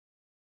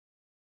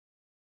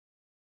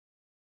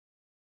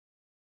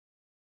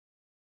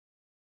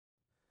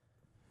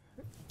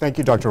Thank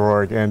you, Dr.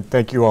 Rohrig, and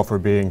thank you all for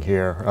being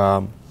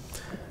here.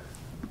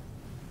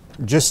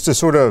 Just to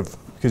sort of,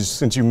 because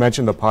since you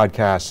mentioned the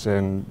podcast,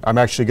 and I'm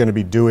actually going to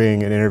be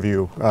doing an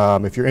interview.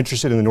 If you're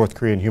interested in the North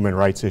Korean human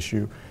rights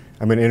issue,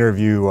 I'm going to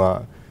interview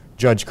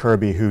Judge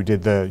Kirby, who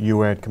did the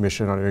UN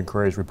Commission on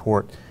Inquiry's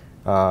report.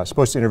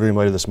 Supposed to interview him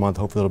later this month.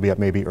 Hopefully it'll be up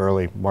maybe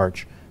early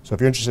March. So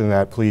if you're interested in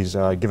that, please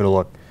give it a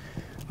look.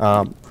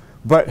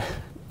 But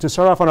to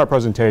start off on our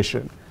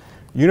presentation,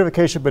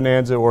 unification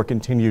bonanza or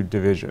continued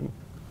division.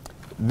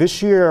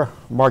 This year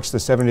marks the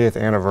 70th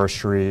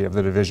anniversary of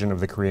the division of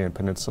the Korean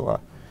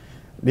Peninsula.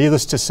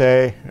 Needless to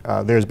say,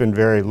 there's been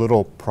very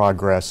little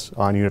progress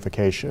on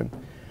unification.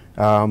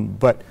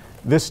 But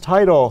this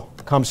title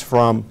comes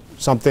from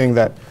something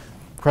that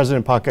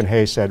President Park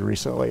Geun-hye said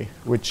recently,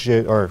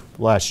 or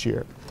last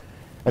year.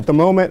 At the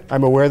moment,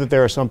 I'm aware that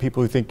there are some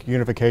people who think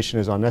unification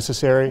is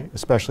unnecessary,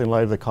 especially in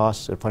light of the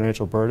costs and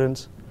financial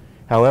burdens.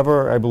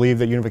 However, I believe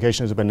that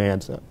unification is a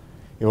bonanza.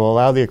 It will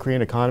allow the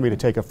Korean economy to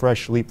take a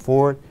fresh leap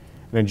forward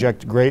and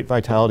inject great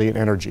vitality and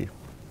energy.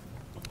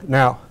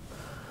 Now,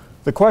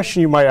 the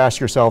question you might ask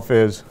yourself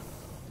is,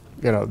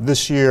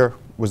 this year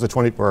was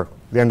the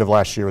end of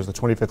last year was the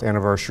 25th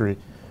anniversary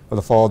of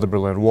the fall of the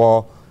Berlin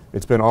Wall.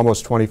 It's been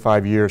almost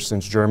 25 years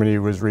since Germany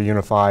was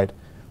reunified.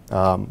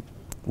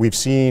 We've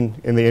seen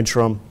in the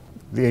interim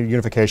the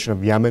unification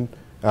of Yemen,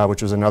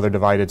 which was another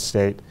divided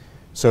state.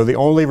 So the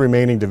only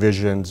remaining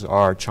divisions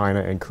are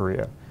China and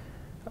Korea.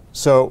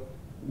 So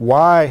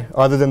why,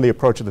 other than the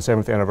approach of the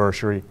 7th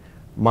anniversary,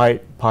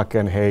 might Park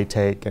Geun-hye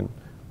take and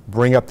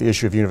bring up the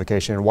issue of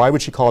unification, and why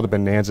would she call it a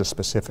bonanza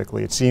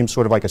specifically? It seems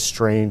sort of like a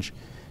strange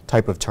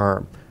type of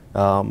term.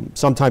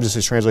 Sometimes this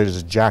is translated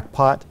as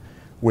jackpot,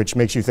 which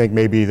makes you think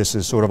maybe this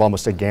is sort of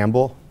almost a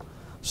gamble.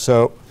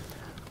 So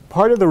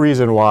part of the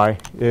reason why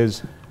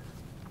is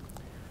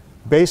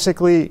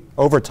basically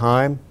over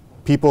time,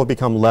 people have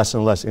become less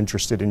and less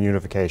interested in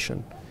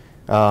unification.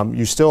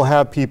 You still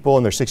have people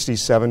in their 60s,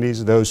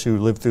 70s, those who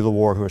lived through the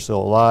war who are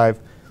still alive,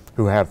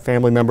 who have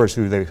family members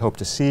who they hope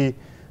to see,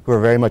 who are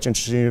very much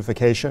interested in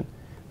unification.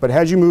 But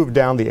as you move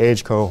down the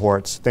age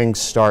cohorts, things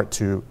start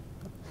to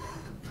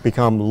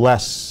become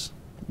less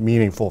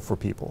meaningful for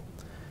people.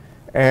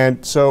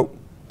 And so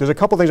there's a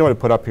couple things I want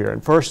to put up here.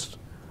 And first,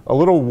 a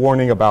little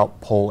warning about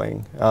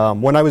polling.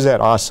 When I was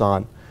at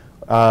Asan,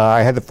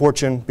 I had the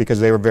fortune, because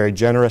they were very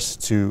generous,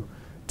 to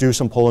do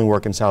some polling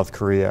work in South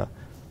Korea.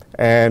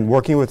 And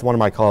working with one of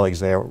my colleagues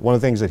there, one of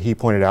the things that he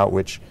pointed out,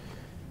 which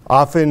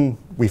often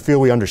we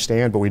feel we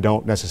understand, but we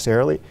don't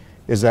necessarily,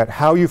 is that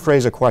how you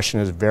phrase a question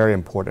is very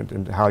important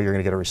in how you're going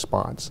to get a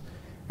response.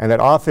 And that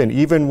often,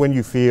 even when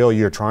you feel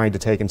you're trying to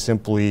take and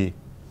simply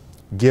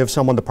give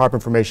someone the proper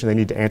information they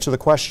need to answer the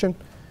question,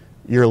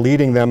 you're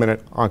leading them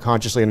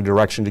unconsciously in a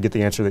direction to get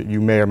the answer that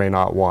you may or may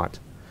not want.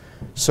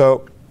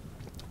 So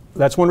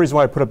that's one reason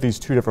why I put up these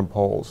two different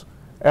polls.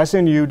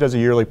 SNU does a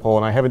yearly poll,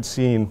 and I haven't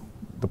seen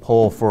the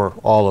poll for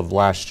all of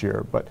last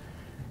year, but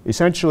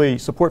essentially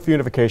support for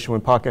unification when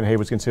Park Geun-hye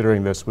was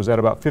considering this was at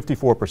about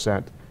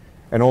 54%,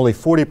 and only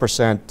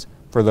 40%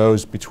 for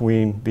those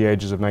between the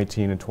ages of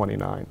 19 and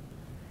 29.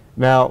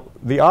 Now,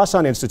 the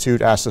Asan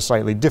Institute asked a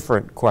slightly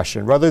different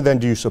question. Rather than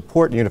do you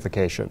support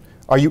unification,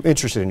 are you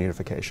interested in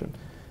unification?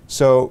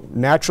 So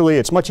naturally,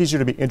 it's much easier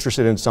to be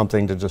interested in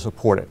something than to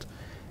support it.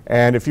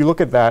 And if you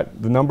look at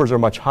that, the numbers are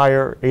much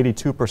higher,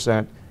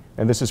 82%,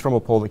 and this is from a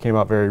poll that came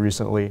out very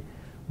recently,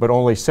 but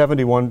only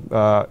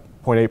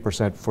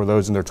 71.8% for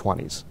those in their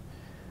 20s.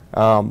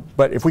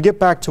 But if we get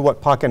back to what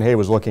Park Geun-hye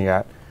was looking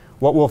at,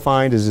 what we'll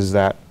find is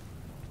that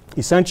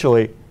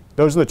essentially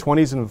those in the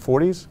 20s and the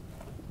 40s,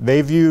 they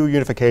view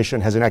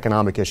unification as an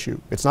economic issue.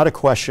 It's not a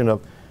question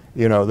of,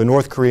 the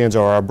North Koreans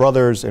are our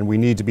brothers and we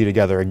need to be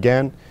together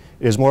again.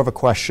 It is more of a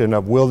question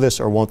of will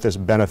this or won't this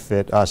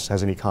benefit us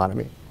as an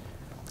economy.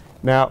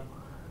 Now,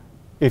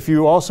 if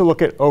you also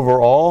look at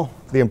overall,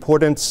 the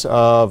importance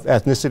of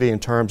ethnicity in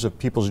terms of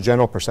people's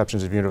general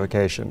perceptions of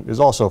unification is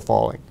also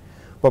falling.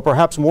 But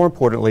perhaps more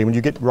importantly, when you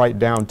get right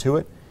down to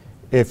it,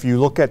 if you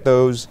look at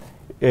those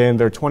in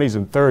their 20s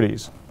and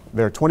 30s,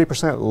 they're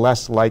 20%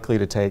 less likely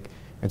to take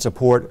and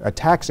support a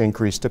tax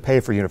increase to pay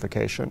for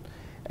unification.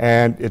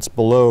 And it's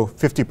below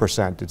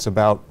 50%. It's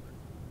about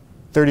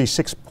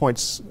 36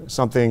 points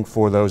something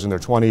for those in their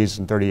 20s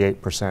and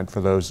 38%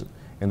 for those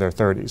in their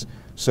 30s.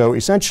 So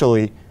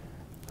essentially,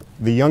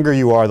 the younger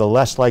you are, the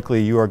less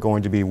likely you are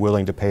going to be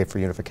willing to pay for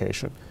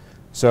unification.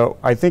 So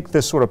I think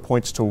this sort of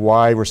points to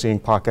why we're seeing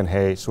Park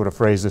Geun-hye sort of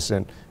phrase this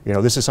in,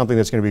 this is something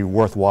that's going to be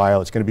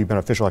worthwhile, it's going to be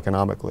beneficial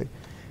economically.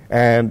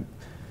 And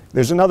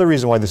there's another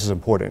reason why this is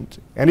important.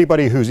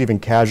 Anybody who's even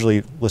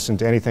casually listened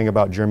to anything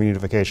about German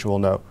unification will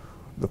know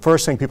the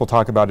first thing people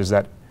talk about is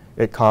that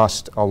it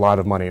cost a lot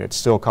of money, and it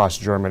still costs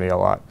Germany a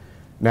lot.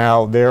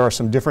 Now, there are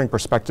some differing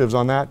perspectives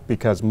on that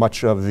because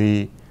much of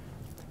the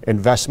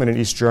investment in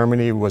East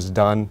Germany was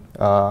done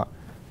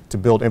to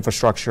build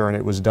infrastructure, and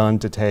it was done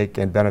to take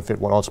and benefit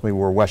what ultimately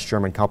were West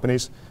German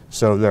companies.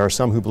 So there are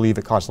some who believe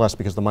it cost less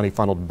because the money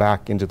funneled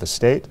back into the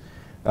state.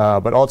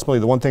 But ultimately,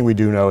 the one thing we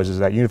do know is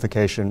that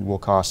unification will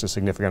cost a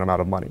significant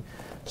amount of money.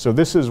 So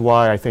this is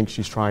why I think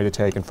she's trying to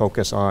take and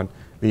focus on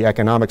the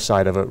economic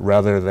side of it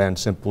rather than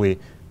simply,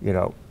 you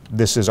know,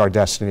 this is our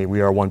destiny,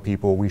 we are one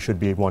people, we should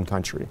be one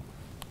country.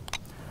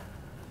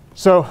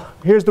 So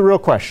here's the real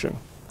question,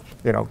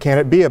 you know, can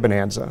it be a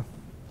bonanza?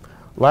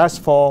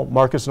 Last fall,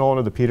 Marcus Nolan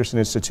of the Peterson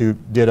Institute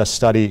did a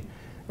study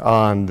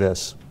on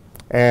this.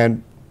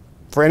 And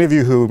for any of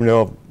you who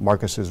know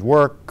Marcus's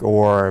work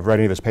or have read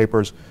any of his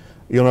papers,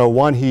 you'll know,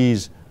 one,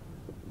 he's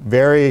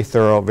very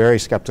thorough, very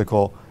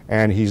skeptical,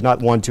 and he's not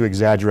one to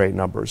exaggerate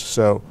numbers.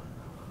 So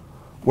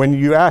when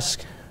you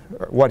ask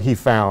what he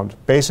found,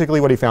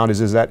 basically what he found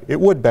is that it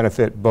would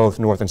benefit both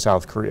North and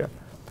South Korea.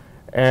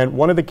 And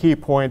one of the key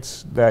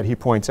points that he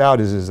points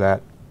out is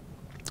that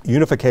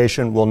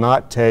unification will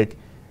not take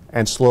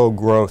and slow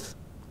growth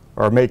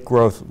or make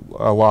growth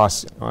a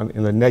loss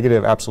in the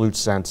negative absolute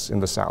sense in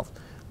the South.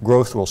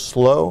 Growth will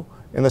slow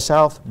in the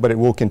South, but it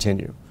will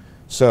continue.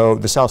 So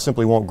the South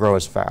simply won't grow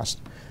as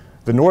fast.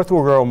 The North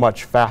will grow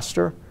much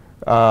faster,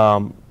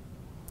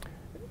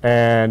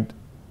 and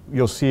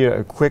you'll see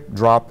a quick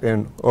drop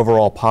in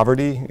overall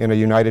poverty in a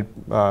united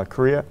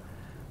Korea.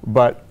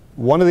 But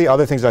one of the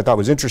other things I thought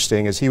was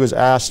interesting is he was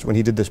asked when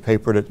he did this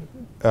paper to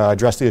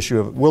address the issue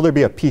of, will there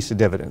be a peace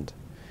dividend?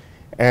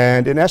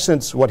 And in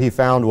essence, what he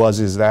found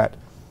is that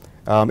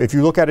if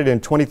you look at it in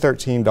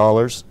 2013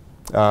 dollars,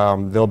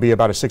 there'll be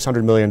about a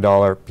 $600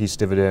 million peace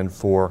dividend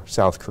for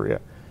South Korea.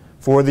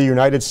 For the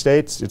United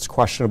States, it's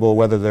questionable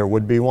whether there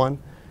would be one.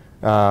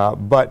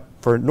 But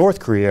for North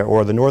Korea,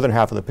 or the northern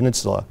half of the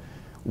peninsula,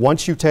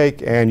 once you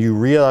take and you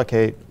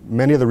reallocate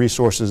many of the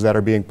resources that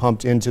are being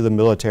pumped into the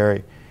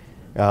military,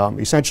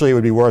 essentially it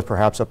would be worth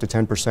perhaps up to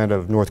 10%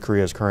 of North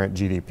Korea's current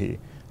GDP.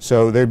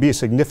 So there'd be a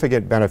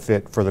significant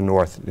benefit for the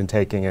North in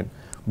taking and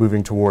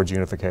moving towards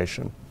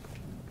unification.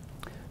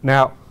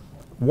 Now,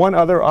 one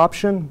other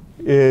option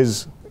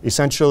is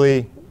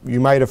essentially, you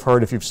might have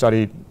heard if you've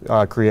studied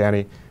Korea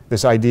any,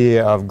 this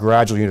idea of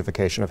gradual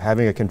unification, of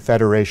having a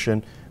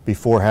confederation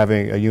before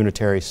having a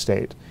unitary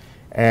state.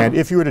 And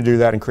if you were to do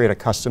that and create a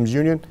customs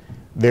union,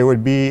 there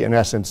would be, in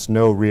essence,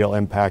 no real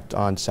impact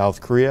on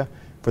South Korea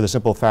for the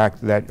simple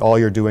fact that all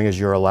you're doing is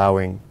you're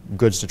allowing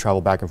goods to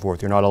travel back and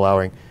forth. You're not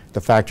allowing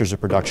the factors of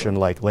production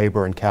like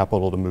labor and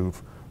capital to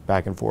move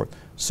back and forth.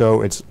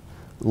 So it's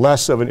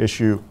less of an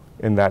issue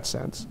in that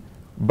sense.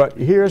 But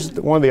here's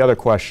one of the other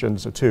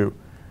questions too,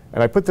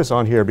 and I put this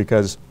on here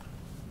because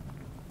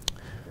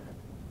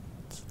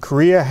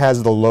Korea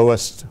has the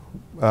lowest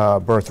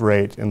birth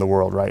rate in the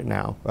world right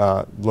now,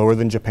 lower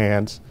than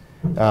Japan's.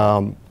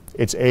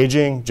 It's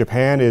aging.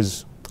 Japan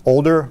is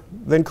older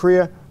than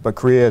Korea, but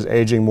Korea is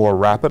aging more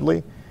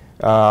rapidly.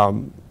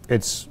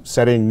 It's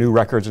setting new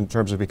records in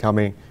terms of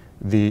becoming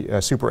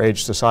the super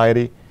aged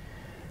society.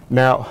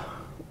 Now,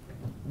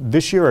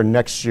 this year or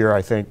next year,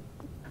 I think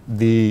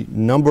the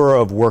number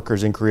of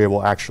workers in Korea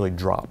will actually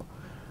drop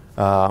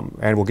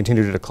and will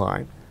continue to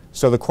decline.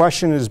 So the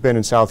question has been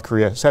in South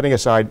Korea, setting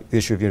aside the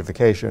issue of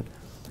unification,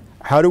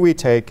 how do we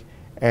take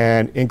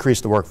and increase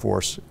the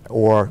workforce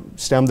or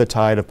stem the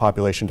tide of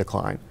population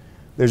decline?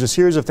 There's a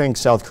series of things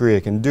South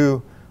Korea can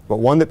do, but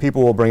one that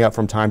people will bring up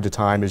from time to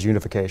time is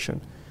unification.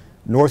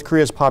 North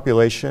Korea's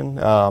population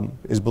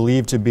is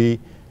believed to be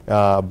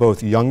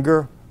both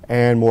younger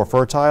and more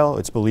fertile.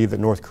 It's believed that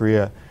North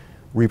Korea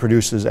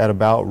reproduces at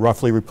about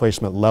roughly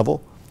replacement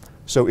level.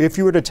 So if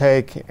you were to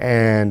take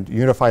and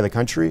unify the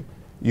country,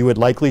 you would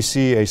likely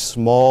see a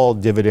small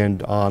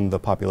dividend on the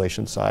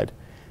population side.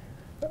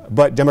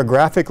 But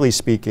demographically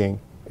speaking,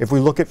 if we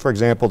look at, for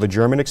example, the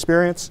German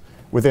experience,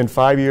 within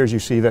 5 years you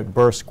see that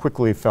births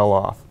quickly fell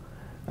off.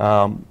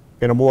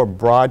 In a more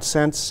broad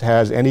sense,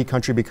 as any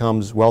country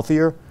becomes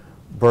wealthier,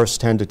 births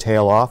tend to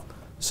tail off.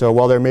 So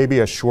while there may be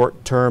a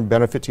short-term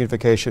benefit to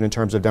unification in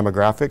terms of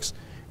demographics,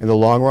 in the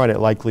long run it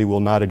likely will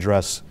not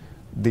address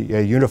the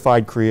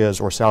unified Korea's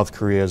or South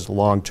Korea's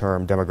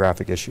long-term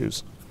demographic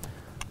issues.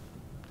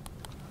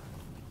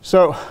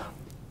 So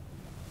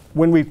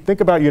when we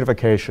think about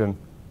unification,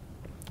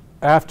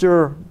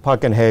 after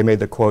Park Geun-hye made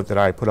the quote that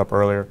I put up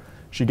earlier,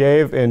 she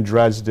gave in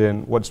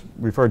Dresden what's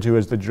referred to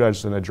as the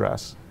Dresden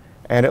Address.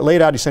 And it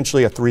laid out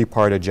essentially a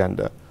three-part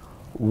agenda.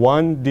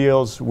 One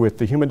deals with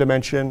the human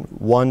dimension,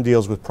 one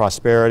deals with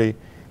prosperity,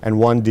 and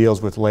one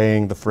deals with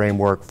laying the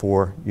framework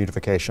for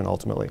unification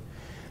ultimately.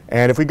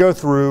 And if we go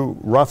through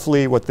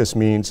roughly what this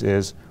means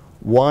is,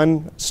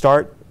 one,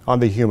 start on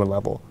the human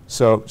level.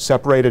 So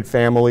separated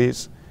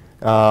families,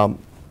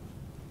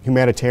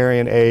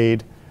 humanitarian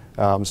aid,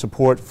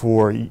 support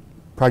for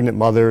pregnant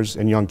mothers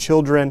and young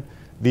children,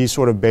 these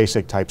sort of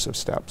basic types of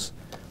steps.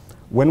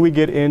 When we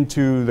get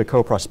into the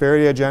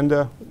co-prosperity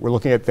agenda, we're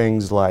looking at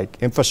things like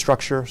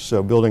infrastructure,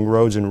 so building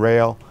roads and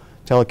rail,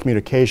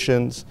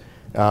 telecommunications,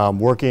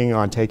 working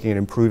on taking and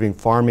improving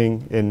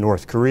farming in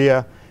North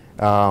Korea,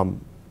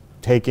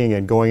 taking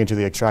and going into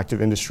the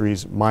extractive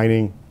industries,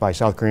 mining by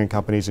South Korean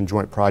companies and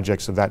joint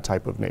projects of that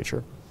type of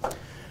nature.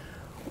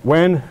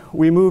 When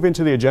we move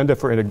into the agenda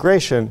for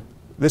integration,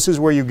 this is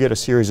where you get a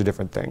series of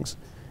different things.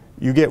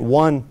 You get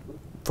one,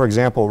 for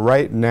example,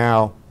 right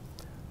now,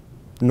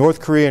 North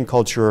Korean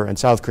culture and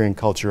South Korean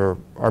culture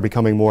are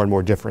becoming more and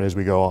more different as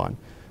we go on.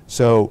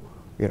 So,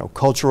 you know,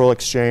 cultural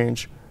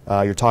exchange,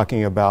 you're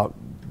talking about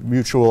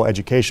mutual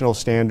educational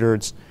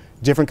standards,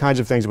 different kinds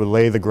of things that would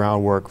lay the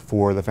groundwork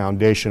for the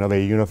foundation of a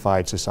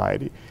unified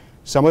society.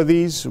 Some of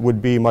these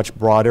would be much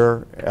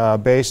broader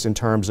based in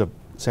terms of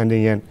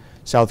sending in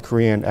South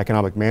Korean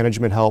economic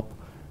management help,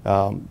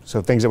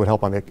 so things that would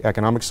help on the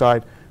economic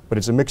side, but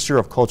it's a mixture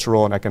of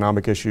cultural and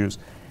economic issues.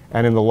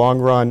 And in the long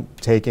run,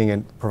 taking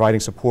and providing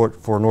support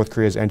for North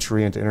Korea's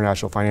entry into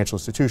international financial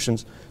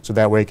institutions so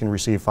that way it can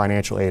receive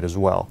financial aid as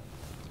well.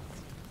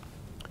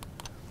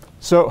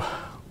 So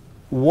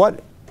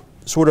what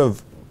sort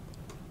of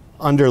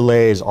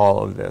underlays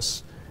all of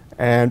this?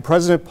 And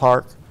President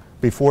Park,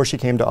 before she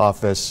came to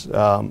office,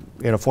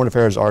 in a foreign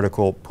affairs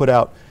article, put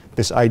out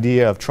this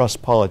idea of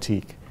trust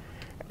politique.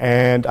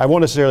 And I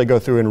won't necessarily go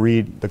through and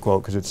read the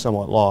quote because it's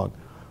somewhat long,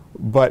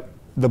 but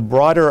the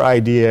broader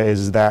idea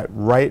is that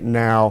right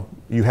now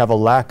you have a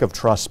lack of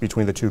trust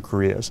between the two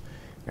Koreas,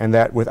 and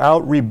that without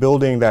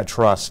rebuilding that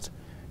trust,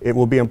 it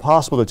will be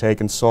impossible to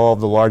take and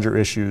solve the larger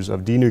issues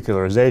of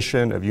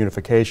denuclearization, of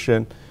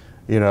unification,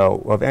 you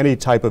know, of any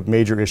type of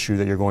major issue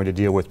that you're going to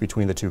deal with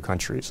between the two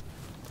countries.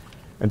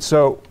 And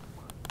so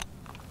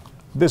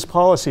this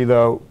policy,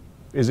 though,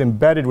 is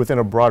embedded within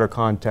a broader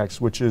context,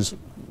 which is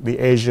the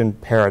Asian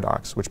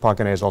paradox, which Park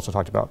Geun-hye has also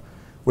talked about,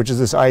 which is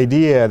this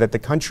idea that the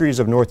countries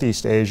of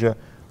Northeast Asia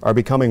are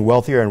becoming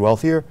wealthier and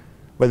wealthier,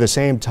 but at the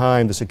same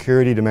time, the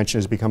security dimension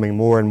is becoming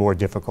more and more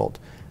difficult.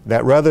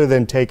 That rather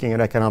than taking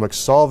an economic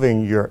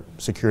solving your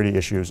security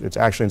issues, it's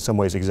actually in some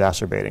ways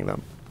exacerbating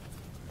them.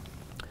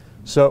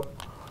 So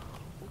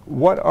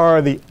what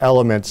are the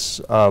elements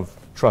of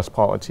trust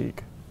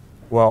politique?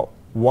 Well,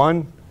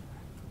 one,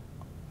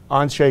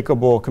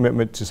 unshakable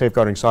commitment to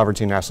safeguarding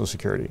sovereignty and national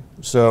security.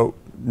 So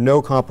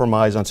no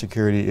compromise on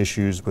security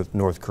issues with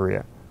North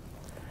Korea.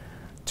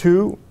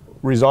 Two,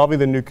 resolving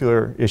the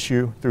nuclear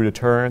issue through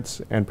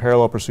deterrence and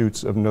parallel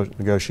pursuits of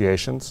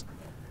negotiations.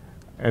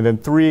 And then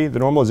three, the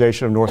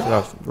normalization of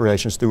North-South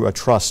relations through a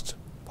trust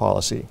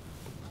policy.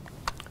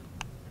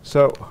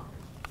 So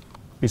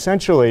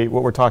essentially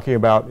what we're talking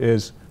about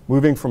is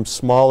moving from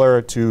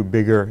smaller to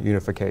bigger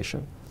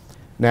unification.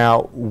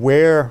 Now,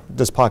 where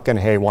does Park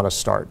Geun-hye want to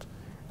start?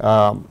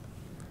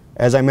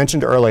 As I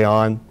mentioned early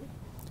on,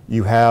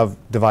 you have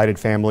divided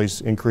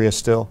families in Korea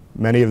still.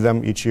 Many of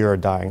them each year are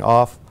dying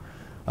off.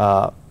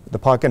 The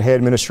Park Geun-hye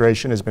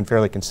administration has been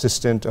fairly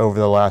consistent over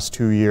the last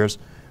 2 years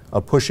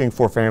of pushing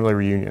for family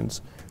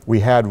reunions. We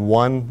had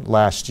one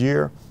last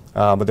year,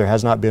 but there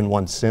has not been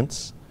one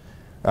since.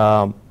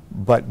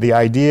 But the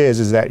idea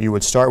is that you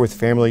would start with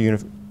family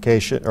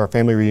unification or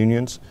family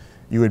reunions.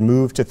 You would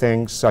move to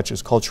things such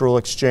as cultural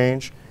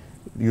exchange.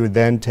 You would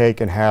then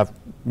take and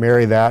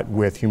marry that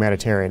with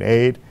humanitarian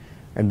aid.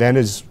 And then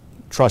as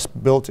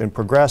trust built and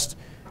progressed,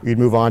 you'd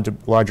move on to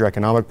larger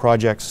economic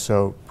projects,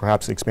 so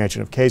perhaps the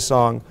expansion of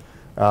Kaesong.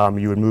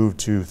 You would move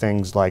to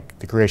things like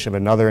the creation of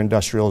another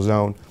industrial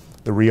zone,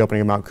 the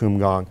reopening of Mount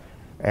Kumgang.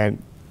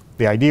 And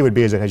the idea would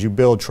be is that as you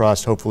build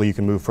trust, hopefully you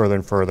can move further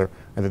and further,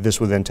 and that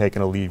this would then take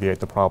and alleviate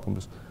the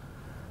problems.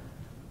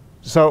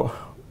 So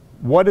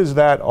what does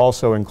that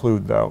also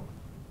include, though?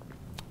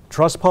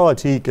 Trust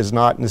politique is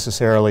not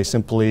necessarily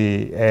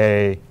simply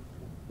a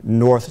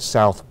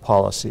north-south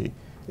policy.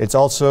 It's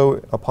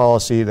also a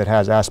policy that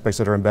has aspects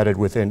that are embedded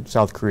within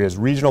South Korea's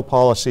regional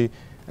policy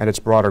and its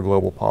broader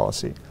global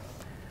policy.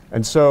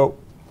 And so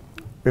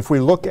if we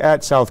look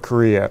at South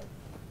Korea,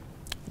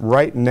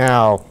 right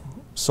now,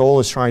 Seoul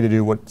is trying to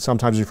do what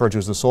sometimes referred to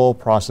as the Seoul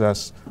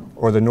Process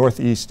or the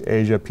Northeast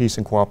Asia Peace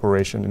and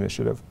Cooperation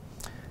Initiative.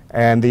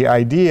 And the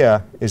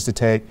idea is to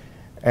take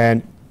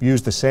and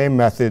use the same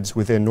methods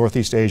within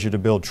Northeast Asia to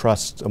build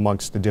trust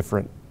amongst the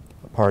different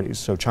parties.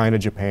 So China,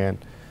 Japan,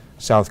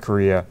 South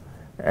Korea,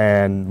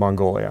 and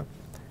Mongolia,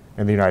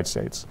 and the United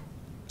States.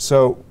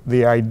 So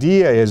the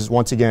idea is,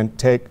 once again,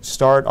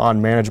 start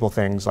on manageable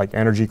things like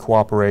energy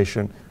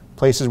cooperation,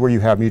 places where you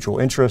have mutual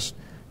interest,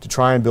 to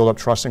try and build up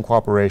trust and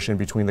cooperation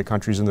between the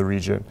countries in the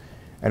region.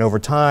 And over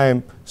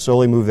time,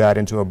 slowly move that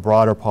into a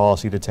broader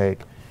policy to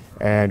take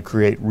and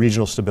create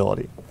regional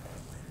stability.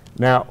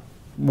 Now,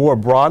 more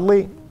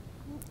broadly,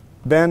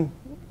 then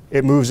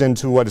it moves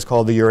into what is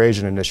called the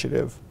Eurasian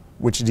Initiative,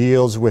 which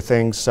deals with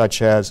things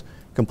such as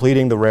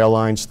completing the rail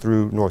lines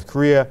through North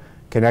Korea,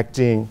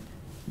 connecting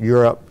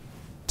Europe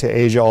to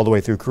Asia all the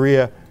way through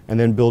Korea, and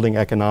then building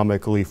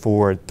economically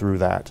forward through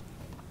that.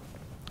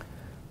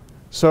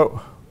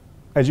 So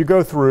as you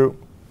go through,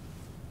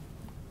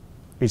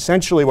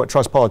 essentially what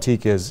trust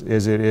politique is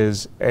it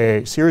is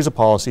a series of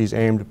policies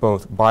aimed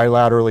both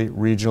bilaterally,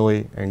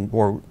 regionally, and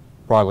more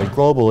broadly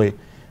globally,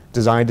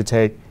 designed to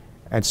take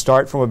and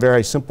start from a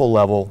very simple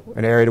level,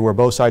 an area to where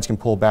both sides can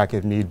pull back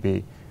if need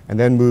be, and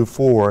then move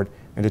forward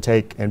and to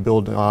take and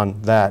build on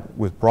that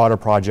with broader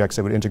projects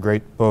that would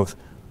integrate both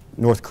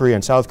North Korea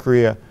and South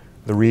Korea,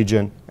 the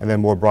region, and then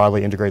more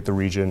broadly integrate the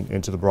region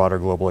into the broader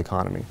global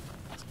economy.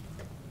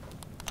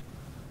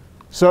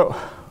 So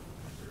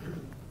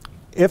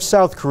if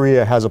South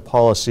Korea has a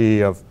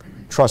policy of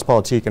trust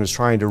politique and is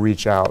trying to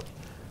reach out.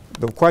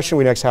 The question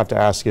we next have to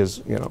ask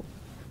is,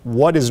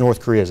 what is North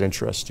Korea's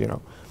interest?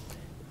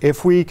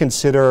 If we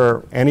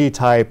consider any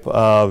type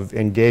of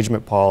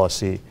engagement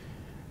policy,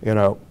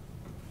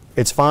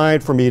 it's fine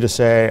for me to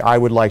say I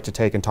would like to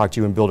take and talk to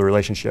you and build a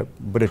relationship.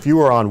 But if you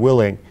are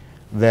unwilling,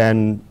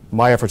 then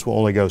my efforts will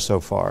only go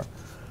so far.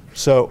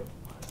 So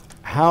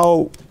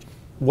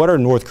what are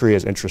North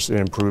Korea's interests in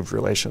improved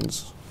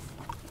relations?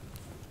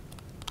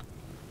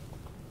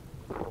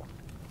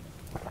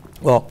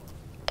 Well,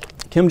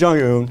 Kim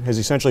Jong-un has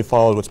essentially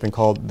followed what's been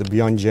called the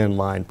Byung-jin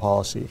line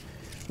policy,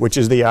 which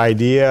is the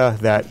idea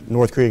that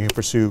North Korea can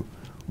pursue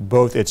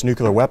both its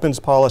nuclear weapons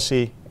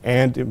policy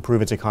and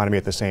improve its economy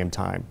at the same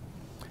time.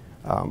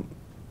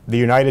 The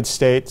United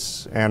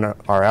States and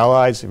our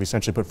allies have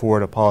essentially put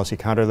forward a policy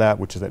counter to that,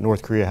 which is that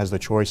North Korea has the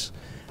choice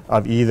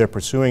of either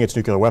pursuing its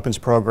nuclear weapons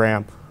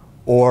program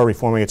or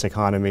reforming its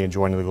economy and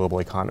joining the global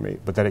economy,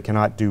 but that it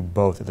cannot do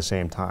both at the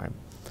same time.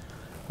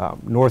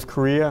 North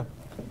Korea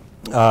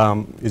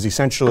is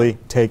essentially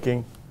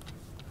taking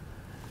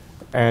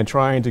and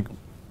trying to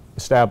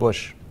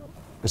establish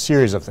a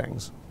series of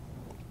things.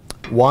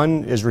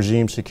 One is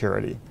regime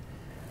security.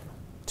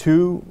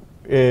 Two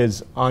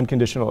is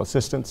unconditional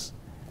assistance.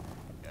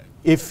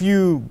 If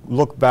you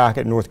look back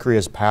at North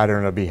Korea's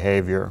pattern of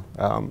behavior,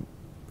 and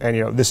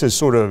this is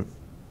sort of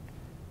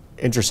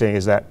interesting,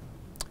 is that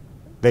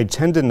they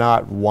tend to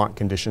not want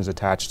conditions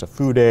attached to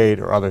food aid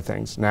or other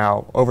things.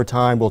 Now, over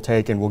time, we'll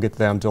get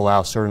them to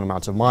allow certain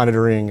amounts of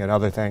monitoring and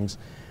other things,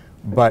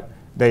 but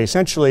they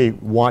essentially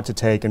want to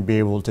take and be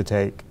able to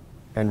take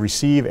and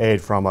receive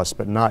aid from us,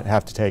 but not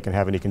have to take and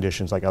have any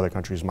conditions like other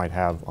countries might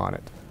have on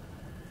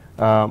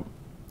it.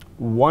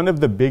 One of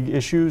the big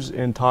issues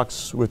in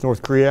talks with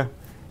North Korea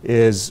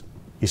is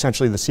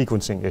essentially the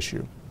sequencing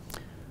issue.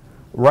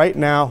 Right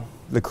now,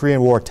 the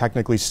Korean War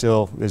technically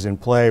still is in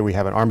play. We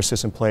have an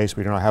armistice in place.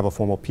 We do not have a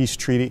formal peace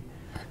treaty.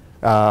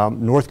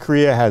 North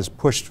Korea has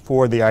pushed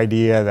forward the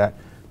idea that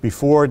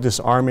before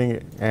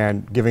disarming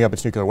and giving up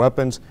its nuclear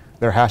weapons,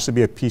 there has to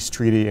be a peace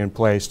treaty in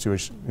place to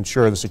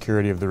ensure the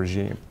security of the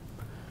regime.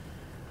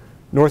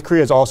 North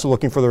Korea is also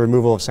looking for the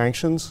removal of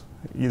sanctions.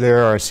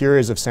 There are a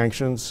series of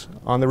sanctions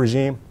on the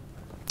regime.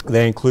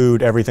 They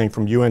include everything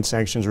from UN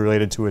sanctions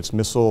related to its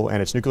missile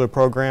and its nuclear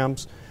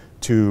programs,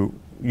 to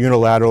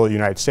unilateral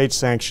United States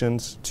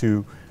sanctions,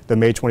 to the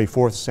May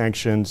 24th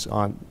sanctions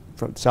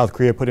from South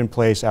Korea put in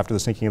place after the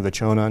sinking of the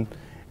Jong-un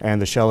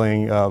and the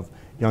shelling of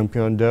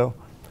Yongbyon-do.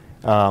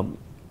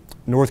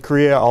 North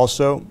Korea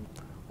also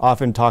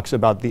often talks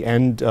about the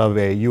end of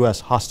a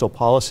U.S. hostile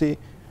policy.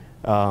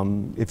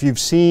 If you've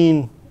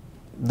seen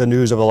the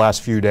news of the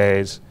last few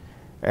days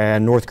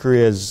and North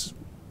Korea's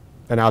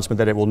announcement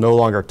that it will no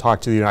longer talk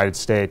to the United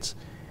States,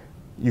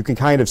 you can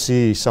kind of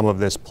see some of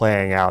this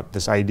playing out,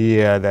 this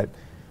idea that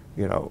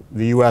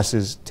the U.S.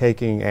 is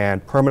taking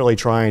and permanently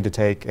trying to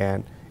take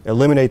and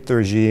eliminate the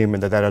regime,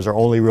 and that is our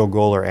only real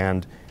goal or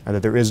end, and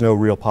that there is no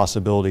real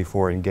possibility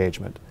for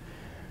engagement.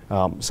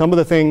 Some of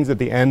the things at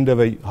the end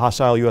of a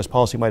hostile U.S.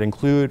 policy might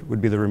include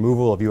would be the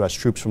removal of U.S.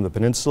 troops from the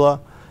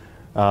peninsula,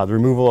 the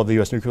removal of the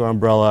U.S. nuclear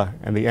umbrella,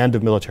 and the end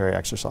of military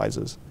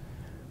exercises.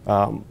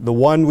 The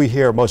one we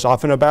hear most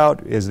often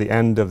about is the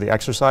end of the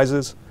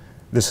exercises.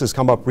 This has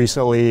come up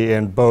recently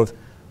in both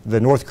the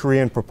North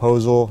Korean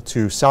proposal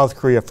to South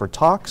Korea for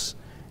talks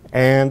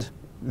and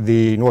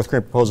the North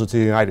Korean proposal to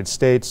the United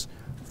States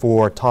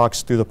for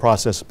talks through the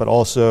process, but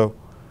also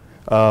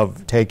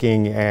of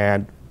taking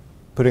and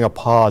putting a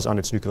pause on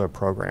its nuclear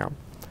program.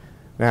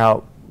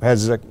 Now,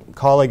 as a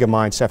colleague of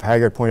mine, Steph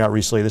Haggard, pointed out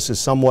recently, this is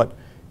somewhat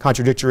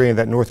contradictory in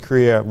that North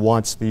Korea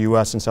wants the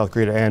U.S. and South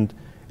Korea to end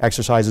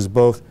exercises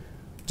both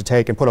to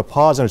take and put a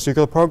pause on its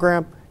nuclear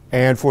program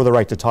and for the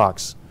right to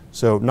talks.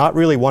 So not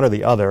really one or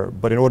the other,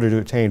 but in order to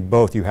attain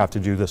both, you have to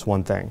do this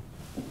one thing.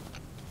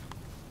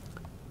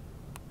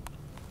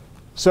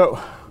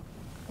 So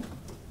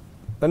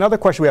another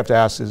question we have to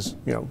ask is,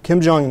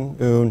 Kim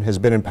Jong-un has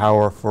been in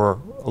power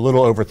for a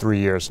little over 3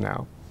 years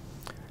now.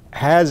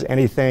 Has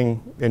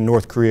anything in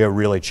North Korea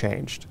really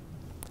changed?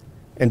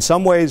 In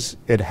some ways,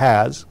 it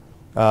has.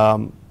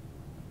 Under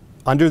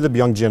the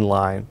Byung-jin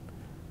line,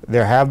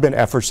 there have been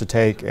efforts to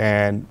take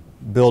and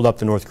build up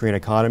the North Korean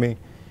economy.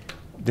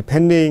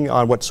 Depending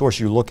on what source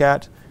you look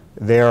at,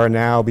 there are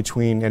now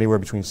anywhere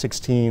between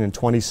 16 and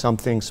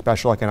 20-something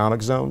special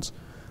economic zones.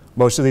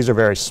 Most of these are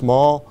very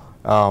small.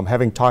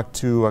 Having talked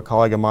to a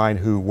colleague of mine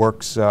who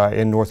works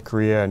in North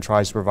Korea and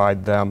tries to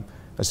provide them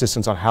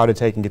assistance on how to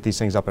take and get these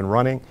things up and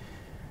running,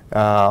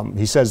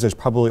 he says there's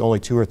probably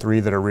only 2 or 3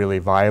 that are really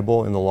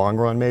viable in the long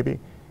run, maybe,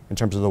 in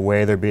terms of the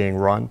way they're being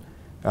run.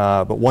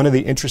 But one of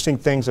the interesting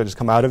things that has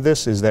come out of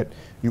this is that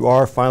you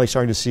are finally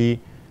starting to see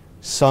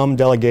some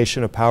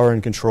delegation of power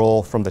and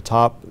control from the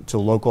top to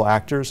local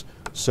actors.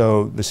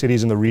 So the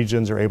cities and the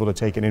regions are able to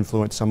take and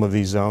influence some of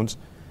these zones.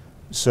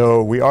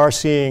 So we are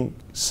seeing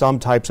some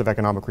types of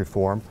economic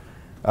reform.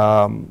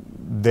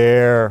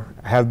 There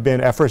have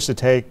been efforts to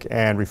take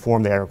and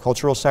reform the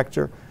agricultural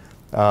sector.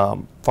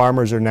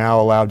 Farmers are now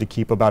allowed to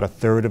keep about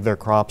 1/3 of their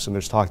crops, and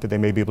there's talk that they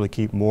may be able to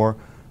keep more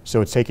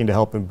so it's taking to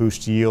help and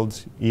boost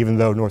yields, even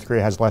though North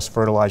Korea has less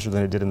fertilizer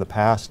than it did in the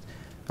past.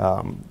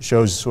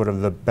 Shows sort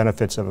of the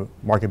benefits of a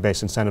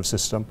market-based incentive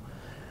system.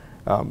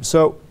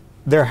 So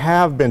there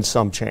have been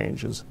some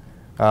changes,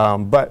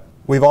 but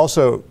we've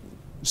also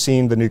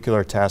seen the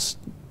nuclear test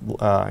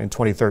in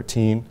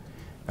 2013.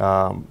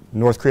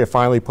 North Korea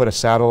finally put a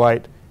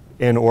satellite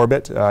in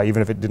orbit,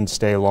 even if it didn't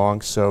stay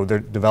long, so they're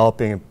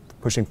developing and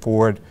pushing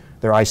forward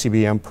their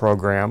ICBM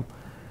program.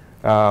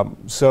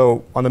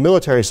 So on the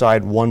military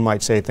side, one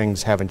might say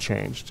things haven't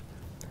changed.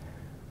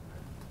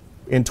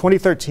 In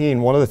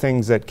 2013, one of the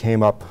things that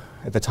came up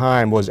at the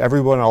time was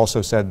everyone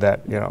also said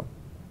that, you know,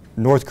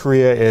 North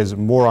Korea is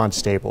more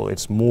unstable.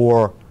 It's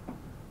more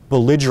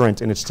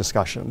belligerent in its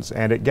discussions.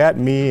 And it got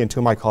me and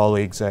two of my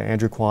colleagues,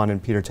 Andrew Kwan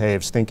and Peter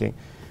Taves, thinking.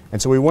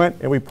 And so we went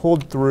and we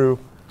pulled through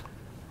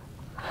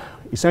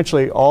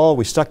essentially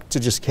we stuck to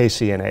just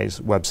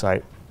KCNA's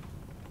website.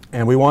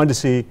 And we wanted to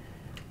see,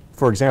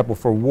 for example,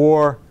 for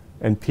war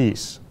and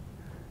peace,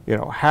 you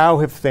know, how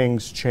have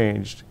things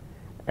changed?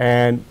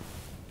 And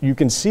you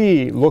can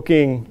see,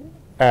 looking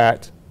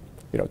at,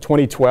 you know,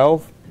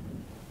 2012,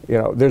 you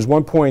know, there's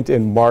one point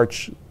in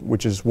March,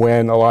 which is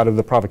when a lot of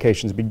the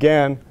provocations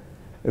began,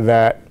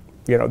 that,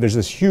 you know, there's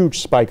this huge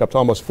spike up to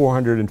almost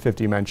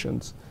 450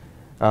 mentions.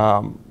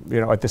 You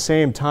know, at the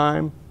same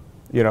time,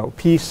 you know,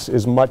 peace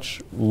is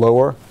much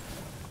lower.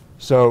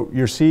 So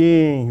you're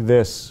seeing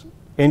this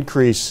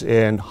increase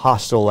in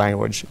hostile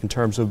language in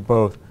terms of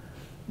both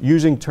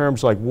using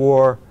terms like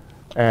war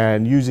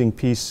and using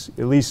peace,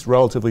 at least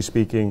relatively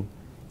speaking,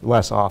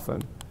 less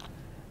often.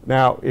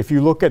 Now, if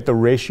you look at the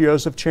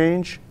ratios of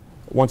change,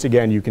 once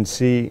again, you can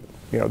see,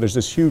 you know, there's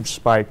this huge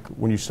spike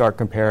when you start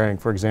comparing,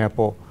 for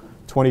example,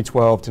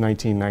 2012 to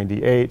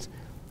 1998.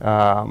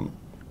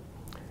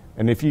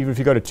 And if you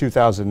go to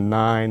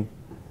 2009,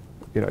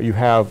 you know, you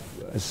have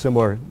a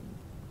similar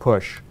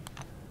push.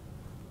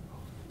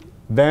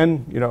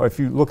 Then, you know, if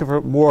you look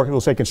for more,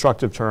 we'll say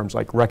constructive terms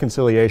like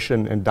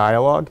reconciliation and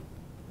dialogue,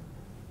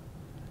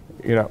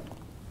 you know,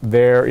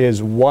 there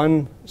is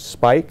one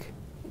spike,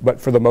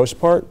 but for the most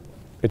part,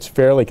 it's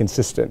fairly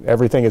consistent.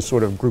 Everything is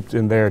sort of grouped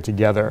in there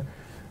together.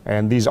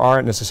 And these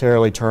aren't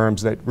necessarily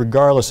terms that,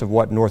 regardless of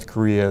what North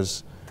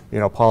Korea's, you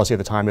know, policy at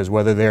the time is,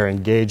 whether they're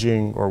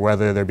engaging or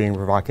whether they're being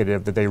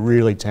provocative, that they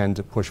really tend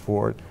to push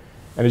forward.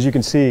 And as you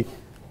can see,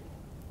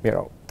 you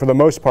know, for the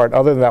most part,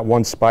 other than that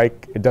one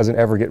spike, it doesn't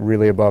ever get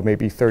really above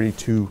maybe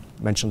 32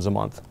 mentions a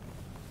month.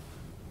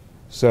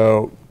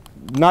 So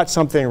not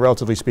something,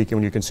 relatively speaking,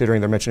 when you're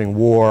considering they're mentioning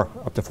war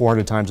up to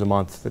 400 times a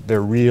month, that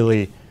they're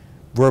really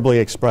verbally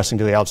expressing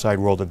to the outside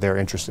world that they're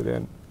interested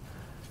in.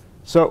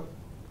 So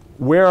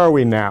where are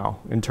we now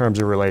in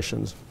terms of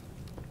relations?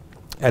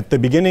 At the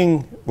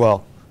beginning,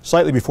 well,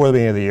 slightly before the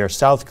beginning of the year,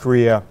 South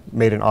Korea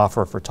made an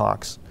offer for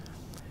talks.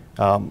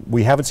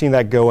 We haven't seen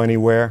that go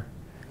anywhere.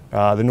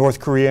 The North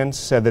Koreans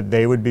said that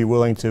they would be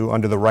willing to,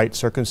 under the right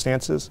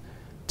circumstances,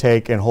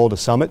 take and hold a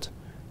summit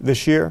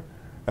this year,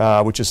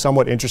 which is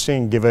somewhat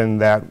interesting given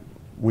that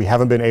we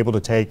haven't been able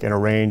to take and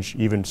arrange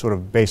even sort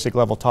of basic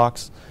level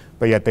talks,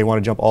 but yet they want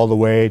to jump all the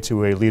way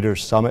to a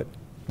leaders summit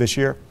this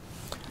year.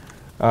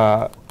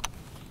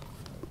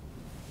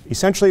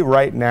 Essentially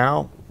right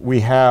now we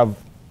have,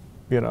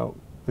 you know,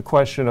 the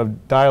question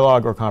of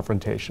dialogue or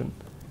confrontation.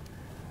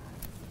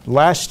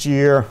 Last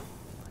year,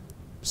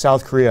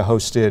 South Korea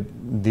hosted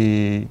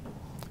the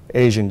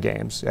Asian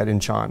Games at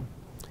Incheon.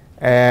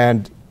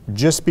 And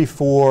just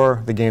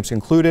before the games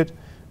concluded,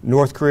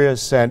 North Korea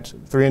sent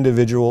 3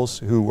 individuals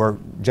who were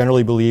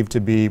generally believed to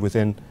be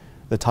within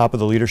the top of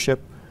the leadership.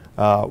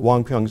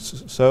 Wang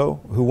Pyong-so,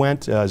 who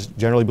went, is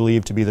generally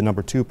believed to be the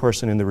 #2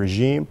 person in the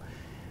regime.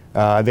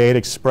 They had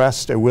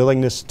expressed a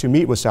willingness to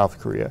meet with South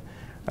Korea.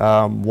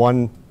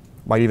 One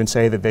might even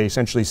say that they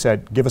essentially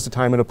said, give us a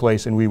time and a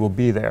place and we will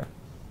be there.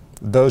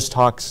 Those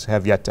talks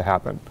have yet to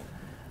happen.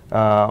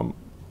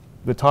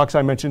 The talks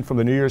I mentioned from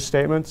the New Year's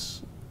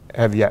statements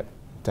have yet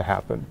to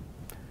happen.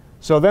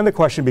 So then the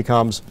question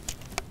becomes,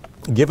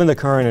 given the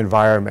current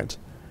environment,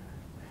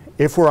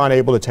 if we're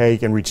unable to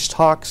take and reach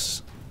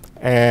talks,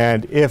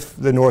 and if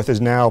the North is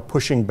now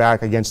pushing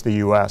back against the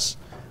US,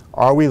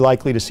 are we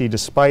likely to see,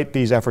 despite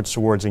these efforts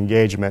towards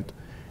engagement,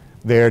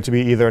 there to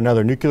be either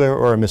another nuclear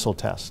or a missile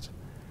test?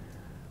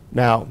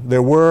 Now,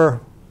 there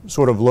were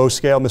sort of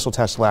low-scale missile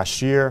tests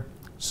last year,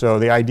 so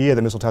the idea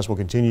that missile tests will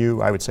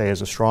continue, I would say,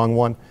 is a strong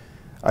one.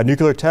 A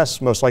nuclear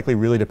test most likely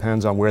really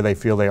depends on where they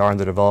feel they are in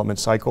the development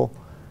cycle.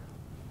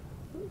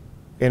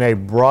 In a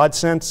broad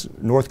sense,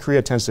 North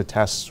Korea tends to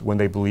test when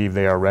they believe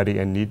they are ready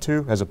and need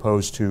to, as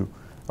opposed to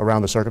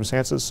around the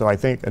circumstances. So I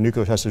think a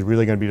nuclear test is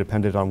really going to be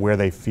dependent on where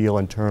they feel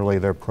internally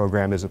their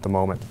program is at the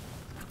moment.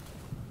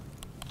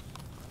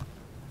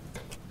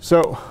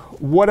 So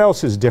what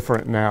else is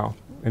different now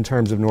in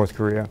terms of North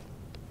Korea?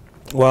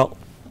 Well,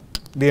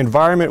 the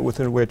environment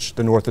within which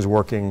the North is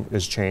working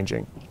is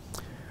changing.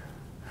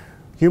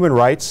 Human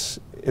rights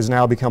has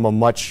now become a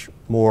much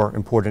more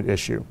important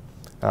issue.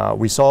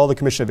 We saw the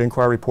Commission of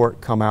Inquiry report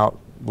come out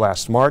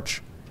last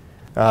March.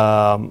 You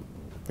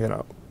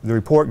know, the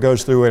report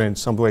goes through it in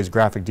some ways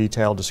graphic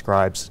detail,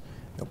 describes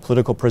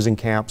political prison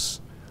camps,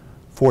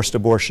 forced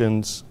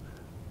abortions,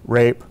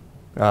 rape,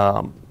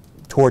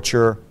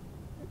 torture,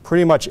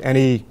 pretty much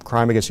any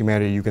crime against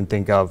humanity you can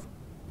think of,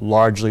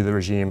 largely the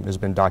regime has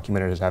been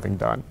documented as having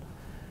done.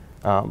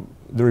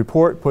 The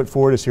report put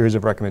forward a series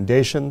of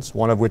recommendations,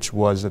 one of which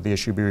was that the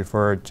issue be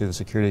referred to the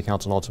Security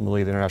Council and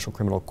ultimately the International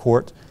Criminal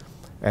Court,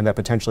 and that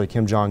potentially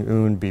Kim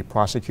Jong-un be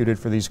prosecuted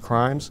for these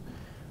crimes.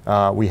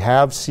 We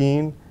have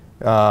seen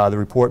the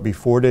report be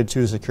forwarded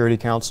to the Security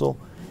Council.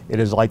 It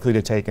is likely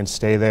to take and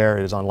stay there.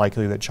 It is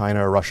unlikely that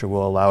China or Russia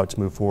will allow it to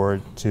move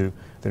forward to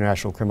the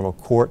International Criminal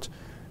Court.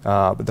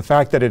 But the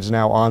fact that it is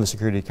now on the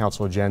Security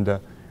Council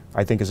agenda,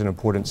 I think, is an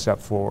important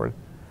step forward.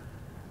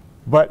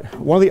 But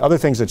one of the other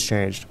things that's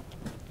changed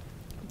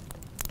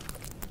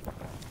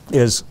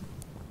is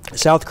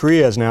South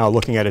Korea is now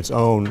looking at its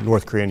own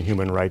North Korean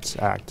Human Rights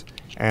Act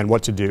and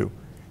what to do.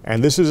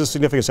 And this is a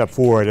significant step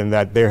forward in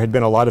that there had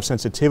been a lot of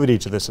sensitivity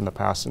to this in the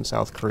past in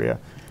South Korea.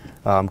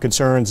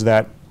 Concerns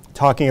that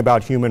talking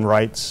about human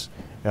rights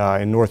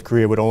in North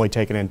Korea would only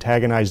take and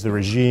antagonize the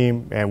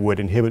regime and would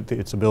inhibit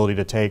its ability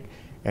to take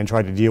and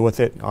try to deal with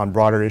it on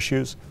broader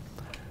issues.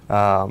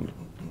 The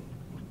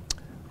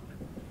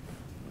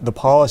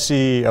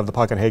policy of the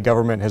Park Geun-hye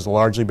government has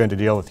largely been to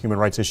deal with human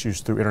rights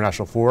issues through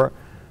international fora.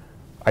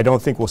 I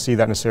don't think we'll see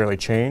that necessarily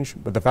change,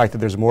 but the fact that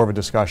there's more of a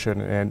discussion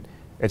and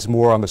it's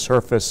more on the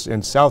surface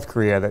in South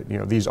Korea that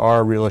these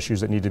are real issues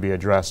that need to be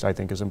addressed, I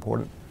think is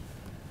important.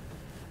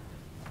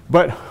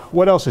 But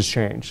what else has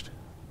changed?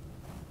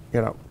 We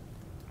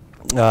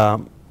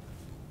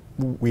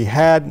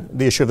had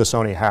the issue of the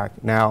Sony hack.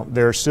 Now,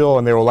 there are still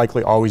and there will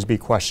likely always be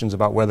questions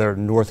about whether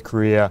North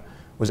Korea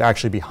was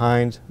actually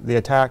behind the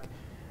attack.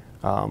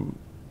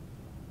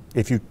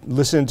 If you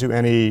listen to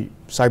any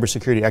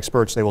cybersecurity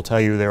experts, they will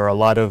tell you there are a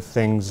lot of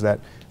things that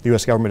the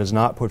U.S. government has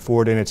not put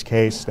forward in its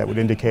case that would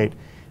indicate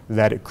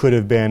that it could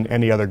have been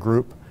any other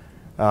group.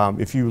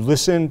 If you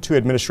listen to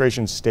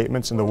administration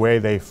statements and the way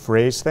they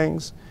phrase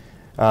things,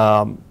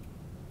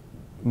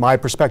 my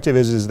perspective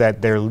is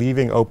that they're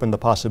leaving open the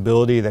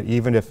possibility that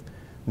even if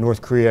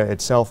North Korea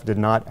itself did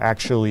not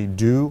actually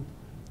do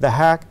the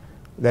hack,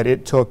 that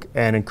it took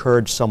and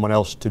encouraged someone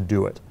else to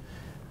do it.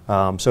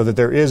 So that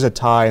there is a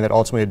tie and that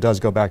ultimately it does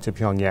go back to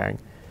Pyongyang.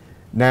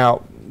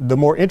 Now, the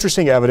more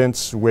interesting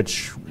evidence,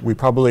 which we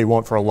probably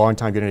won't for a long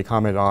time get any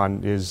comment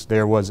on, is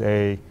there was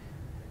I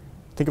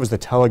think it was the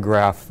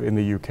Telegraph in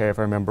the UK, if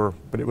I remember,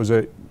 but it was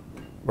or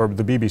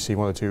the BBC,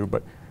 one of the two,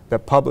 but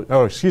that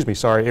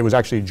it was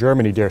actually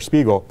Germany, Der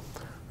Spiegel,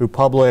 who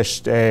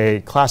published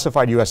a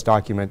classified US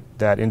document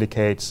that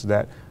indicates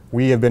that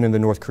we have been in the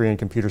North Korean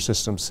computer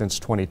system since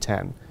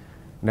 2010.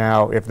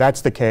 Now, if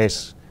that's the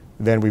case,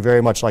 then we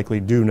very much likely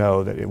do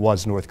know that it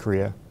was North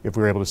Korea if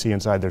we were able to see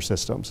inside their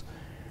systems.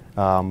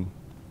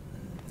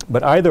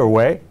 But either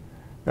way,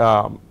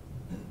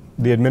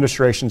 the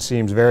administration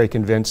seems very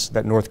convinced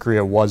that North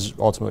Korea was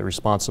ultimately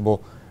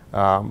responsible.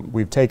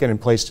 We've taken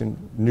and placed in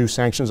new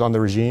sanctions on the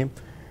regime.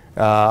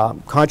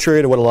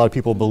 Contrary to what a lot of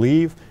people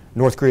believe,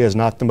 North Korea is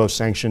not the most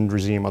sanctioned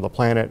regime on the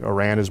planet.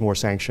 Iran is more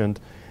sanctioned.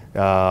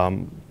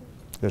 There's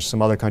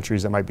some other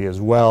countries that might be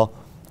as well.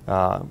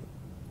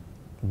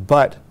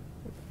 But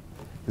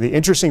the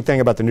interesting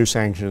thing about the new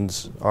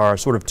sanctions are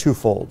sort of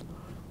twofold.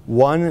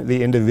 One,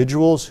 the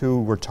individuals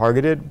who were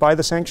targeted by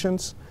the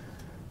sanctions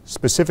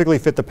specifically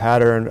fit the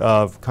pattern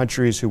of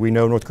countries who we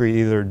know North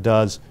Korea either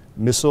does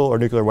missile or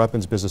nuclear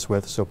weapons business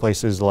with, so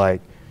places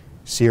like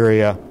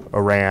Syria,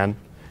 Iran,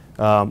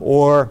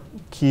 or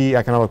key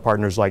economic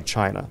partners like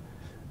China.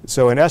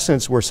 So in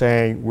essence, we're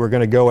saying we're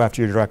going to go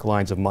after your direct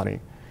lines of money.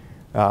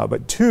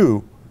 But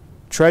two,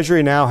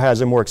 Treasury now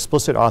has a more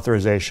explicit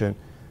authorization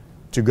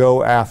to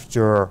go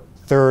after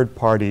third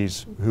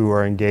parties who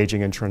are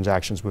engaging in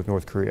transactions with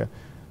North Korea.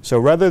 So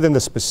rather than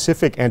the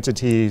specific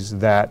entities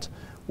that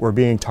were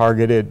being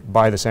targeted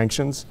by the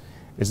sanctions,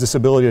 is this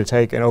ability to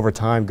take and over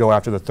time go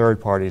after the third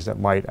parties that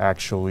might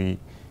actually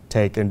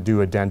take and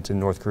do a dent in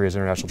North Korea's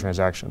international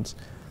transactions.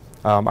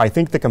 I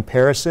think the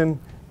comparison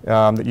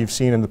that you've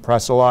seen in the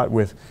press a lot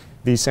with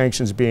these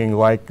sanctions being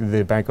like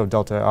the Bank of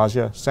Delta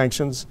Asia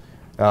sanctions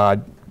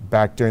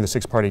back during the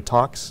six-party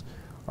talks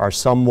are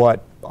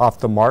somewhat off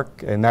the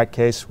mark. In that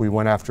case, we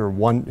went after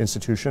one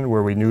institution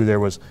where we knew there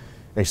was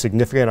a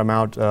significant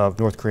amount of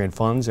North Korean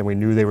funds and we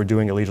knew they were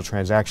doing illegal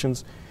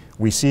transactions.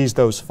 We seized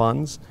those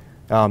funds.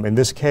 In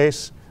this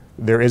case,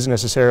 there isn't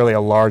necessarily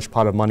a large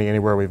pot of money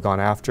anywhere we've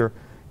gone after.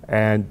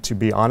 And to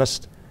be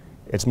honest,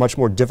 it's much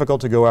more difficult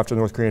to go after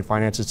North Korean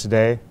finances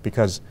today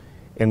because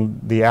in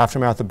the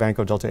aftermath of Bank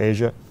of Delta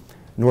Asia,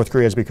 North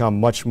Korea has become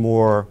much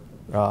more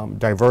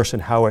diverse in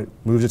how it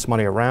moves its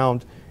money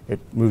around. It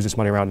moves its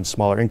money around in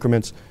smaller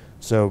increments.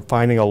 So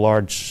finding a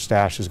large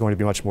stash is going to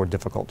be much more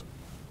difficult.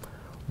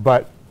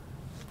 But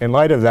in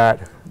light of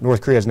that,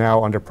 North Korea is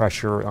now under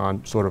pressure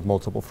on sort of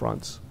multiple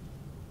fronts.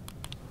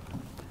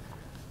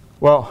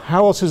 Well,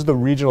 how else has the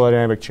regional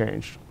dynamic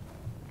changed?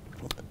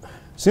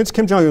 Since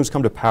Kim Jong-un's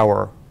come to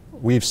power,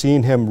 we've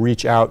seen him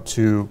reach out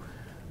to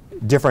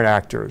different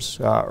actors.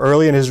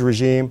 Early in his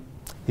regime,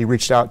 He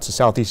reached out to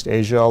Southeast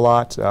Asia a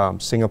lot,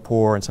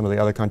 Singapore and some of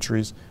the other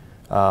countries.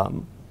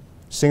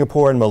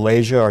 Singapore and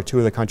Malaysia are two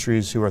of the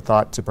countries who are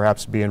thought to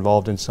perhaps be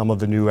involved in some of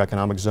the new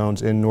economic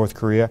zones in North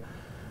Korea.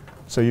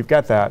 So you've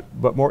got that.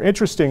 But more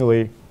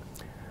interestingly,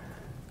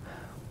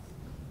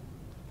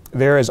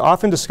 there is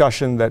often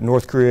discussion that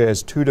North Korea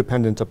is too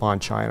dependent upon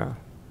China.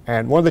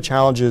 And one of the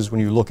challenges when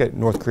you look at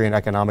North Korean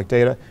economic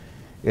data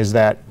is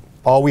that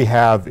all we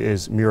have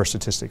is mirror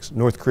statistics.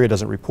 North Korea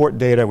doesn't report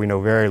data. We know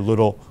very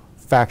little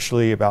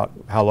factually about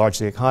how large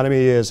the economy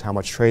is, how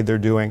much trade they're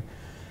doing.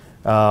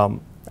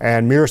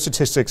 And mirror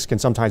statistics can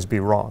sometimes be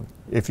wrong.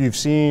 If you've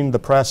seen the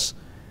press,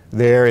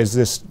 there is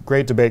this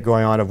great debate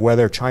going on of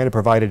whether China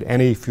provided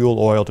any fuel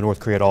oil to North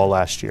Korea at all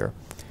last year.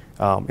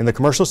 In the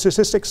commercial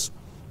statistics,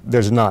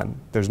 there's none.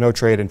 There's no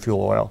trade in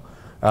fuel oil.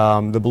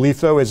 The belief,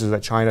 though, is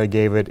that China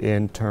gave it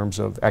in terms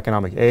of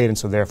economic aid and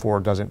so therefore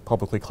doesn't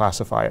publicly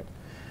classify it.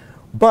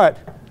 But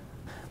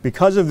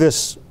because of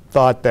this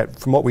thought that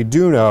from what we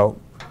do know,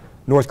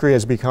 North Korea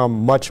has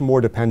become much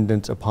more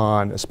dependent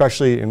upon,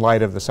 especially in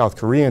light of the South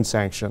Korean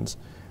sanctions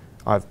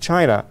of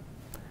China,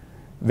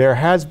 there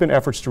has been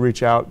efforts to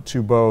reach out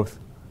to both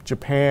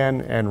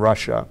Japan and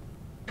Russia.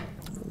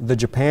 The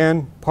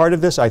Japan part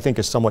of this, I think,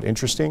 is somewhat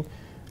interesting.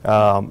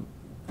 It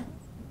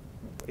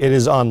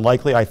is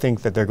unlikely, I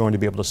think, that they're going to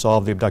be able to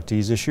solve the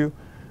abductees issue.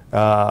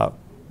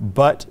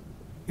 But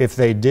if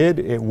they did,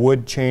 it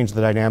would change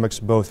the dynamics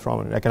both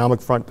from an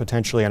economic front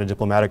potentially and a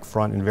diplomatic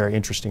front in very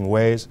interesting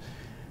ways.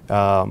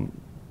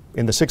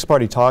 In the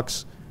six-party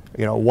talks,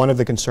 one of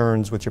the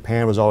concerns with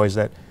Japan was always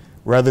that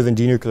rather than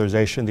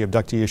denuclearization, the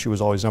abductee issue was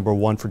always number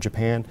one for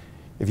Japan.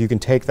 If you can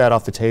take that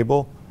off the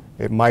table,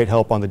 it might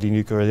help on the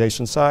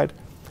denuclearization side,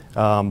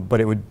 but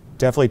it would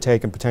definitely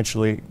take and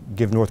potentially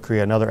give North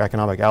Korea another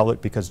economic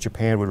outlet because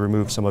Japan would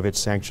remove some of its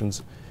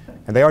sanctions.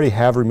 And they already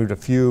have removed a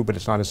few, but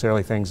it's not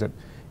necessarily things that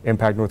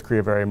impact North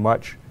Korea very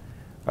much.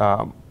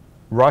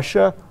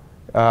 Russia,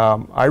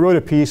 I wrote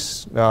a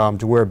piece to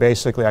where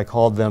basically I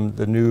called them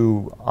the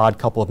new odd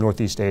couple of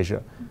Northeast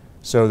Asia.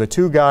 So the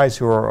two guys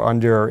who are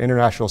under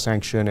international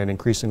sanction and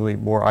increasingly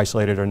more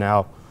isolated are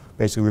now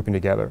basically grouping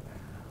together.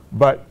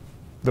 But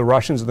the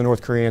Russians and the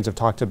North Koreans have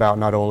talked about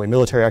not only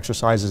military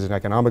exercises and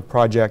economic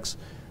projects,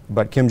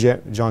 but Kim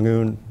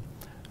Jong-un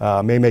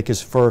may make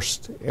his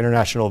first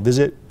international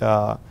visit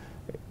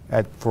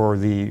for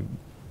the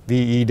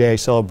VE Day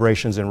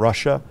celebrations in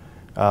Russia.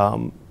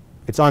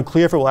 It's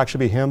unclear if it will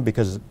actually be him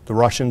because the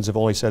Russians have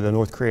only said the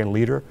North Korean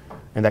leader,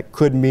 and that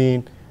could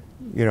mean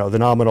the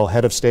nominal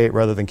head of state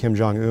rather than Kim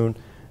Jong-un.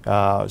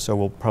 So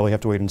we'll probably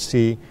have to wait and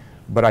see.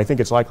 But I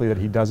think it's likely that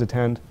he does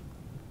attend.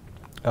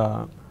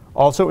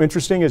 Also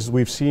interesting is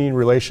we've seen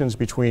relations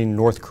between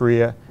North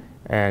Korea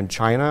and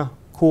China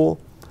cool.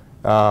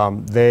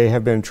 They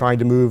have been trying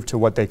to move to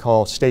what they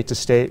call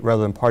state-to-state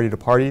rather than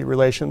party-to-party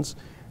relations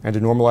and to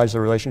normalize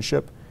the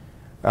relationship.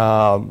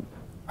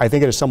 I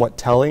think it is somewhat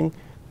telling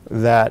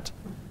that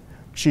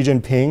Xi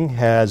Jinping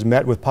has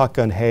met with Park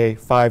Geun-hye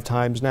 5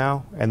 times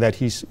now, and that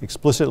he's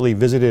explicitly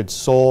visited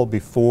Seoul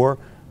before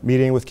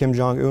meeting with Kim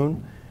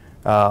Jong-un.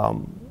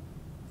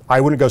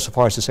 I wouldn't go so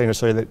far as to say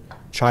necessarily that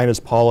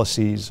China's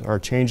policies are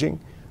changing,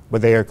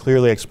 but they are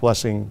clearly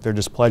expressing their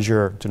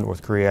displeasure to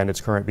North Korea and its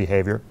current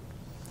behavior.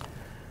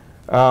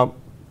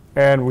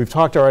 And we've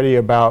talked already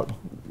about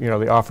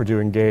the offer to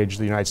engage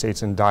the United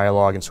States in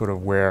dialogue and sort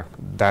of where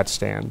that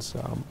stands.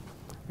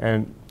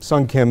 And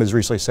Sung Kim has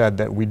recently said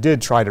that we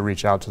did try to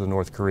reach out to the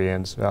North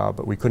Koreans,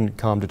 but we couldn't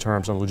come to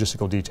terms on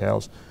logistical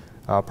details,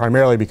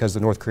 primarily because the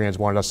North Koreans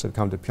wanted us to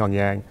come to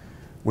Pyongyang,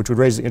 which would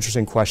raise the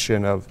interesting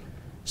question of,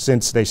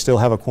 since they still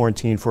have a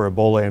quarantine for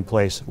Ebola in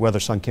place,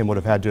 whether Sung Kim would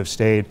have had to have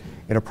stayed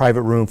in a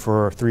private room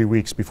for 3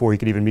 weeks before he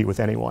could even meet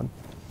with anyone.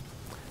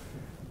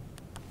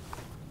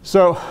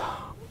 So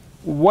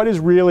what is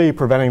really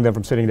preventing them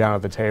from sitting down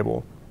at the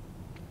table?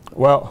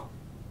 Well,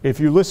 if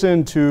you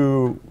listen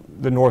to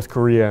the North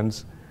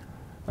Koreans,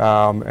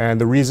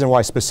 and the reason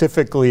why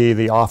specifically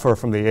the offer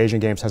from the Asian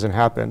Games hasn't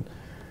happened,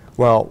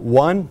 well,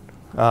 one,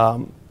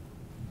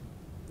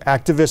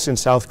 activists in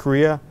South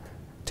Korea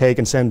take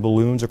and send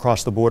balloons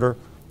across the border.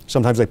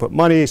 Sometimes they put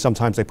money,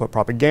 sometimes they put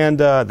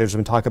propaganda. There's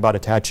been talk about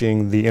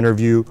attaching the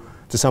interview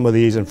to some of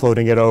these and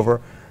floating it over.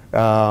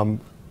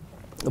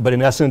 But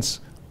in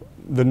essence,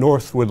 the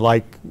North would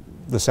like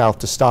the South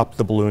to stop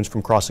the balloons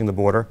from crossing the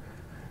border.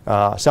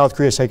 South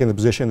Korea has taken the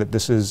position that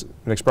this is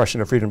an expression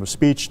of freedom of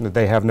speech and that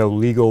they have no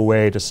legal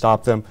way to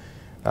stop them.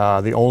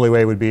 The only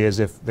way would be as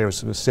if there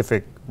was a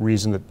specific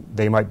reason that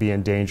they might be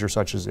in danger,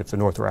 such as if the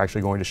North were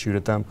actually going to shoot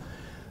at them.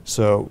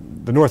 So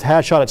the North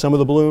has shot at some of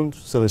the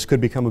balloons, so this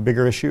could become a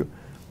bigger issue.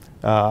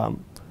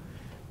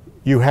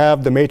 You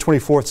have the May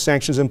 24th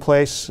sanctions in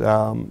place.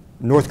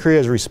 North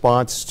Korea's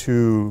response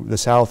to the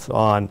South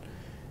on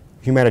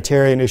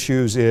humanitarian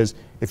issues is,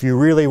 if you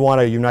really want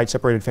to unite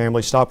separated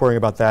families, stop worrying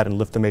about that and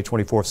lift the May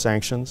 24th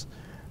sanctions.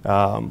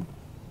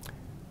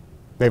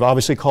 They've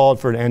obviously called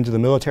for an end to the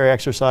military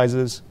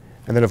exercises.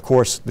 And then, of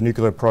course, the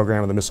nuclear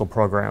program and the missile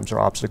programs are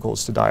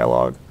obstacles to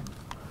dialogue.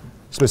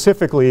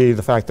 Specifically,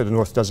 the fact that the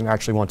North doesn't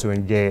actually want to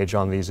engage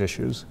on these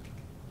issues.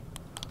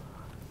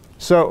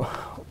 So,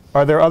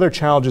 are there other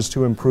challenges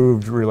to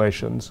improved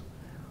relations?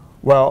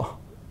 Well,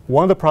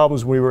 one of the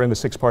problems we were in the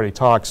six-party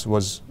talks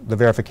was the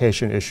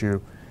verification issue.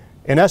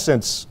 In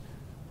essence,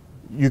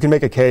 you can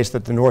make a case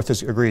that the North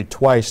has agreed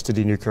twice to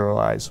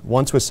denuclearize.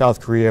 Once with South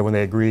Korea when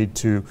they agreed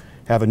to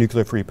have a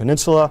nuclear-free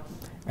peninsula,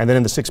 and then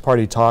in the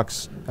six-party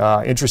talks,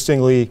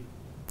 interestingly,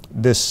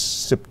 this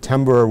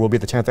September will be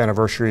the 10th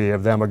anniversary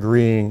of them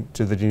agreeing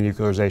to the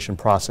denuclearization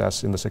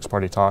process in the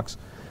six-party talks.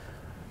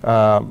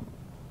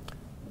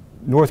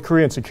 North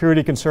Korean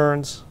security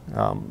concerns,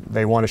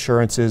 they want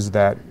assurances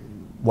that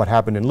what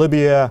happened in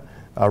Libya,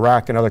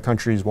 Iraq, and other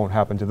countries won't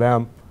happen to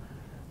them.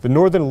 The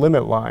northern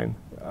limit line,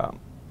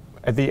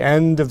 at the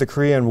end of the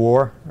Korean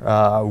War,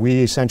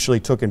 we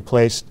essentially took and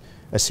placed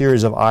a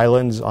series of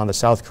islands on the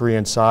South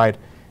Korean side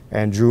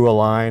and drew a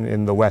line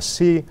in the West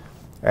Sea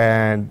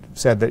and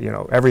said that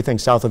everything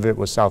south of it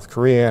was South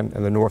Korean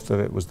and the north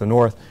of it was the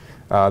North.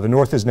 The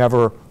North has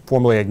never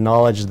formally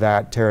acknowledged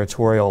that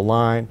territorial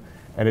line,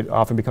 and it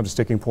often becomes a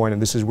sticking point, and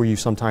this is where you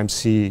sometimes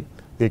see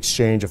the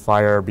exchange of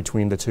fire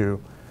between the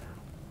two.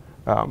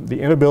 The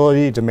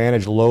inability to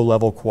manage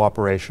low-level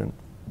cooperation.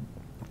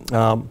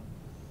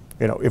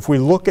 If we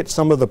look at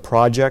some of the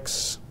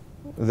projects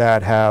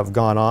that have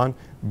gone on,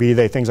 be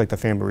they things like the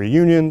family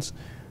reunions,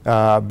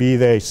 be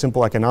they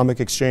simple economic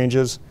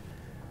exchanges,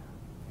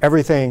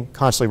 everything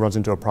constantly runs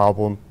into a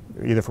problem,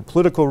 either for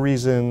political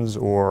reasons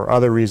or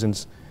other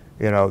reasons.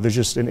 There's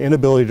just an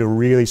inability to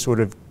really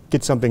sort of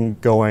get something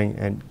going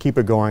and keep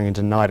it going and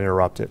to not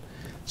interrupt it.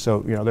 So,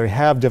 they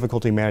have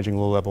difficulty managing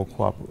low-level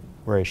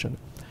cooperation.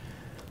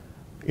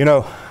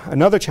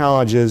 Another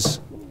challenge is,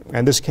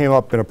 and this came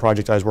up in a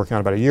project I was working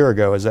on about a year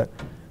ago, is that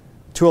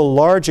to a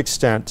large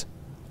extent,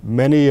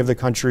 many of the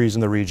countries in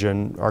the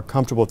region are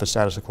comfortable with the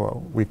status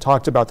quo. We've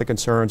talked about the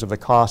concerns of the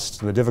costs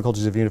and the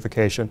difficulties of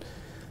unification.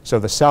 So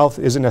the South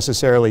isn't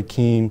necessarily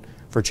keen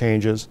for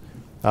changes.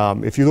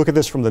 If you look at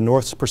this from the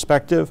North's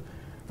perspective,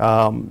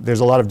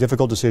 there's a lot of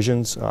difficult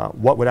decisions.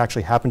 What would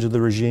actually happen to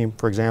the regime,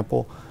 for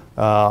example,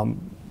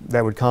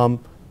 that would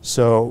come.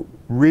 So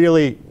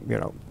really,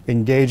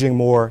 engaging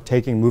more,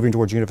 moving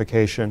towards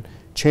unification,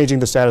 changing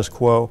the status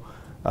quo.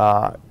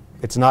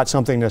 It's not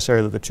something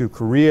necessarily that the two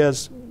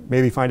Koreas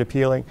maybe find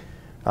appealing.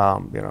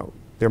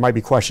 There might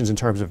be questions in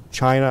terms of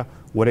China,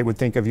 what it would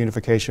think of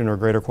unification or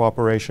greater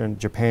cooperation,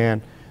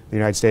 Japan, the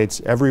United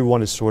States.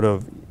 Everyone is sort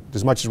of,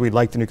 as much as we'd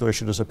like the nuclear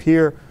issue to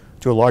disappear,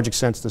 to a large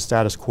extent the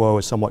status quo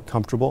is somewhat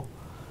comfortable.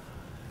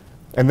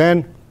 And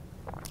then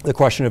the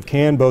question of,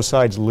 can both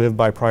sides live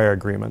by prior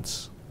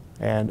agreements?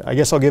 And I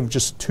guess I'll give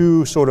just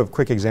two sort of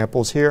quick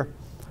examples here.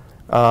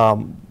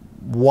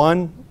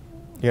 One,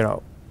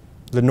 the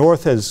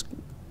North has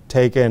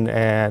taken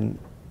and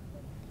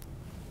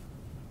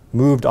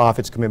moved off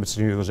its commitments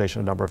to denuclearization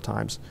a number of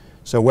times.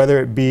 So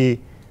whether it be,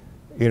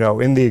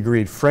 in the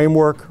agreed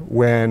framework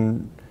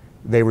when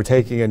they were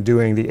taking and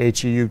doing the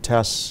HEU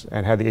tests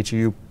and had the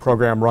HEU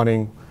program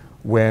running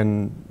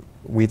when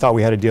we thought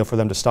we had a deal for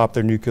them to stop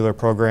their nuclear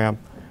program,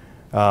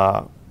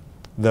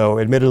 though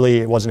admittedly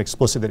it wasn't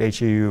explicit that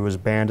HEU was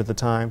banned at the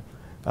time,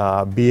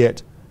 be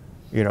it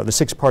the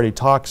six-party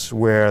talks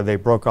where they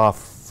broke off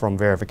from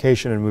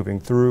verification and moving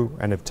through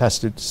and have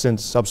tested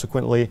since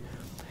subsequently.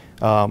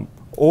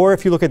 Or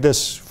if you look at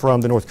this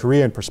from the North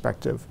Korean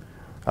perspective,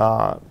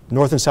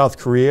 North and South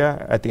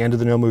Korea at the end of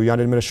the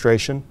Nomu-Yun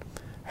administration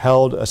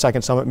held a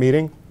second summit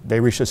meeting. They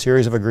reached a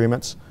series of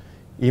agreements.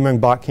 Lee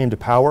Myung-bak came to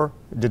power,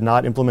 did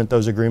not implement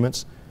those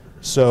agreements.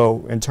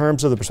 So in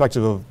terms of the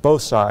perspective of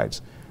both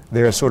sides,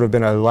 there has sort of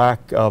been a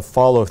lack of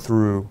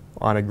follow-through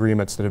on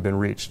agreements that have been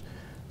reached.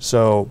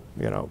 So,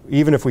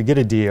 even if we get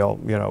a deal,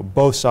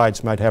 both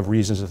sides might have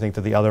reasons to think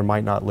that the other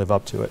might not live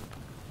up to it.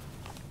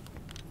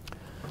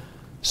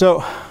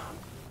 So,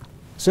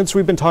 since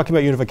we've been talking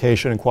about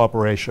unification and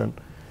cooperation,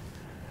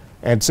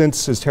 and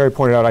since, as Terry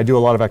pointed out, I do a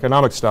lot of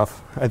economic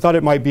stuff, I thought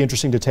it might be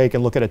interesting to take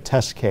and look at a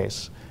test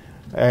case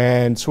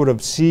and sort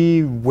of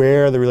see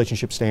where the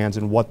relationship stands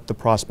and what the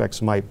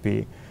prospects might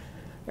be.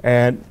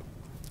 And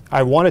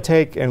I want to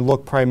take and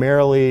look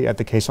primarily at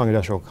the Kaesong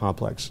Industrial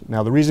Complex.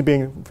 Now, the reason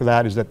being for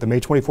that is that the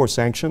May 24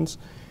 sanctions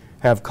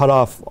have cut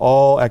off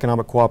all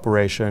economic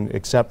cooperation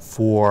except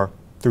for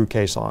through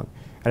Kaesong.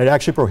 And it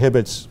actually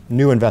prohibits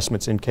new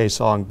investments in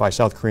Kaesong by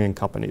South Korean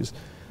companies.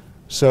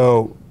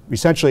 So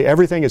essentially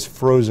everything is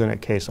frozen at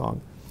Kaesong.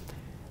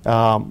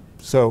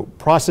 So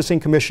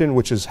Processing Commission,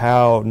 which is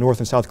how North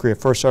and South Korea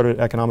first started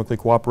economically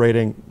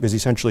cooperating, has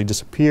essentially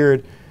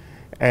disappeared.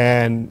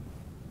 And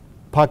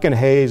Park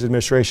Geun-hye's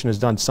administration has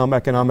done some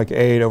economic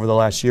aid over the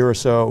last year or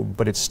so,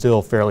 but it's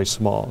still fairly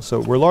small. So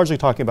we're largely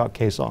talking about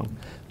Kaesong.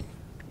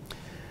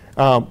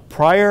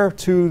 Prior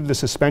to the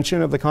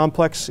suspension of the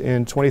complex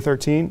in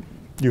 2013,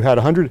 you had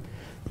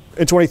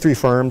 123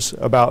 firms,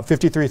 about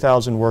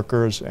 53,000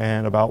 workers,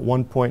 and about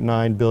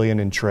 1.9 billion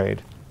in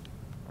trade.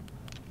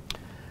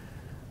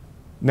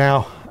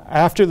 Now,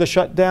 after the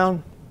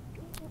shutdown,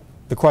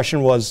 the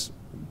question was,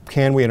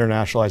 can we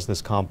internationalize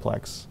this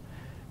complex?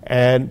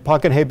 And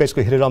Park Geun-hye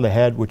basically hit it on the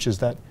head, which is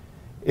that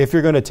if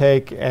you're going to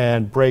take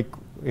and break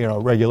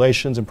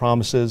regulations and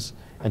promises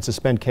and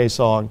suspend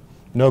Kaesong,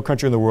 no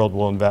country in the world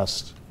will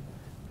invest.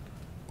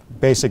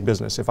 Basic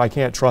business. If I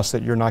can't trust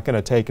that you're not going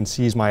to take and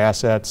seize my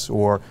assets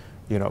or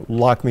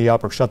lock me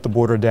up or shut the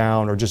border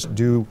down or just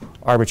do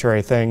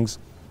arbitrary things,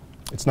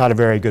 it's not a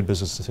very good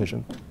business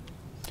decision.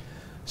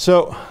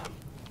 So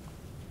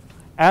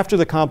after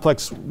the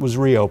complex was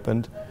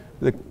reopened,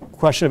 the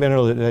question of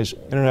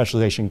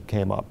internationalization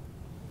came up.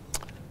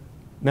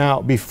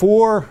 Now,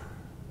 before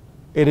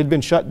it had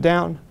been shut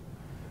down,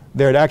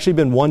 there had actually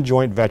been one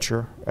joint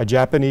venture, a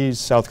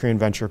Japanese-South Korean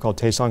venture called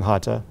Taesong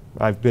Hata.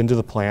 I've been to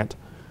the plant.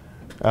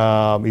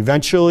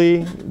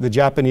 Eventually, the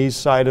Japanese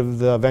side of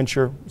the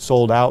venture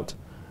sold out,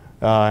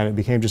 and it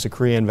became just a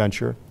Korean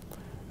venture.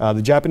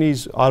 The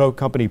Japanese auto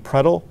company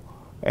Prettl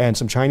and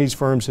some Chinese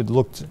firms had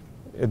looked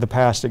in the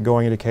past at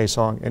going into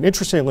Kaesong. And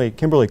interestingly,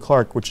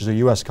 Kimberly-Clark, which is a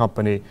US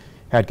company,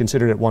 had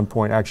considered at one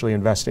point actually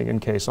investing in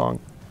Kaesong.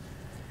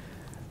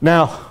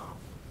 Now,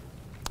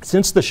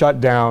 since the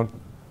shutdown,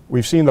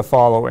 we've seen the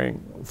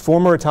following.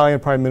 Former Italian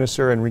Prime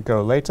Minister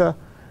Enrico Letta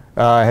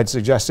had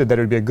suggested that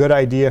it would be a good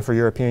idea for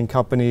European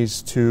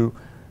companies to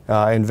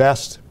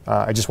invest.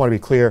 I just want to be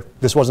clear,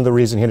 this wasn't the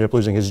reason he ended up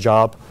losing his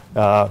job,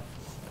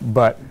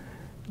 but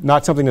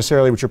not something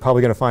necessarily which you're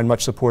probably going to find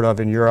much support of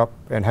in Europe.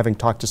 And having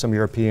talked to some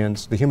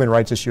Europeans, the human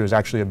rights issue is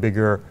actually a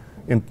bigger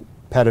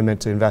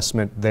impediment to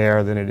investment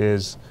there than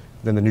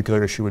the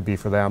nuclear issue would be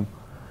for them.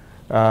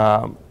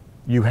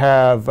 You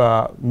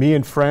have Me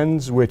and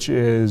Friends, which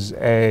is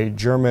a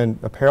German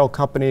apparel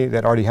company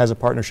that already has a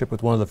partnership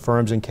with one of the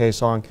firms in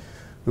Kaesong,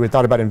 who had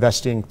thought about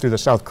investing through the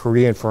South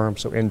Korean firm,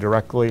 so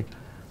indirectly.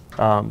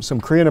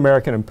 Some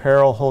Korean-American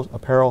apparel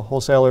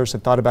wholesalers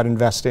had thought about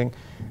investing.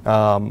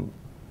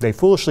 They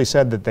foolishly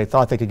said that they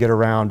thought they could get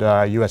around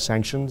US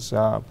sanctions,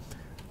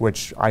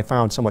 which I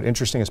found somewhat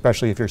interesting,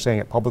 especially if you're saying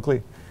it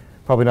publicly.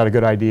 Probably not a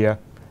good idea.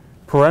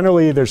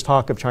 Perennially, there's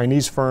talk of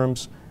Chinese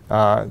firms.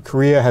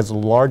 Korea has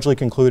largely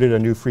concluded a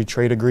new free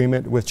trade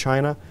agreement with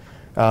China.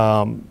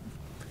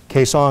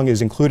 Kaesong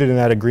is included in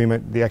that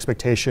agreement. The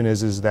expectation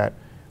is that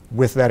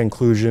with that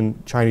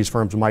inclusion, Chinese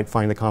firms might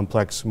find the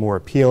complex more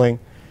appealing.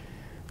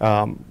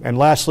 And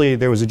lastly,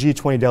 there was a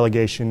G20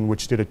 delegation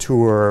which did a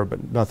tour,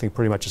 but nothing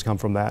pretty much has come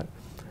from that.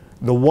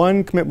 The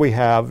one commitment we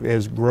have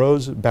is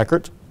Gross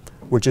Beckert,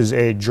 which is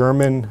a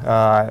German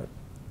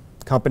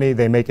company.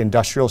 They make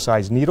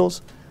industrial-sized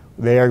needles.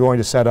 They are going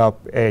to set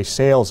up a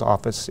sales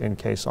office in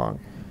Kaesong.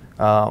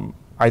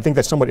 I think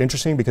that's somewhat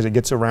interesting because it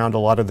gets around a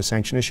lot of the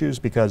sanction issues,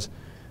 because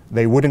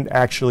they wouldn't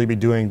actually be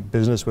doing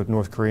business with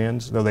North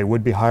Koreans, though they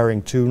would be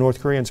hiring 2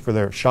 North Koreans for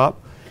their shop.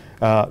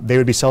 They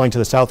would be selling to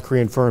the South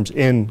Korean firms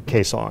in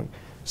Kaesong.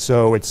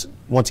 So it's,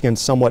 once again,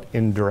 somewhat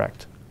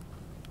indirect.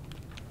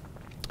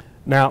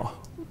 Now,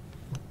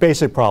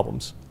 basic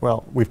problems.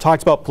 Well, we've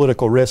talked about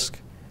political risk.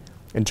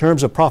 In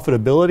terms of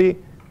profitability,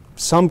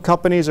 some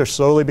companies are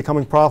slowly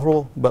becoming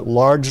profitable, but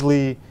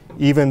largely,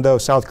 even though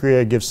South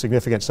Korea gives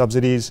significant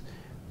subsidies,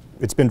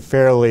 it's been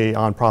fairly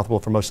unprofitable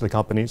for most of the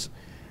companies.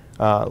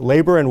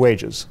 Labor and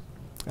wages.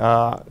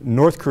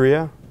 North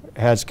Korea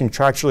has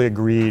contractually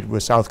agreed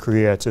with South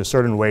Korea to a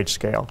certain wage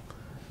scale.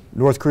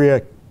 North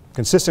Korea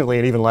consistently,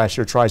 and even last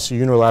year, tries to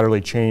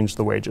unilaterally change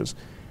the wages.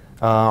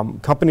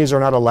 Companies are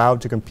not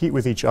allowed to compete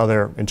with each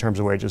other in terms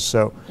of wages.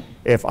 So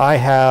if I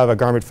have a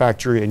garment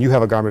factory and you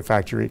have a garment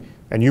factory,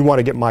 and you want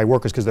to get my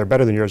workers because they're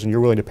better than yours and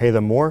you're willing to pay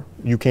them more,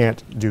 you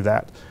can't do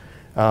that.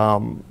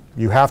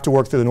 You have to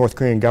work through the North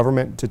Korean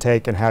government to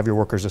take and have your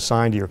workers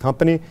assigned to your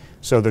company,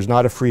 so there's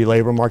not a free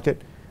labor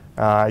market.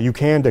 You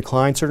can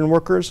decline certain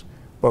workers,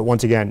 but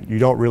once again, you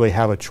don't really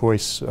have a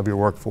choice of your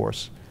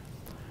workforce.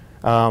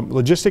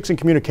 Logistics and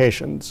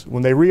communications.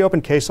 When they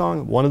reopened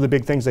Kaesong, one of the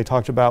big things they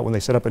talked about when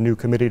they set up a new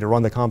committee to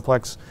run the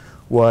complex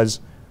was,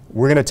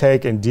 we're going to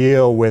take and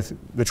deal with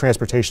the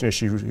transportation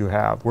issues you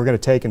have. We're going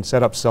to take and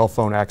set up cell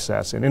phone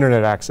access and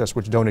internet access,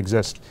 which don't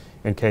exist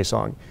in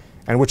Kaesong.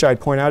 And which I'd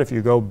point out, if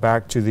you go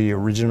back to the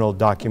original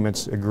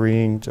documents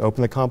agreeing to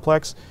open the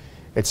complex,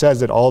 it says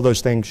that all those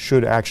things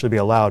should actually be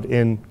allowed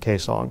in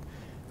Kaesong.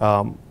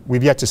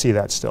 We've yet to see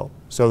that still.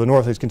 So the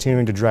North is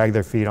continuing to drag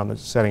their feet on the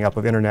setting up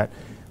of internet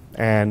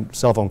and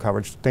cell phone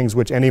coverage, things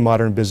which any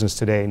modern business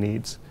today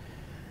needs.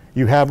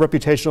 You have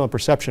reputational and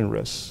perception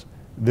risks.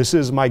 This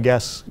is my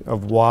guess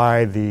of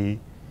why the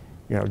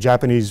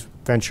Japanese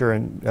venture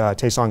in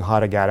Taesong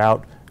Hata got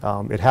out.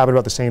 It happened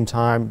about the same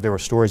time. There were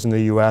stories in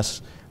the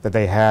US that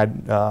they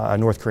had a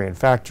North Korean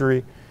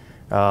factory.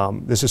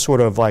 This is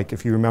sort of like,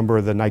 if you remember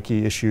the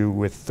Nike issue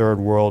with third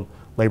world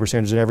labor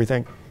standards and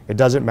everything, it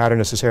doesn't matter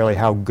necessarily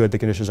how good the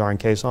conditions are in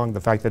Kaesong.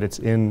 The fact that it's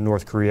in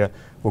North Korea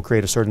will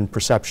create a certain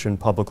perception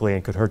publicly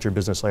and could hurt your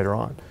business later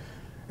on.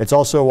 It's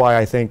also why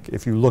I think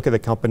if you look at the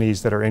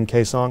companies that are in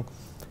Kaesong,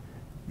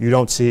 you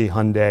don't see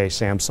Hyundai,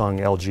 Samsung,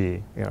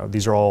 LG.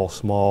 These are all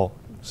small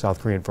South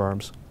Korean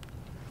firms.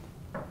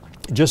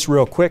 Just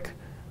real quick,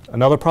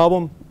 another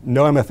problem,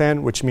 no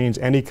MFN, which means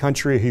any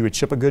country who you would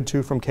ship a good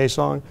to from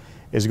Kaesong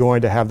is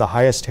going to have the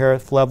highest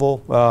tariff level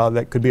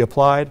that could be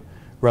applied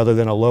rather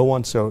than a low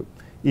one. So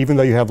even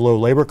though you have low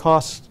labor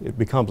costs, it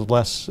becomes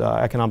less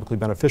economically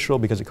beneficial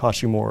because it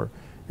costs you more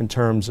in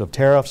terms of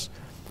tariffs.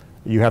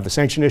 You have the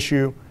sanction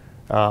issue,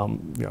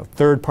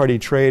 third-party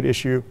trade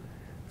issue.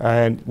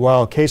 And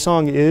while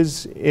Kaesong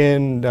is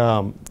in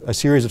a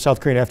series of South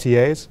Korean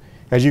FTAs,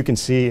 as you can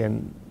see,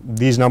 and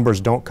these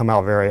numbers don't come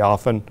out very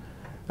often,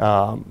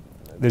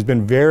 there's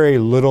been very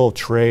little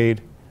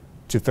trade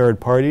to third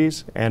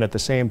parties, and at the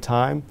same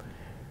time,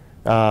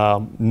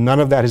 none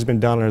of that has been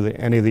done under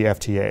any of the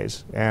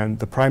FTAs. And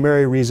the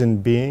primary reason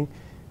being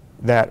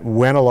that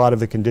when a lot of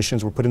the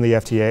conditions were put in the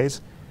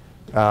FTAs,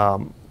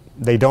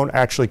 they don't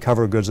actually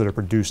cover goods that are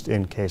produced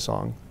in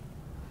Kaesong.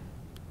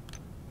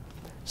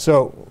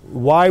 So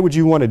why would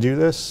you want to do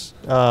this?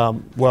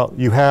 Well,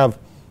 you have,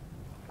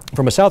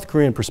 from a South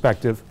Korean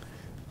perspective,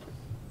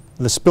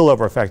 the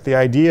spillover effect. The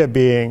idea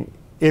being,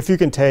 if you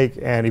can take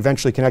and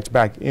eventually connect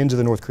back into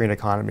the North Korean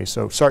economy,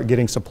 so start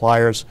getting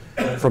suppliers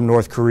from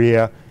North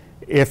Korea,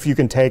 if you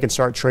can take and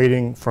start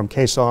trading from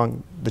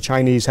Kaesong, the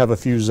Chinese have a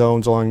few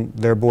zones along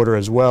their border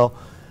as well,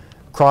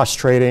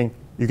 cross-trading,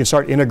 you can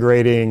start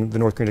integrating the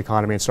North Korean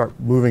economy and start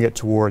moving it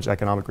towards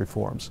economic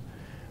reforms.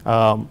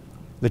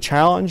 The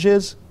challenge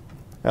is,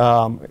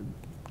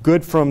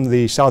 good from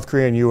the South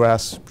Korean,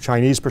 US,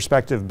 Chinese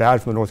perspective,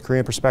 bad from the North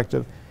Korean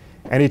perspective.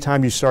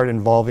 Anytime you start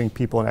involving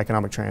people in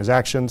economic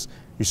transactions,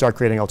 you start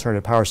creating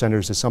alternative power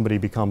centers as somebody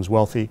becomes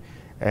wealthy,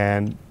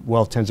 and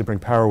wealth tends to bring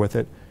power with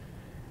it.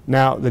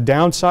 Now, the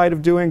downside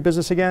of doing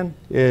business again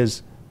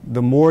is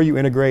the more you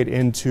integrate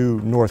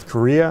into North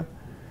Korea,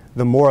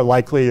 the more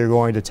likely you're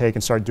going to take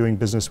and start doing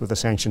business with a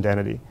sanctioned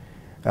entity.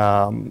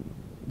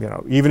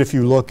 Even if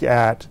you look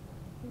at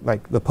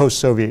like the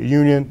post-Soviet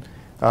Union,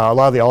 a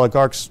lot of the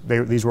oligarchs,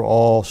 these were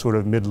all sort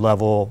of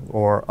mid-level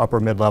or upper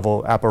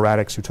mid-level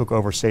apparatchiks who took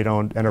over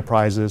state-owned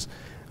enterprises.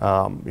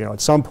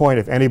 At some point,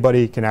 if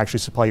anybody can actually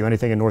supply you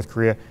anything in North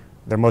Korea,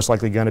 they're most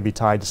likely going to be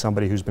tied to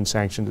somebody who's been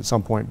sanctioned at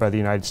some point by the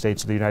United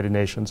States or the United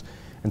Nations.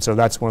 And so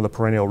that's one of the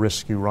perennial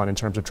risks you run in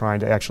terms of trying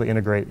to actually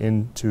integrate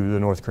into the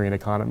North Korean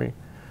economy.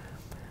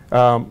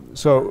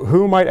 So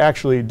who might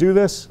actually do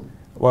this?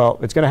 Well,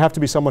 it's going to have to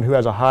be someone who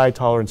has a high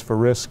tolerance for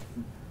risk.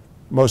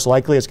 Most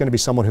likely it's going to be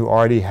someone who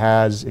already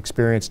has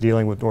experience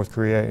dealing with North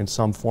Korea in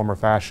some form or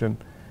fashion.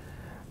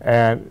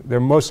 And they're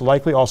most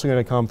likely also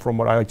going to come from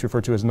what I like to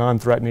refer to as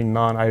non-threatening,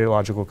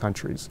 non-ideological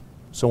countries.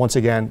 So once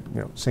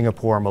again,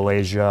 Singapore,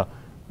 Malaysia,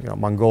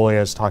 Mongolia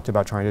has talked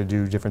about trying to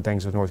do different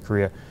things with North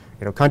Korea.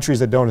 Countries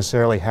that don't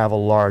necessarily have a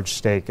large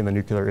stake in the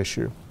nuclear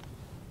issue.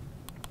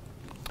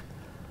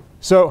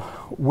 So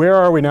where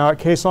are we now at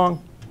Kaesong?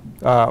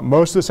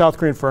 Most of the South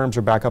Korean firms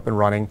are back up and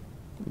running.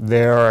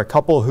 There are a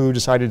couple who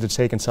decided to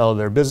take and sell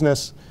their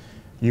business.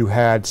 You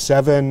had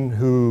 7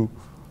 who,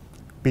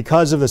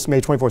 because of this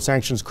May 24th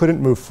sanctions, couldn't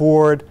move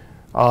forward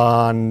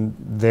on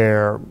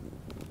their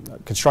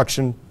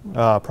construction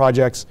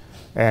projects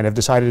and have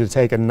decided to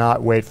take and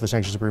not wait for the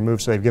sanctions to be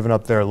removed, so they've given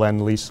up their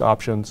lend-lease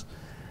options.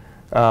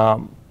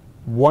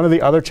 One of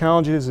the other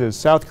challenges is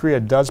South Korea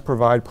does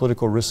provide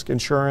political risk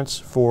insurance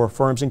for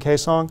firms in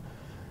Kaesong,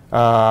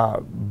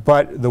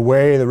 but the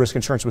way the risk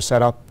insurance was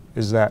set up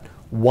is that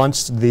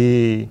once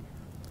the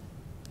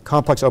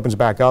complex opens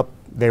back up,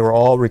 they were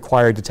all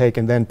required to take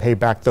and then pay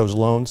back those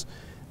loans.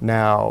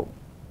 Now,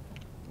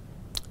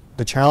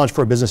 the challenge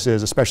for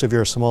businesses, especially if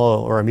you're a small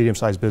or a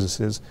medium-sized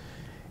business, is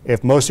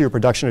if most of your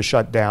production is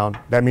shut down,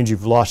 that means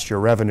you've lost your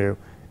revenue.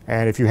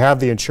 And if you have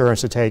the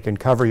insurance to take and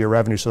cover your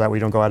revenue so that we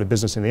don't go out of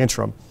business in the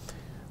interim,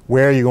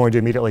 where are you going to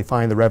immediately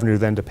find the revenue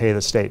then to pay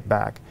the state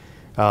back?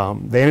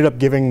 They ended up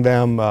giving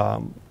them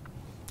a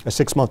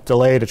 6-month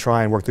delay to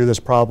try and work through this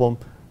problem.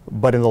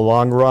 But in the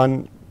long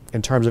run,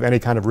 in terms of any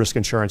kind of risk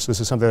insurance, this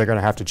is something they're going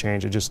to have to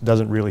change. It just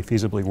doesn't really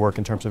feasibly work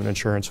in terms of an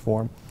insurance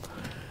form.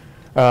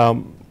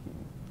 The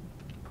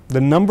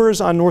numbers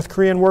on North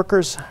Korean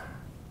workers,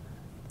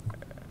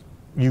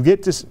 you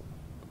get this,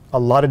 a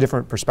lot of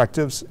different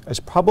perspectives. It's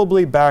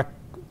probably back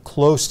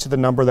close to the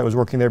number that was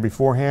working there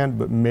beforehand,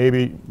 but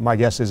maybe my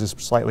guess is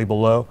it's slightly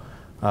below,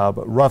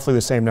 but roughly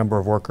the same number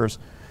of workers.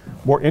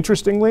 More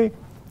interestingly,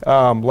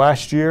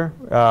 last year,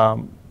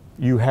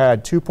 you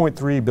had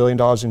 $2.3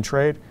 billion in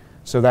trade,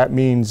 so that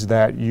means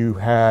that you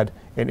had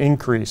an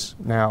increase.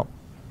 Now,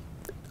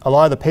 a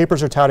lot of the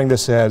papers are touting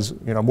this as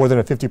more than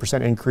a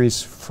 50%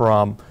 increase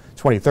from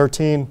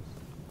 2013.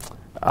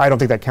 I don't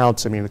think that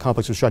counts. I mean, the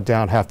complex was shut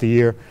down half the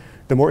year.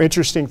 The more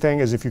interesting thing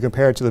is if you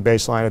compare it to the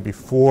baseline of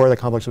before the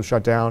complex was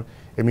shut down,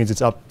 it means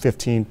it's up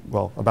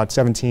about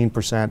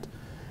 17%.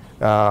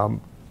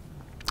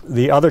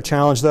 The other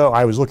challenge, though,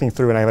 I was looking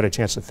through and I had a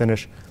chance to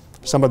finish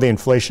some of the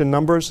inflation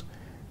numbers.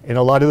 In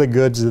a lot of the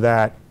goods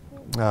that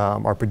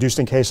are produced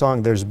in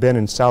Kaesong, there's been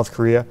in South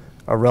Korea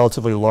a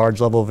relatively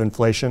large level of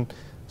inflation.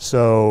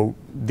 So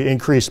the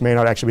increase may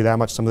not actually be that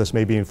much. Some of this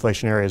may be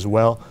inflationary as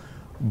well.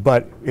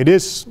 But it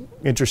is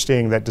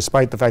interesting that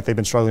despite the fact they've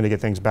been struggling to get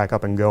things back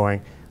up and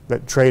going,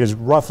 that trade is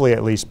roughly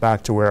at least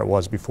back to where it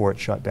was before it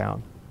shut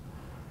down.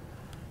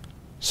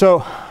 So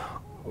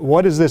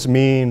what does this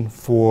mean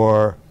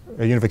for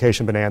a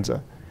unification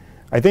bonanza?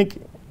 I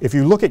think if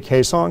you look at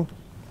Kaesong,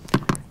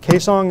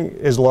 Kaesong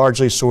is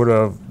largely sort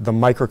of the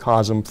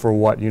microcosm for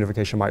what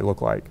unification might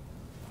look like.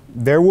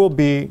 there will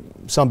be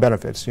some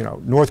benefits. You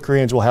know, North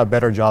Koreans will have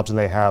better jobs than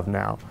they have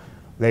now.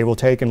 They will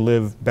take and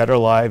live better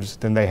lives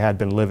than they had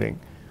been living.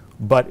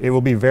 But it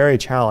will be very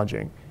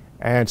challenging.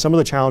 And some of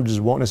the challenges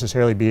won't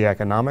necessarily be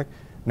economic.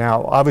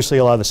 Now, obviously,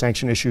 a lot of the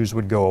sanction issues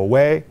would go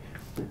away.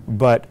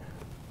 But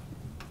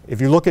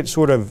if you look at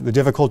sort of the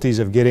difficulties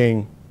of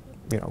getting,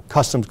 you know,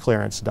 customs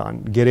clearance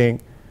done,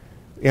 getting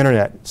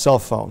internet, cell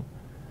phone,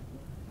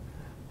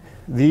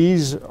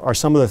 these are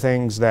some of the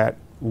things that,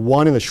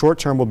 one, in the short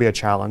term will be a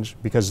challenge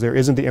because there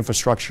isn't the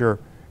infrastructure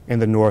in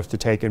the North to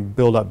take and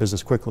build up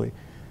business quickly.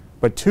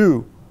 But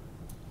two,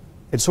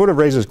 it sort of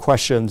raises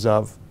questions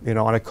of, you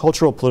know, on a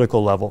cultural,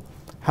 political level,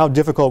 how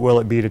difficult will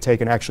it be to take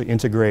and actually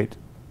integrate,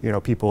 you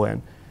know, people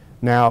in?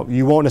 Now,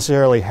 you won't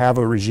necessarily have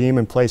a regime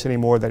in place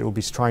anymore that will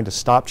be trying to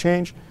stop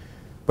change,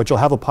 but you'll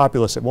have a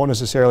populace that won't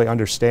necessarily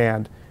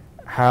understand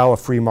how a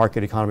free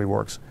market economy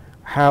works,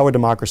 how a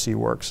democracy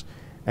works.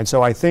 And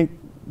so I think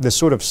this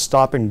sort of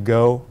stop and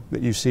go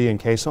that you see in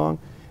Kaesong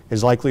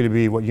is likely to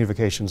be what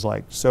unification is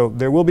like. So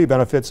there will be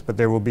benefits, but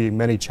there will be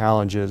many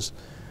challenges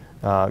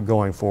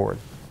going forward.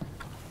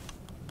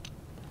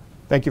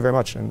 Thank you very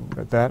much. And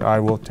with that, I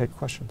will take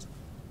questions.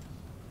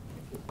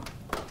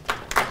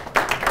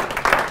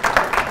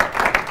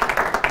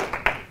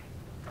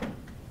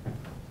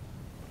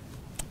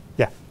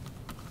 Yeah.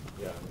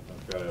 Yeah,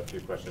 I've got a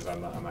few questions.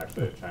 I'm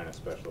actually a China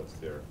specialist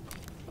here.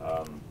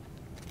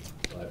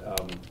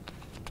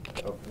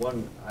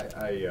 One,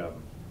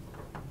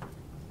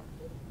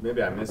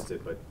 maybe I missed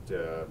it, but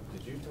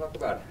did you talk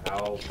about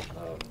how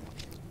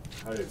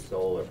did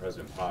Seoul or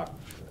President Park,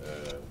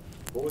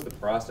 what was the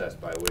process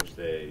by which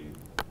they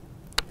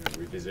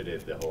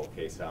revisited the whole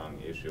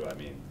Kaesong issue? I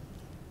mean,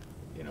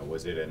 you know,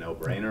 was it a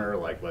no-brainer,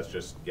 like let's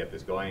just get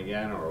this going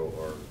again,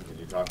 or could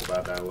you talk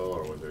about that a little,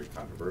 or was it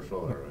controversial,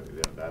 or you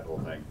know, that whole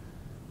thing?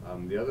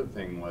 The other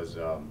thing was,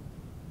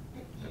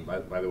 and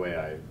by the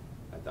way,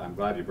 I'm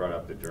glad you brought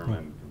up the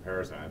German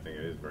comparison. I think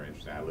it is very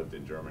interesting. I lived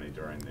in Germany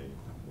during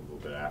a little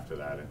bit after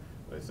that, and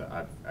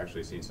I've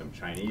actually seen some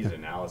Chinese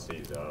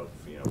analyses of,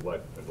 you know,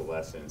 what are the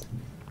lessons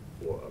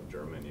of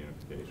German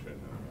unification.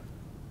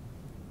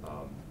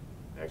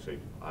 Actually,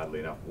 oddly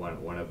enough,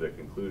 one of the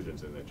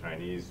conclusions in the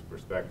Chinese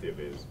perspective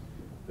is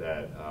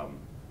that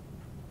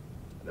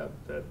that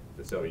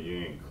the Soviet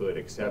Union could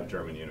accept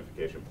German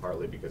unification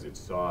partly because it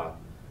saw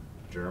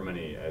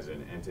Germany as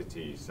an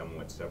entity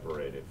somewhat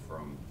separated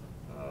from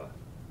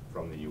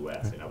the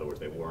U.S. In other words,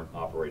 they weren't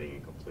operating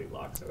in complete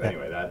lockstep.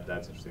 Anyway,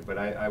 that's interesting. But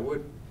I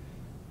would,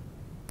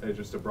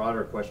 just a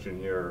broader question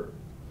here,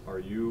 are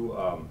you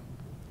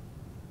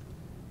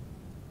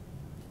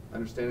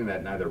understanding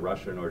that neither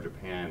Russia nor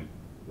Japan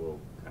will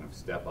kind of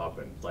step up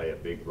and play a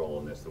big role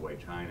in this the way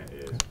China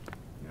is?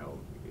 You know,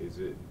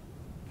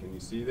 can you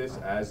see this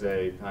as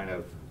a kind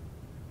of,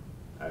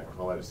 I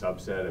call it a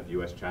subset of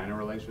U.S.-China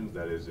relations?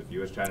 That is, if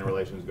U.S.-China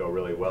relations go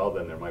really well,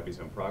 then there might be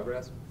some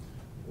progress?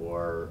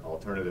 Or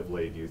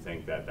alternatively, do you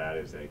think that that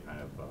is a kind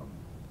of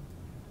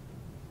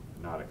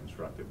not a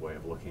constructive way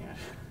of looking at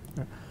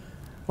it?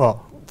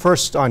 Well,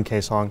 first on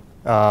Kaesong,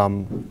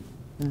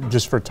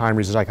 just for time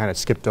reasons, I kind of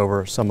skipped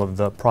over some of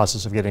the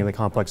process of getting the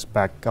complex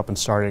back up and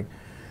starting.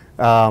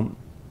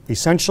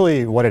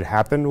 Essentially, what had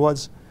happened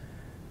was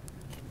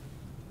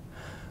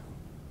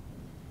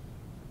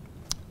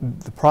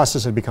the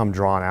process had become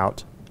drawn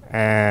out,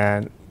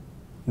 and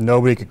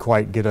nobody could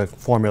quite get a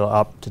formula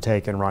up to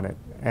take and run it.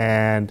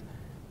 And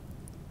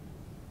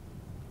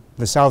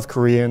the South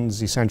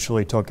Koreans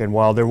essentially took, and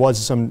while there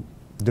was some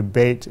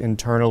debate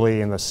internally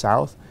in the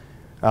South,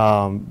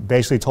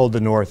 basically told the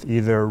North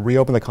either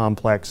reopen the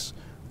complex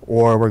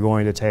or we're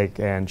going to take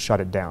and shut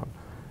it down.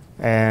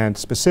 And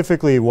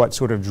specifically what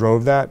sort of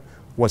drove that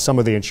was some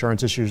of the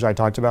insurance issues I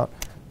talked about.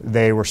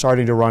 They were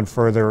starting to run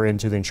further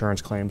into the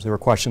insurance claims. There were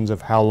questions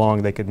of how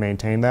long they could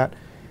maintain that.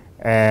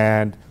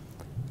 And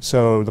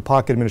so the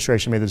Park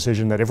administration made the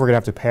decision that if we're going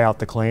to have to pay out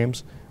the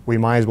claims, we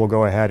might as well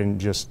go ahead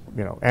and just,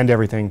 you know, end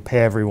everything, pay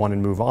everyone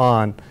and move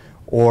on,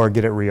 or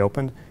get it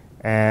reopened.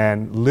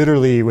 And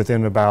literally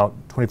within about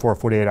 24 or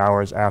 48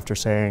 hours after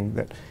saying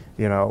that,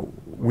 you know,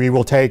 we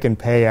will take and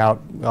pay out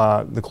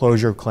the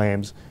closure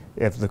claims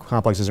if the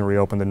complex isn't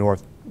reopened, the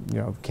North, you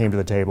know, came to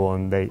the table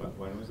and they...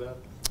 When was that?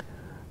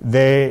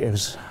 It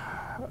was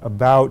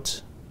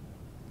about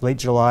late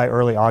July,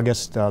 early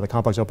August. The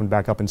complex opened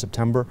back up in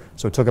September,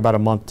 so it took about a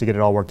month to get it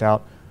all worked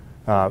out.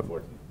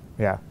 2014.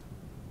 Yeah.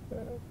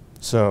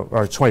 So,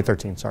 or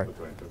 2013, sorry.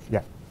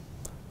 2013.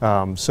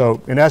 Yeah.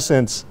 So in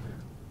essence,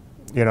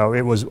 you know,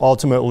 it was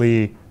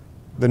ultimately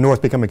the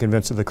North becoming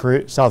convinced that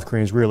the South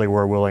Koreans really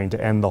were willing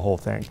to end the whole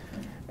thing.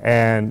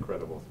 And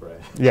incredible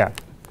threat. Yeah.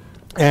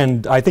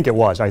 And I think it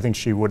was. I think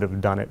she would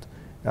have done it.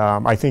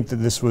 I think that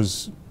this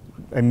was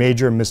a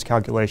major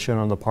miscalculation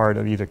on the part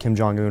of either Kim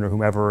Jong-un or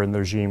whomever in the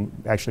regime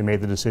actually made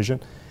the decision.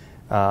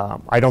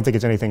 I don't think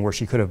it's anything where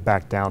she could have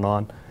backed down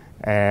on.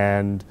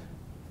 And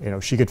you know,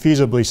 she could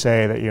feasibly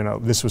say that, you know,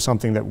 this was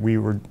something that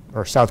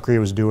or South Korea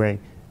was doing,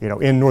 you know,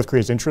 in North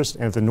Korea's interest,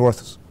 and if the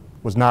North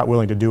was not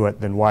willing to do it,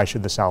 then why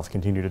should the South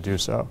continue to do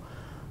so?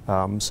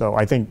 So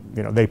I think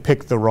they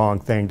picked the wrong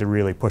thing to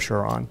really push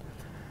her on.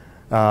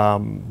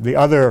 The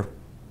other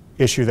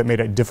issue that made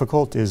it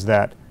difficult is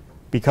that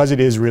because it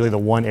is really the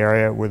one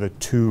area where the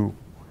two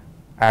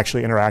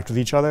actually interact with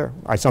each other,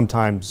 I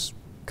sometimes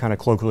kind of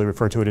colloquially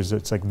refer to it as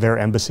it's like their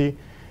embassy.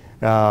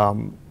 There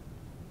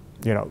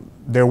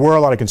were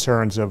a lot of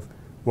concerns of,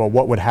 well,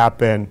 what would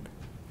happen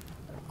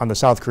on the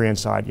South Korean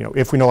side,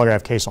 if we no longer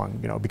have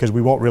Kaesong, because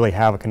we won't really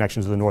have a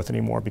connection to the North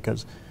anymore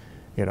because,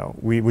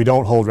 we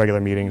don't hold regular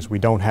meetings, we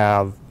don't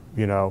have,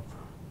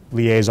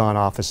 liaison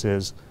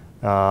offices,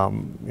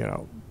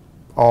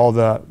 all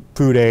the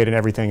food aid and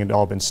everything had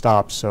all been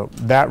stopped. So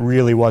that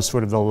really was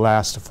sort of the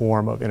last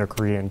form of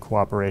inter-Korean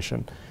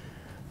cooperation.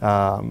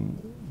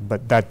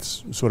 But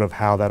that's sort of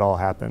how that all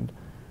happened.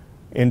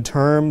 In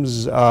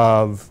terms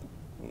of,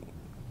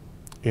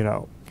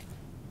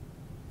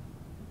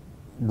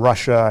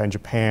 Russia and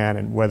Japan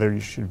and whether you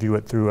should view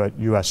it through a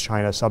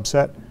US-China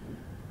subset,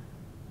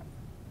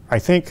 I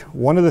think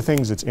one of the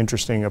things that's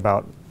interesting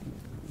about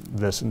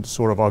this, and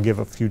sort of I'll give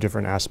a few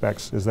different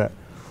aspects, is that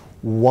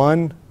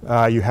one,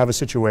 you have a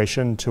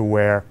situation to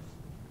where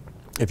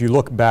if you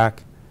look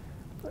back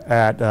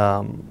at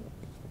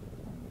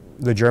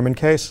the German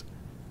case,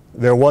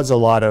 there was a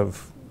lot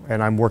of,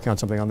 and I'm working on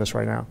something on this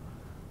right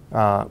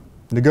now,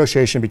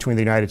 negotiation between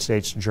the United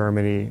States,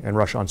 Germany, and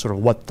Russia on sort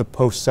of what the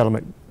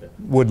post-settlement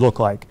would look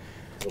like.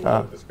 A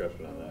lot of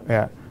discussion on that,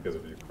 yeah, because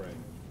of Ukraine.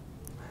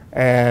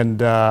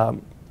 And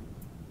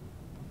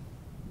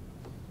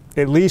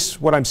at least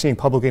what I'm seeing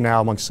publicly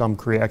now amongst some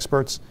Korea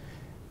experts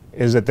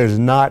is that there's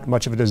not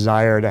much of a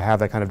desire to have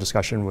that kind of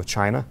discussion with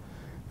China.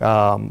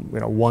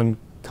 One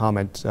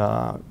comment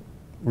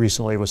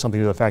recently was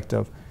something to the effect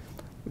of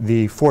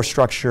the force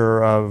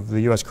structure of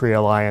the US-Korea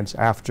alliance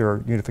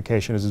after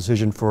unification is a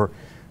decision for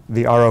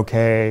the ROK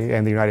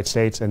and the United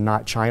States and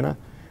not China.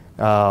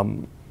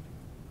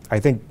 I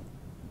think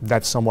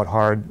that's somewhat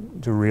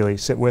hard to really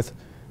sit with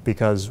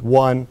because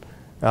one,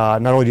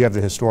 not only do you have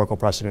the historical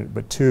precedent,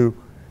 but two,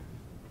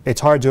 it's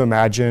hard to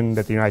imagine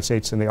that the United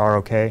States and the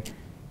ROK,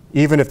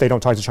 even if they don't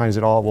talk to Chinese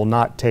at all, will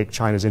not take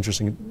China's interest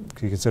into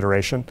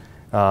consideration.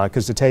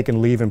 Because to take and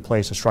leave in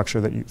place a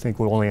structure that you think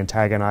will only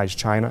antagonize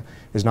China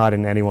is not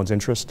in anyone's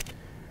interest.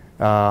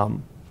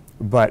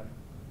 But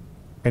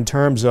in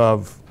terms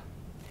of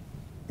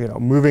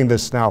moving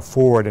this now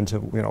forward into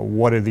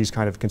what do these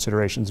kind of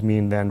considerations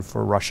mean then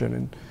for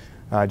Russian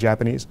and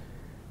Japanese,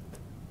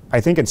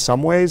 I think in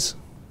some ways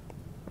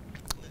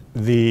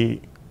they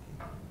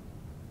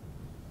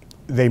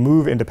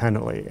move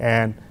independently,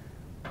 and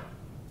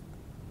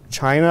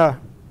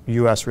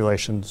China-U.S.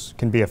 relations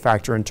can be a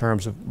factor in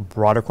terms of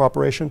broader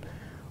cooperation.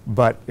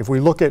 But if we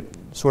look at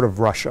sort of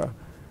Russia,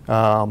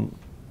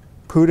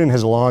 Putin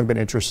has long been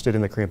interested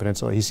in the Korean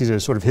Peninsula. He sees it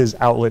as sort of his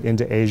outlet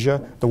into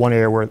Asia, the one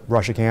area where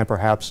Russia can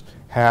perhaps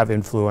have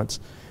influence.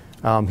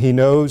 He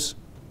knows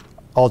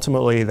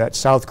ultimately that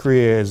South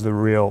Korea is the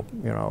real,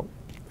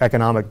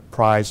 economic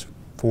prize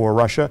for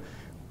Russia.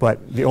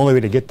 But the only way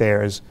to get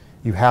there is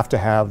you have to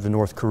have the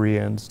North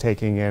Koreans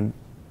taking and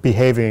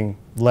behaving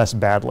less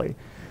badly.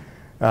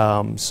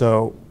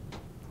 So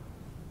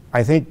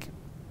I think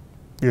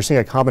you're seeing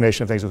a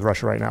combination of things with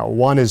Russia right now.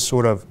 One is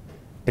sort of,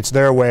 it's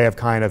their way of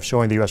kind of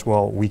showing the U.S.,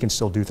 well, we can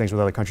still do things with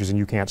other countries and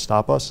you can't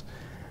stop us.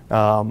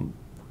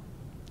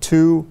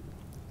 Two,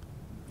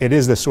 it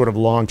is this sort of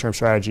long-term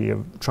strategy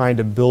of trying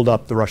to build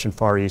up the Russian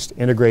Far East,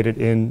 integrate it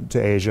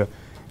into Asia,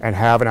 and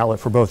have an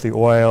outlet for both the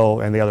oil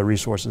and the other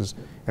resources.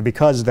 And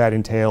because that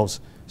entails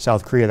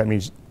South Korea, that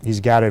means he's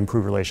got to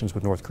improve relations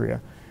with North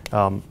Korea.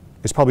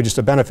 It's probably just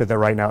a benefit that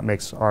right now it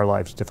makes our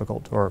lives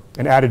difficult, or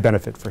an added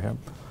benefit for him.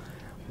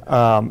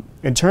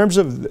 In terms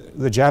of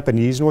the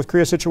Japanese-North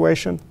Korea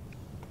situation,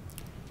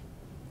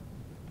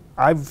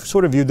 I've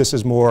sort of viewed this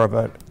as more of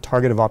a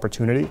target of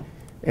opportunity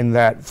in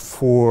that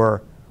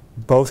for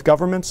both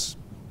governments,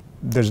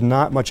 there's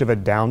not much of a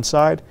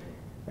downside.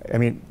 I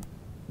mean,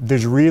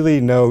 there's really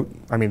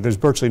there's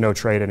virtually no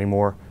trade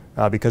anymore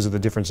because of the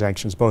different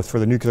sanctions, both for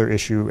the nuclear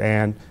issue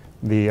and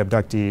the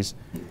abductees.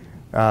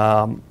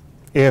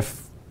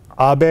 If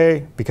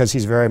Abe, because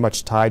he's very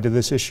much tied to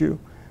this issue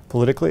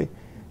politically,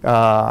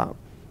 can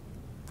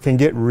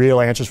get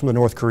real answers from the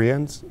North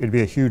Koreans, it'd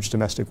be a huge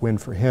domestic win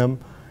for him.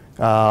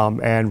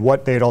 And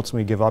what they'd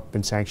ultimately give up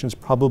in sanctions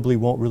probably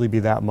won't really be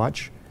that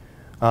much.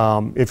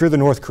 If you're the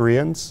North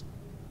Koreans,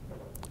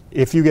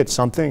 if you get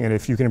something and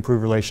if you can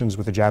improve relations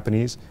with the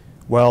Japanese,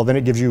 well, then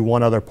it gives you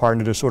one other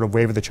partner to sort of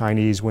wave at the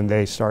Chinese when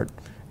they start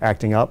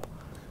acting up.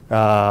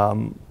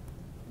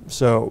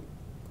 So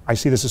I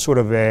see this as sort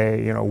of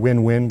a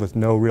win-win with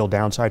no real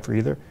downside for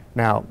either.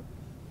 Now,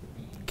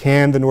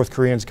 can the North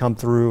Koreans come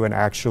through and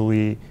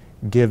actually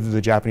give the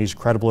Japanese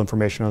credible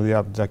information on the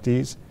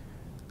abductees?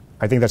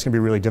 I think that's going to be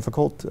really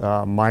difficult.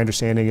 My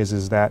understanding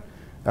is that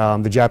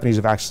the Japanese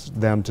have asked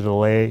them to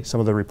delay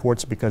some of the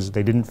reports because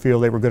they didn't feel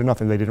they were good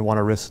enough and they didn't want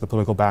to risk the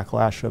political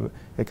backlash of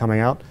it coming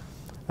out.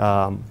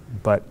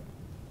 But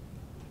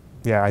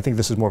yeah, I think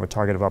this is more of a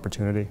target of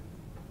opportunity.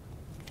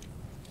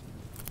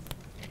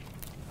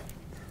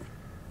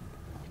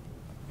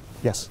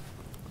 So Yes?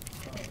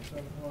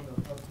 I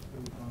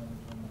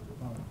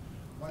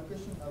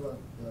question about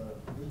the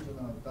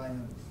regional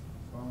dynamics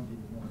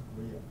surrounding North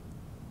Korea.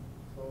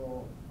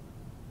 So,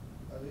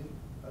 as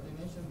you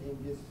mentioned in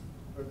this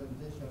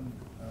presentation,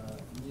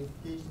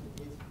 unification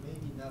is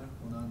maybe not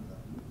bonanza,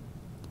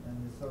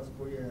 and South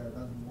Korea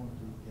doesn't want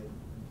to get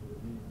into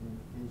the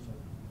unification.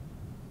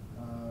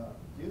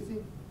 Do you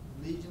think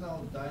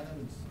regional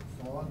dynamics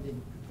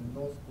surrounding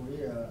North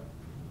Korea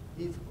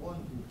is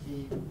going to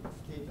keep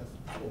status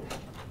quo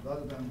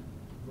rather than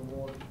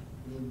promote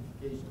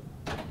unification?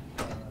 Do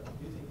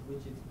you think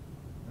which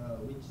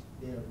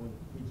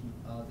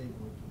are they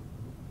going to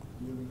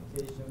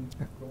unification,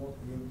 promote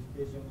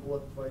unification,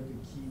 or try to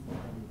keep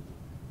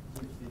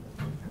status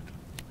quo?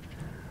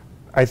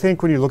 I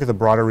think when you look at the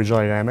broader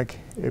regional dynamic,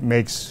 it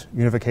makes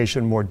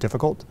unification more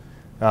difficult.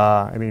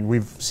 I mean,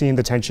 we've seen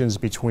the tensions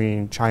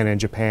between China and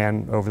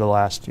Japan over the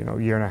last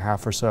year and a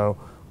half or so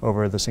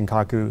over the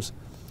Senkakus.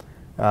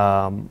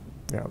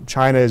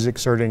 China is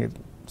exerting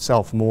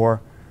itself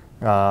more.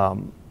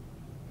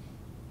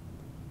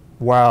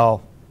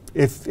 While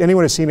if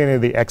anyone has seen any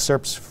of the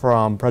excerpts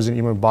from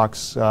President Lee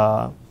Myung-bak's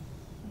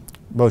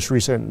most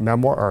recent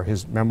memoir, or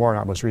his memoir,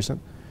 not most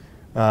recent,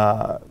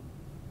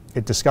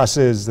 it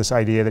discusses this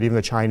idea that even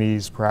the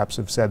Chinese perhaps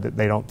have said that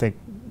they don't think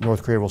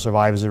North Korea will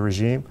survive as a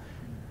regime.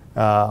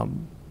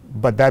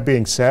 But that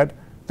being said,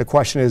 the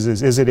question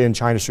is it in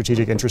China's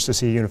strategic interest to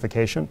see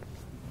unification?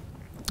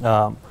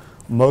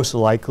 Most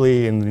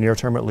likely, in the near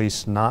term at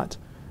least, not.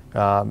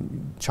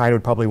 China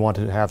would probably want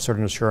to have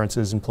certain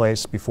assurances in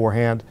place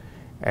beforehand.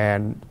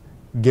 And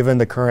given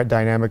the current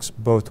dynamics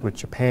both with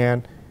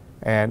Japan,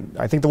 and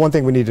I think the one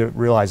thing we need to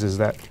realize is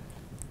that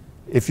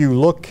if you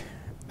look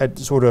at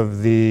sort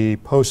of the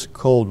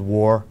post-Cold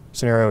War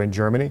scenario in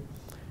Germany,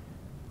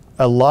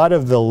 a lot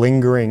of the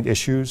lingering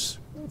issues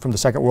from the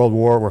Second World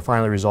War were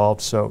finally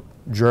resolved. So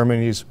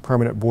Germany's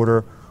permanent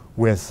border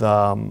with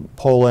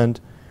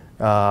Poland,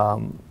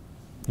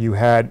 you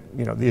had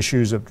the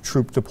issues of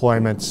troop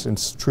deployments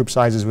and troop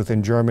sizes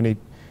within Germany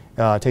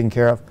taken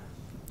care of.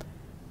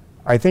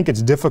 I think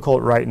it's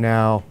difficult right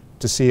now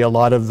to see a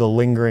lot of the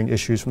lingering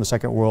issues from the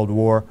Second World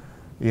War,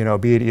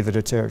 be it either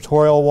the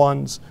territorial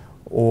ones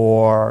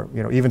or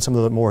even some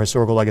of the more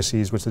historical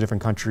legacies which the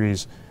different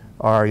countries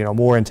are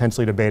more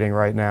intensely debating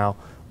right now,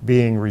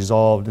 being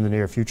resolved in the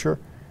near future.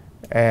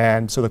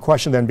 And so the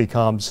question then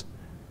becomes,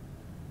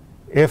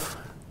 if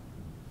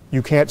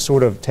you can't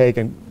sort of take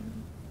and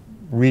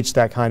reach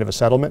that kind of a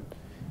settlement,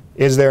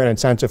 is there an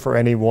incentive for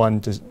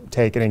anyone to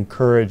take and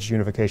encourage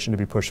unification to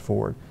be pushed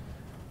forward?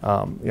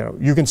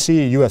 You can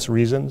see U.S.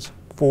 reasons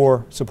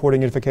for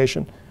supporting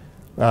unification,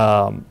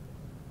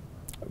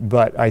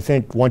 but I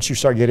think once you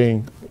start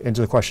getting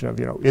into the question of,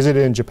 is it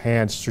in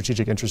Japan's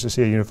strategic interest to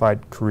see a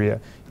unified Korea?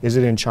 Is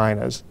it in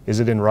China's? Is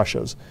it in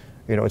Russia's?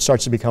 It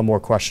starts to become more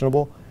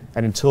questionable,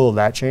 and until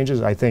that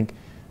changes, I think,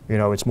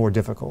 it's more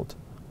difficult.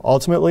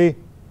 Ultimately,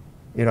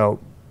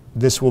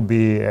 this will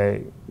be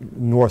a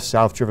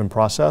north-south driven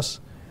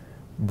process,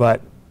 but,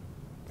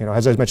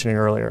 as I was mentioning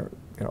earlier,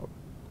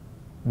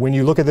 when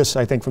you look at this,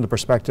 I think from the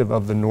perspective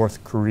of the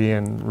North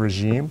Korean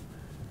regime,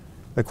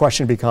 the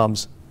question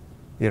becomes,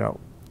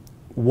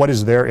 what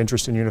is their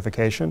interest in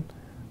unification?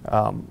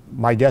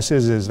 My guess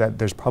is that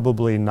there's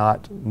probably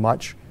not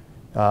much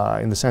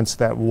in the sense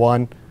that,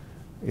 one,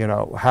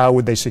 how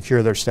would they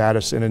secure their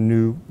status in a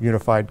new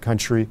unified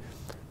country?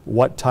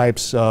 What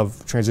types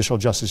of transitional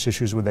justice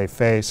issues would they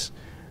face?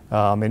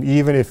 And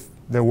even if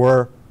there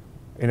were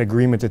an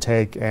agreement to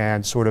take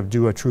and sort of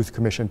do a truth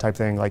commission type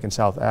thing like in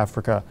South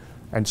Africa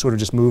and sort of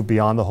just move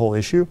beyond the whole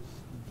issue,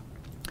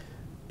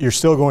 you're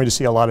still going to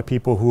see a lot of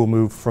people who will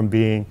move from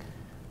being,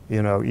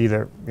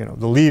 either,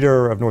 the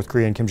leader of North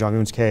Korea in Kim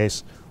Jong-un's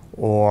case,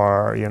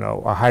 or,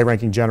 a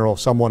high-ranking general,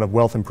 someone of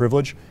wealth and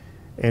privilege,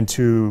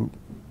 into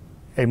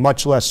a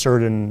much less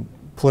certain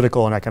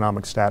political and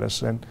economic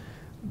status. And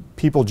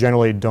people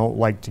generally don't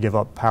like to give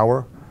up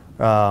power.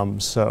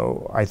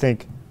 So I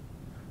think,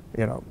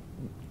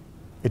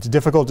 it's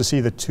difficult to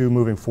see the two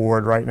moving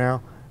forward right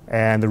now,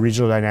 and the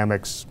regional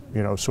dynamics,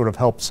 sort of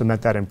help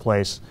cement that in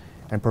place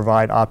and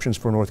provide options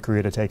for North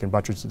Korea to take and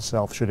buttress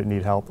itself should it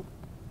need help.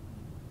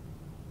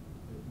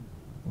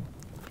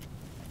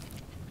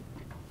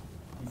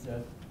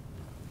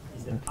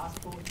 Is it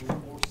possible to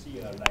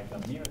foresee like a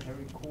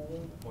military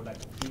coup or like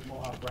a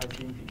people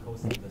uprising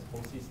because the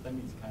whole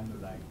system is kind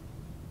of like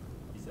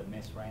it's a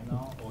mess right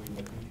now or in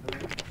the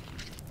future?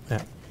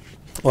 Yeah.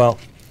 Well,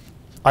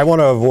 I want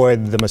to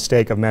avoid the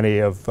mistake of many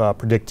of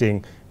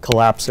predicting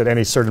collapse at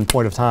any certain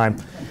point of time.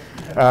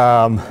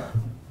 I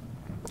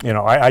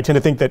tend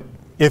to think that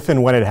if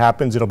and when it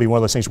happens, it'll be one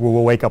of those things where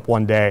we'll wake up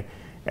one day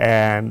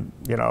and,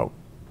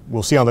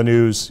 we'll see on the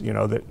news,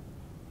 that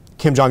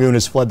Kim Jong-un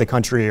has fled the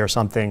country or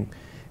something,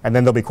 and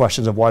then there'll be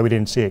questions of why we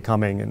didn't see it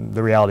coming, and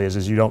the reality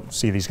is you don't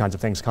see these kinds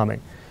of things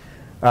coming.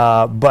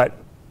 But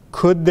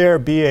could there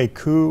be a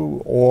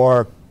coup,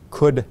 or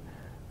could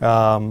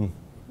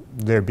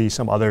there be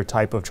some other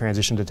type of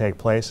transition to take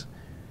place?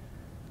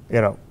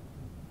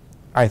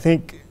 I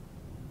think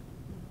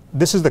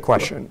this is the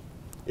question.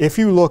 If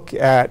you look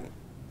at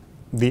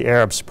the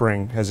Arab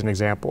Spring as an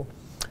example,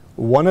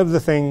 one of the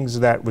things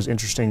that was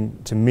interesting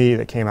to me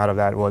that came out of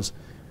that was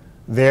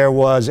there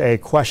was a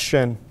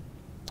question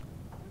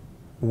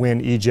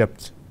when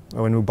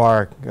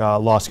Mubarak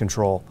lost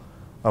control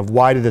of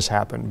why did this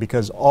happen?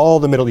 Because all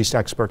the Middle East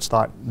experts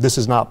thought this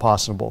is not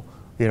possible.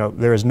 You know,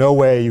 there is no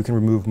way you can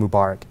remove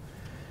Mubarak.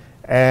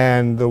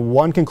 And the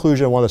one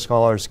conclusion one of the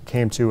scholars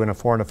came to in a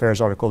foreign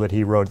affairs article that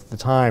he wrote at the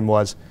time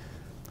was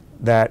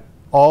that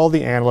all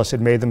the analysts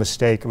had made the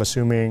mistake of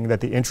assuming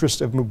that the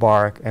interests of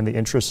Mubarak and the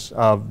interests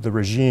of the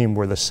regime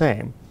were the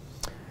same.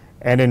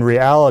 And in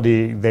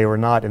reality, they were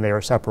not, and they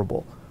were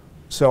separable.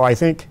 So I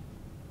think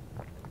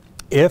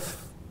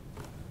if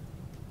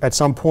at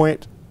some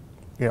point,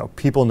 you know,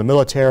 people in the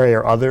military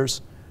or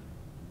others,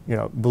 you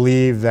know,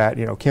 believe that,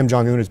 you know, Kim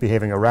Jong-un is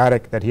behaving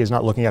erratic, that he is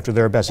not looking after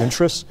their best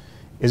interests,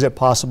 is it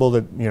possible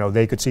that, you know,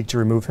 they could seek to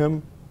remove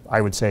him?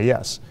 I would say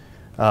yes.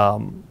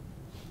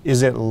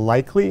 Is it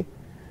likely?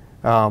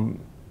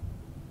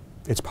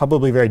 It's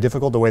probably very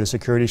difficult the way the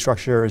security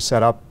structure is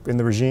set up in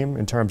the regime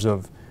in terms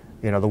of,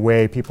 you know, the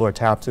way people are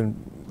tapped in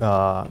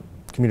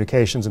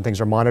communications and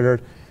things are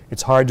monitored.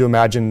 It's hard to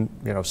imagine,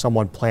 you know,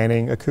 someone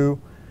planning a coup.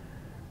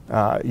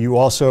 You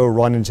also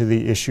run into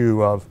the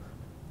issue of,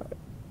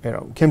 you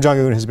know, Kim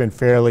Jong-un has been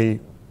fairly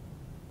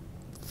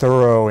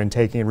thorough in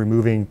taking and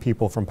removing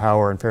people from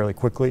power and fairly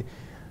quickly.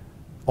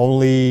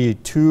 Only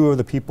 2 of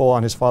the people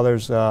on his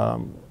father's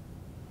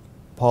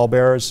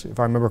pallbearers, if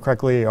I remember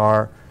correctly,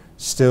 are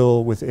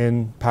still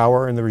within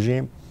power in the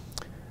regime.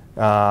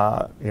 You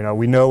know,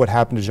 we know what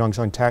happened to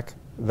Jong Tech,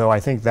 though I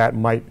think that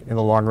might, in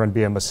the long run,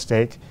 be a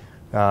mistake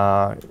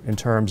in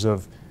terms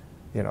of,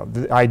 you know,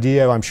 the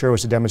idea, I'm sure,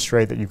 was to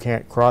demonstrate that you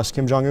can't cross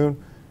Kim Jong-un,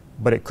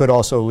 but it could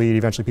also lead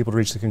eventually people to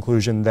reach the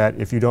conclusion that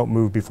if you don't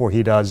move before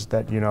he does,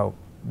 that, you know,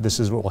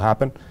 this is what will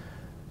happen.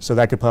 So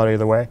that could play out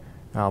either way.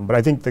 But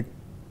I think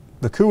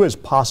the coup is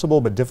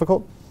possible but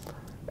difficult.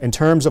 In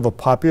terms of a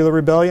popular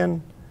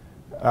rebellion,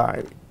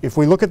 if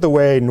we look at the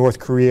way North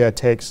Korea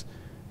takes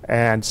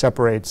and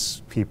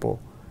separates people,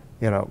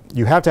 you know,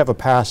 you have to have a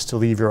pass to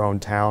leave your own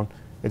town.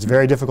 It's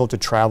very difficult to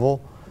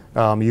travel.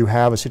 You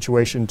have a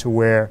situation to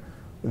where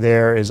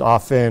there is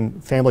often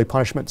family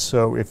punishment.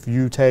 So if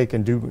you take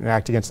and do an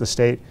act against the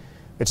state,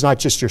 it's not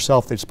just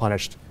yourself that's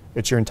punished,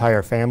 it's your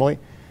entire family.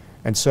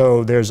 And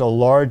so there's a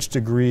large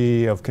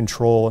degree of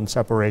control and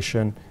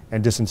separation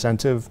and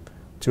disincentive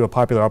to a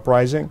popular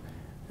uprising.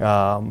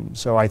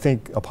 So I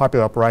think a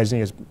popular uprising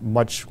is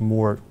much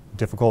more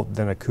difficult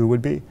than a coup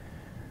would be.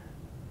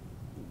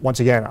 Once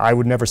again, I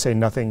would never say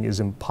nothing is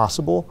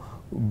impossible,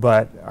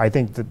 but I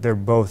think that they're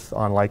both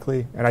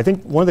unlikely. And I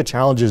think one of the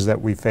challenges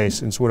that we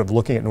face in sort of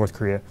looking at North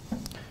Korea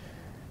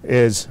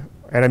is,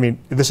 and I mean,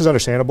 this is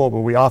understandable, but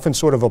we often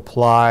sort of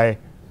apply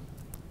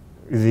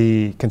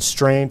the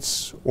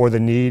constraints or the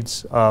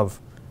needs of,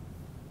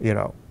 you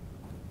know,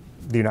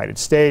 the United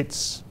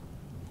States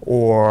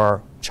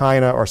or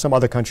China or some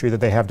other country that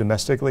they have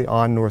domestically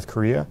on North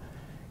Korea.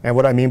 And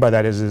what I mean by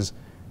that is,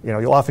 you know,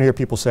 you'll often hear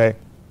people say,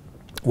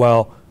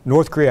 well,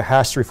 North Korea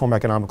has to reform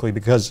economically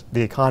because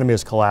the economy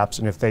has collapsed,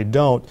 and if they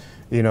don't,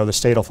 you know, the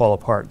state will fall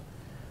apart.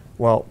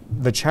 Well,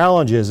 the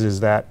challenge is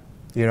that,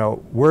 you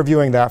know, we're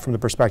viewing that from the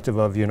perspective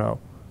of, you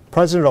know,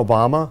 President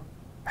Obama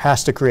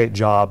has to create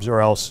jobs or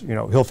else, you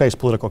know, he'll face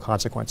political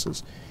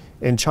consequences.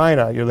 In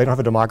China, you know, they don't have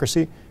a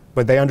democracy,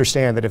 but they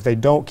understand that if they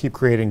don't keep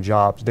creating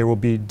jobs, there will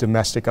be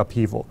domestic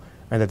upheaval,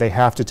 and that they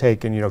have to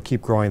take and, you know,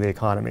 keep growing the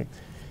economy.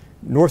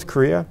 North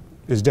Korea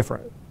is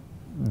different.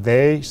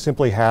 They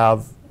simply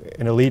have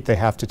an elite they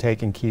have to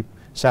take and keep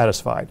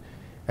satisfied.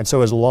 And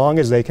so as long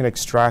as they can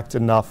extract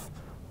enough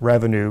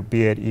revenue,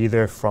 be it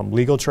either from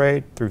legal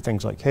trade through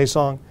things like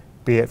Kaesong,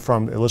 be it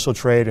from illicit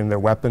trade in their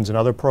weapons and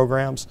other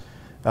programs,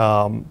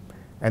 and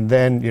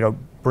then, you know,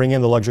 bring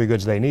in the luxury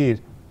goods they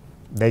need,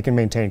 they can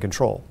maintain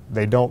control.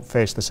 They don't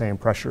face the same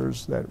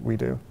pressures that we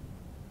do.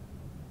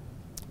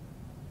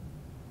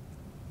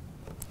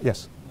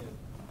 Yes? Yes,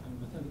 I'm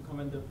Lieutenant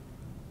Commander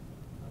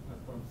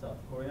from South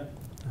Korea.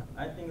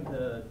 I think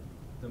the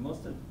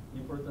most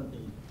important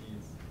thing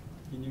is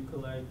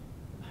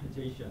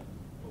denuclearization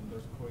of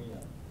North Korea.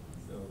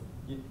 So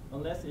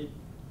unless it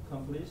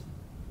completes,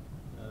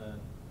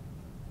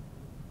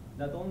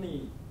 not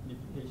only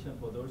unification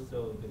but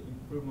also the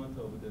improvement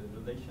of the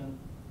relation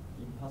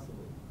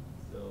impossible.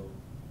 So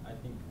I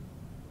think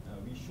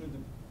we should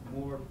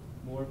more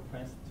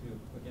press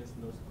against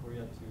North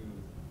Korea to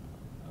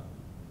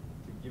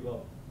give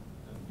up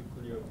a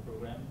nuclear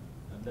program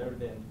rather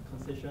than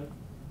concession.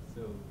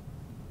 So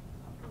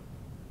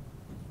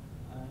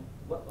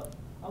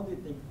how do you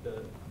think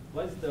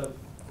what is the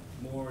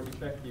more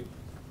effective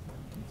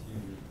to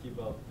give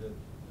up the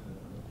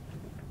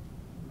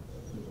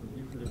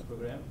nuclear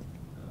program?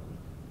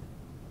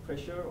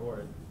 Pressure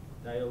or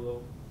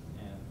dialogue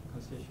and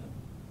concession?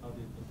 How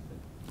do you think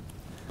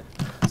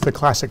that? It's the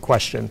classic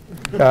question.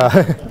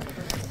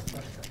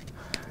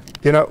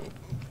 You know,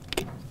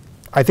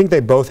 I think they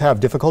both have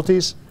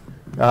difficulties.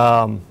 You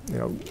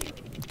know,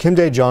 Kim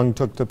Dae-jung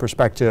took the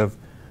perspective,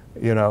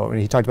 you know,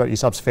 and he talked about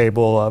Aesop's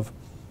fable of,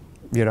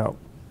 you know,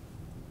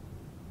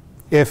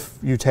 if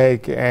you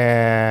take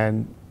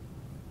and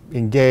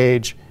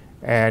engage,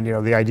 and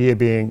the idea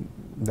being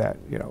that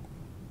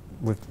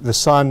with the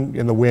sun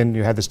and the wind,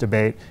 you had this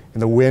debate,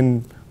 and the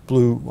wind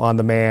blew on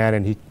the man,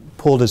 and he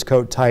pulled his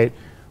coat tight.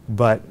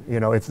 But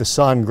if the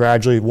sun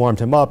gradually warmed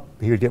him up,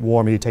 he would get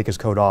warm, and he'd take his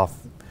coat off.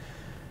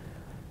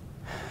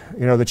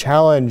 The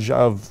challenge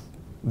of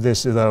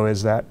this, though,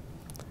 is that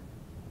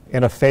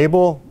in a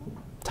fable,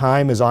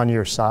 time is on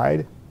your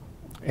side.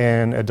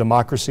 In a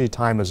democracy,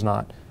 time is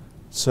not.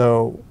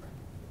 So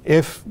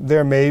if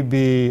there may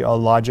be a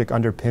logic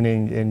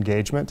underpinning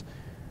engagement,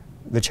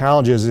 the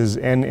challenge is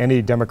in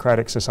any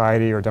democratic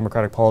society or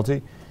democratic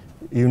polity,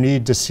 you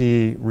need to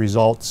see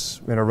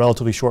results in a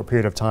relatively short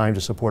period of time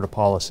to support a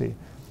policy.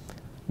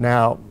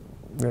 Now,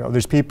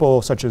 there's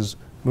people such as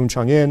Moon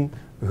Chang-in,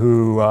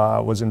 who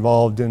was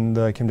involved in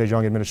the Kim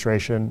Dae-jung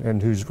administration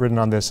and who's written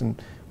on this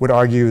and would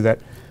argue that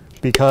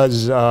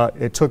because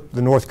it took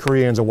the North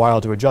Koreans a while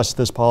to adjust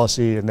this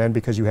policy, and then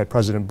because you had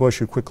President Bush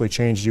who quickly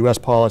changed US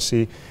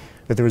policy,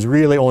 that there was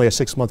really only a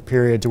 6-month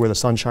period to where the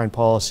Sunshine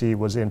Policy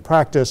was in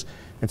practice,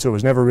 and so it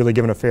was never really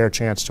given a fair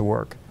chance to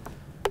work.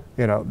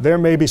 There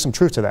may be some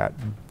truth to that,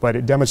 but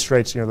it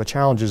demonstrates the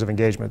challenges of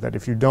engagement, that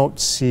if you don't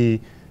see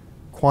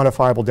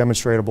quantifiable,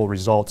 demonstrable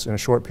results in a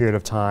short period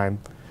of time,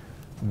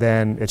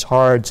 then it's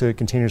hard to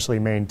continuously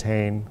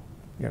maintain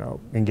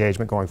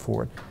engagement going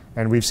forward.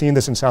 And we've seen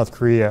this in South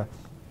Korea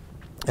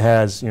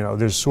as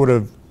there's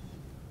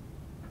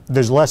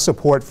less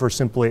support for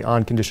simply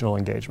unconditional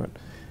engagement.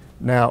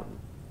 Now,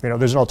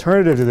 there's an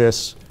alternative to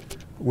this,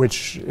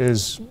 which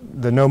is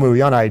the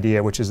Nomu-yun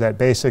idea, which is that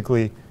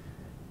basically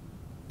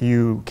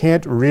you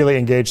can't really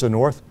engage the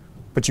North,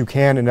 but you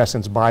can, in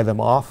essence, buy them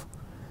off.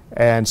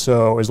 And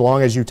so as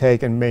long as you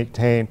take and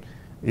maintain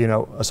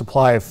a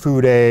supply of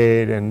food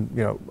aid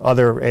and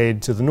other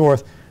aid to the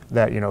North,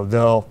 that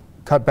they'll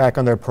cut back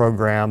on their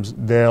programs,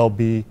 they'll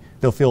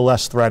feel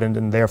less threatened,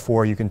 and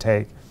therefore you can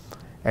take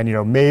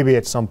and maybe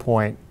at some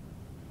point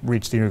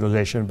reach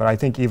denuclearization. But I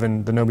think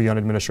even the Nomu-yun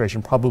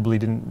administration probably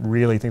didn't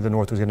really think the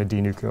North was going to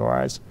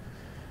denuclearize.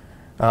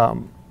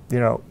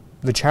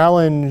 The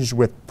challenge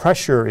with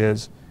pressure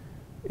is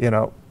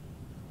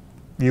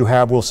you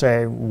have, we'll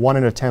say, 1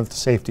 1/10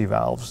 safety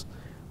valves,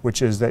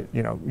 which is that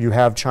you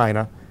have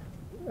China.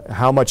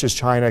 How much is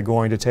China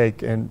going to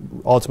take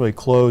and ultimately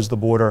close the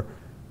border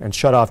and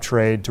shut off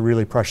trade to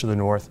really pressure the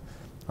North?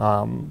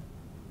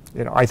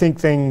 I think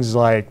things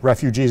like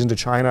refugees into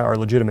China are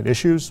legitimate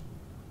issues.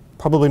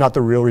 Probably not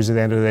the real reason at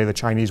the end of the day the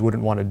Chinese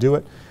wouldn't want to do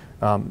it.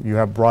 You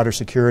have broader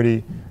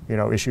security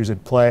issues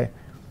at play.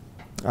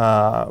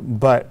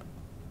 But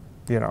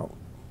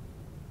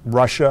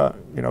Russia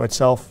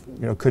itself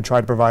could try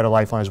to provide a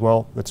lifeline as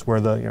well. That's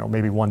where the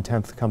maybe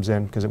 1/10 comes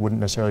in, because it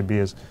wouldn't necessarily be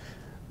as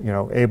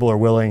able or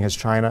willing as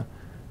China.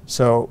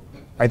 So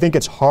I think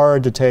it's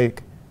hard to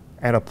take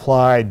and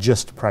apply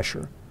just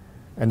pressure.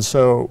 And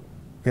so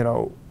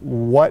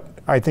what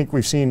I think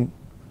we've seen,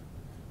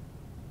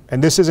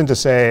 and this isn't to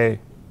say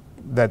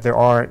that there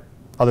aren't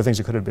other things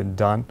that could have been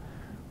done,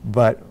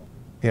 but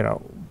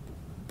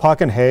Park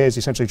Geun-hye has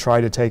essentially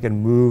tried to take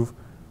and move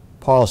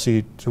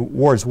policy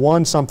towards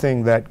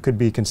something that could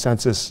be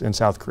consensus in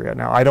South Korea.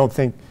 Now, I don't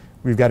think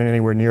we've gotten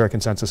anywhere near a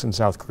consensus in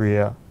South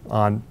Korea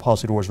on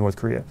policy towards North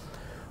Korea,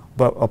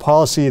 but a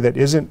policy that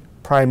isn't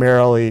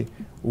primarily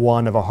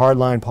one of a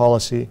hardline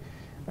policy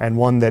and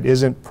one that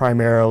isn't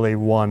primarily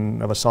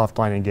one of a soft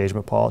line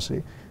engagement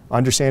policy.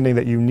 Understanding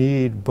that you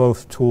need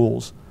both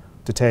tools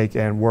to take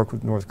and work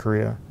with North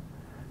Korea.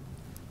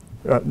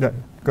 No,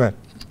 go ahead.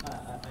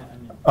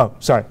 Oh,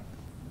 sorry.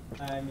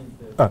 It's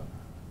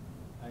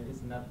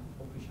not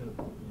official in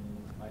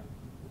my.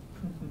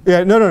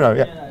 Yeah, no.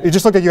 Yeah. It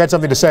just looked like you had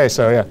something to say,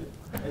 so yeah.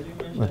 As you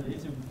mentioned,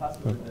 it's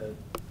impossible that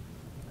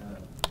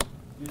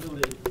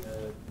usually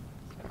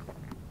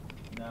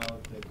now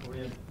the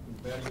Korea is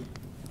very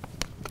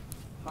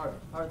hard,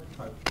 and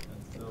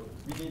so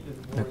we need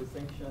more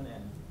sanction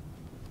and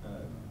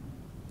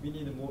we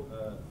need more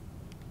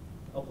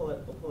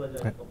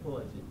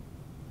apology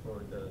for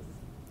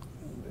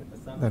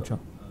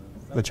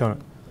the China.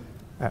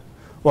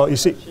 Well, you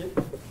see.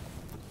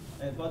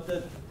 But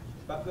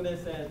Park Geun-hye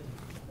said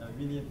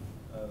we need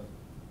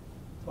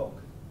talk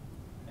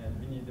and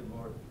we need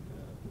more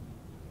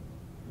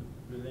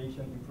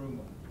relation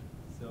improvement.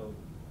 So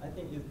I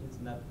think it's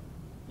not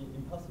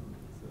impossible.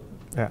 So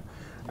yeah,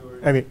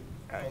 I mean,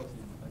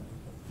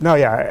 no,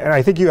 yeah, and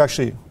I think you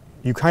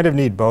kind of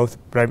need both,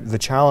 but the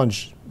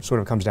challenge sort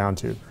of comes down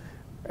to,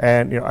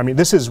 and I mean,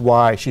 this is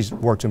why she's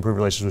worked to improve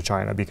relations with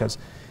China, because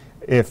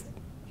if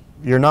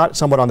you're not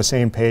somewhat on the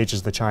same page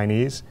as the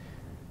Chinese,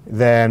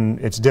 then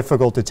it's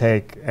difficult to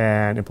take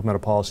and implement a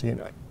policy.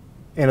 And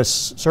in a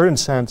certain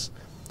sense,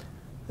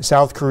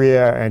 South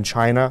Korea and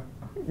China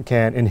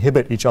can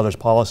inhibit each other's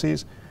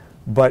policies,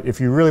 but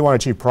if you really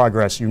want to achieve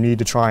progress, you need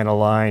to try and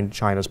align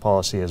China's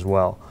policy as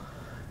well.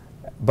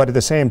 But at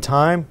the same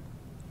time,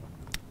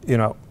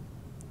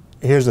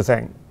 here's the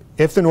thing.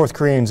 If the North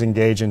Koreans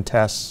engage in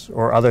tests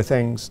or other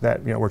things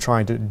that we're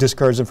trying to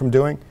discourage them from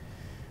doing,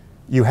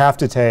 you have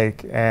to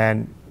take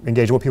and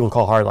engage what people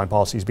call hardline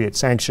policies, be it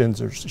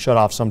sanctions or shut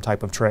off some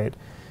type of trade.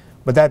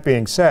 But that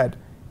being said,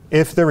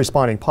 if they're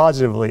responding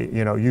positively,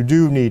 you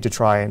do need to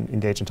try and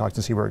engage and talk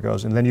to see where it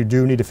goes. And then you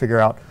do need to figure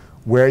out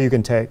where you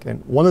can take.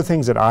 And one of the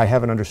things that I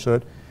haven't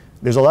understood,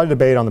 there's a lot of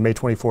debate on the May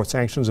 24th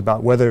sanctions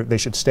about whether they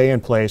should stay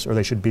in place or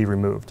they should be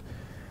removed.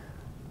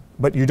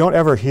 But you don't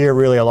ever hear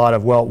really a lot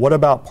of, well, what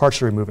about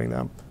partially removing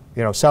them?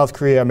 South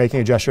Korea making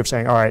a gesture of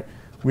saying, all right,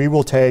 we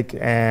will take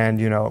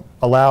and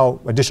allow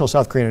additional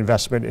South Korean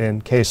investment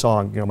in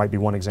Kaesong, might be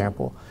one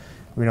example.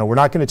 We're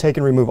not going to take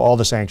and remove all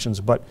the sanctions,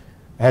 but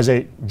as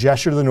a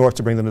gesture to the North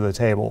to bring them to the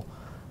table.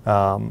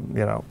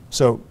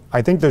 So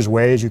I think there's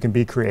ways you can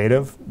be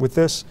creative with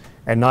this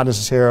and not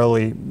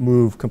necessarily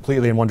move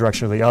completely in one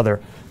direction or the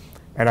other.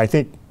 And I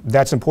think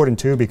that's important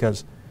too,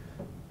 because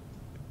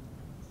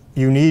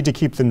you need to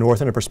keep the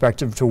North in a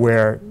perspective to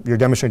where you're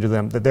demonstrating to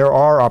them that there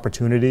are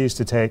opportunities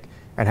to take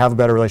and have a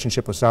better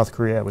relationship with South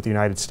Korea, with the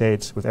United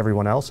States, with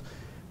everyone else.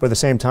 But at the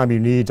same time, you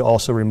need to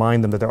also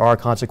remind them that there are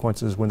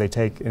consequences when they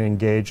take and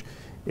engage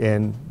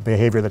in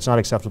behavior that's not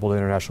acceptable to the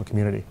international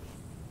community.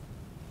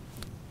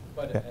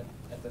 But Yeah.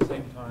 at the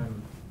same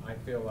time, I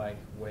feel like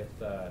with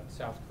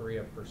South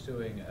Korea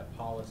pursuing a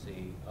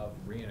policy of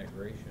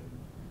reintegration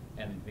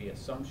and the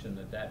assumption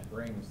that that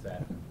brings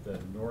that the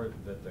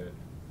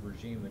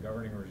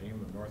governing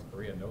regime of North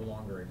Korea no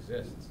longer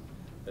exists,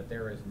 that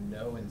there is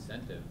no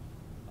incentive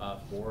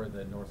for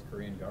the North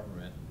Korean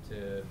government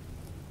to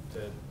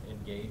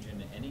engage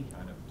in any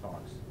kind of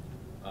talks.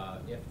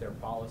 If their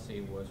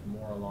policy was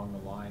more along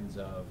the lines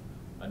of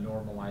a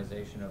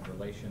normalization of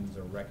relations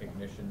or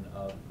recognition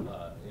of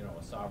a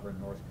sovereign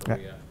North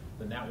Korea,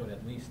 then that would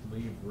at least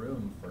leave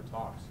room for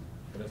talks.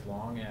 But as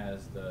long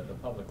as the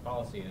public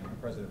policy,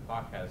 and President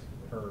Park has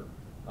her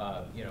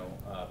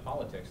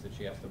politics that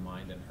she has to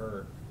mind, and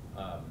her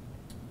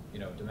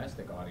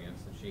domestic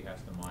audience that she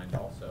has to mind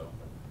also,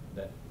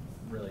 that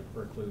really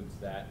precludes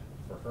that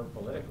for her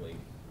politically.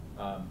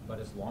 But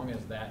as long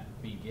as that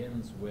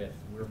begins with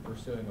we're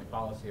pursuing a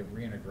policy of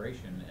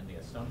reintegration and the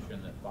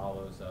assumption that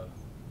follows of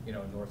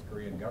North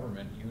Korean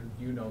government,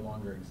 you no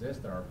longer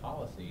exist in our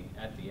policy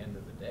at the end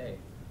of the day,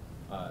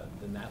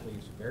 then that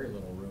leaves very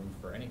little room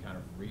for any kind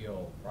of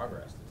real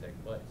progress to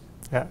take place.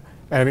 Yeah,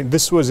 and I mean,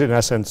 this was in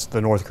essence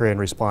the North Korean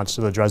response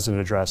to the Dresden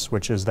Address,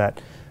 which is that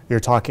you're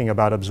talking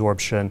about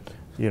absorption.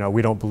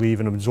 We don't believe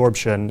in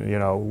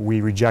absorption.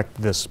 We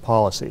reject this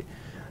policy.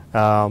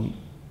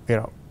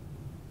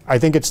 I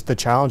think it's the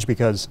challenge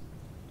because,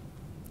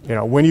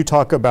 when you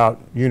talk about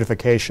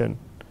unification,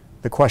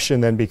 the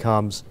question then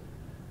becomes,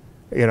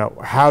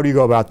 how do you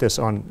go about this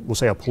on, we'll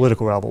say, a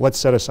political level? Let's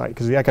set aside,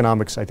 because the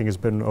economics, I think, has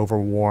been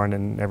overworn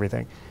and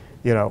everything.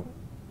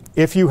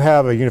 If you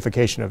have a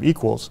unification of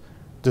equals,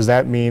 does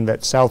that mean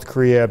that South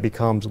Korea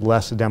becomes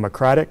less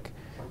democratic?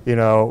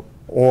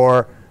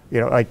 Or,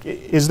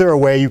 is there a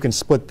way you can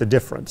split the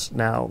difference?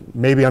 Now,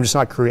 maybe I'm just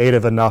not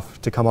creative enough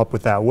to come up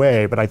with that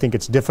way, but I think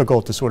it's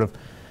difficult to sort of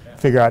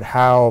figure out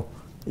how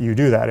you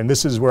do that. And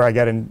this is where I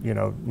get in,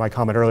 my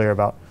comment earlier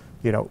about,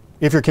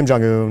 if you're Kim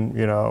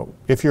Jong-un,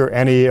 if you're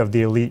any of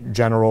the elite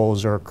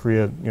generals or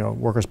Korea,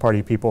 Workers'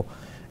 Party people,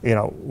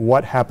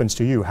 what happens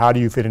to you? How do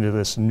you fit into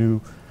this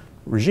new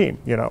regime?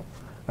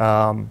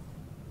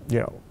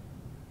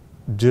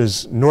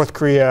 Does North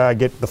Korea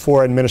get the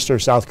foreign minister?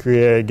 South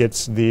Korea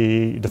gets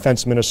the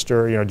defense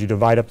minister? Do you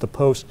divide up the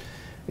post?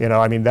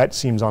 I mean, that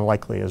seems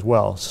unlikely as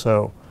well.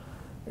 So,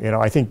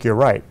 I think you're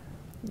right.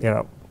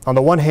 On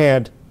the one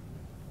hand,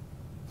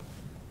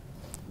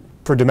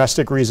 for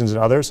domestic reasons and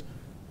others,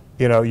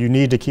 you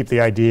need to keep the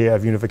idea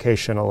of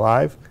unification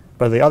alive.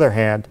 But on the other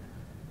hand,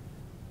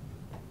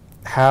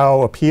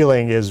 how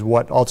appealing is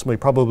what ultimately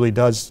probably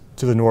does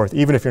to the North,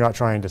 even if you're not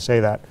trying to say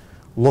that,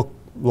 look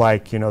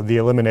like the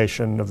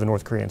elimination of the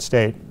North Korean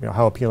state?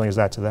 How appealing is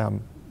that to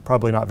them?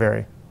 Probably not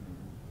very.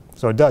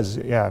 So it does,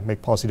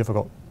 make policy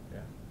difficult.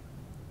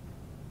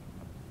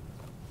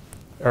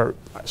 Or,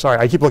 sorry,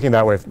 I keep looking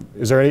that way.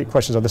 Is there any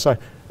questions on this side?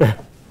 Okay.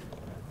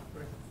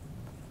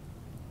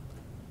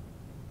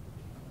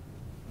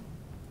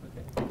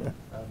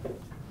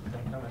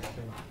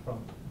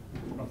 From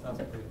South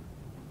Korea.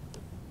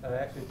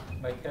 Actually,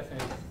 my question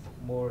is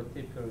more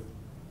difficult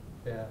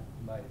than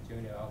my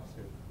junior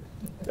officer.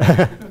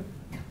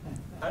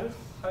 How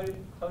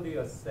do you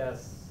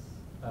assess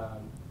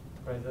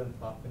President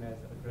Park's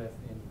address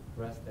in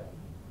Dresden?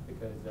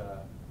 Because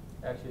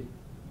actually,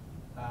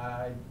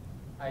 I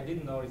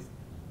didn't notice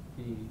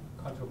the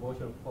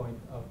controversial point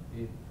of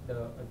the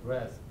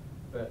address,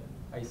 but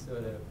I saw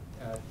the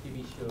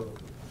TV show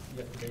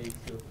yesterday,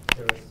 so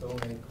there are so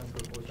many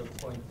controversial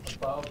points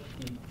about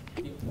the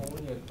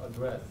only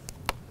address,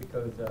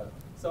 because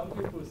some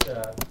people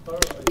said her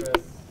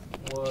address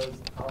was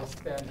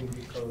outstanding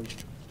because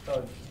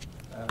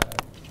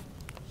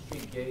she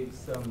gave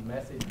some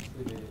message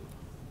to the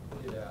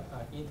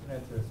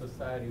internet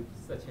society,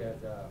 such as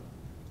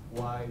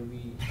why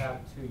we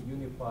have to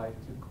unify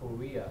to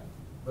Korea.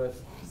 But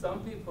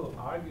some people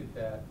argued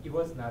that it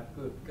was not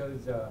good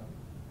because there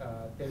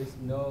is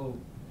no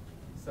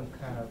some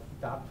kind of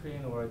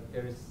doctrine, or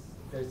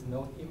there's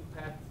no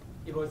impact.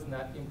 It was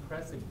not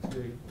impressive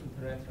to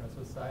international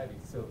society.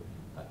 So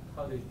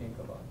How do you think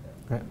about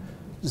that? Right.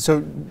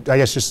 So I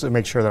guess just to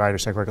make sure that I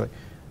understand correctly,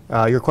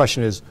 your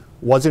question is,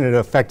 wasn't it an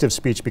effective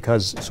speech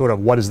because sort of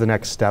what is the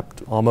next step,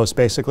 almost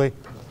basically?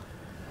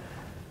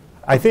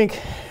 I think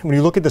when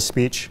you look at the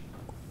speech,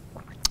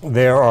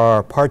 there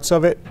are parts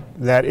of it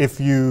that if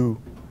you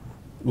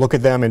look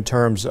at them in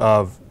terms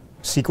of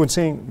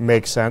sequencing,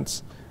 make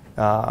sense.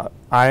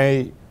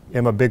 I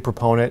am a big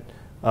proponent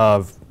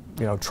of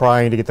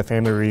trying to get the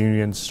family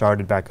reunions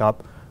started back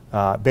up,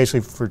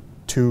 basically for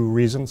two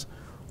reasons.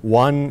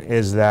 One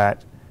is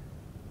that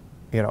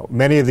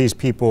many of these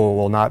people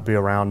will not be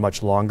around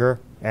much longer,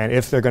 and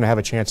if they're going to have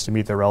a chance to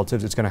meet their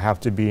relatives, it's going to have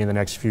to be in the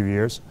next few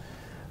years.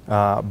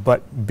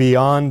 But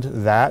beyond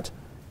that,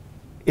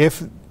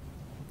 if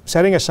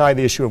setting aside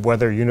the issue of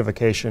whether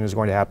unification is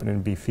going to happen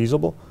and be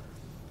feasible,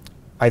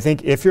 I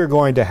think if you're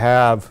going to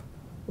have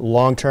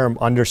long-term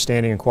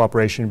understanding and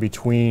cooperation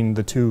between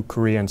the two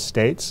Korean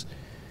states,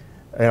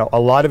 a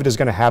lot of it is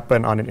going to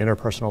happen on an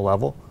interpersonal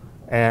level,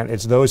 and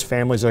it's those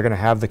families that are going to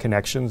have the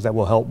connections that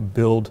will help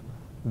build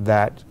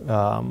that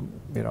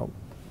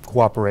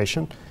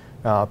cooperation.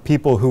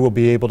 People who will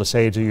be able to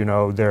say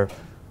to their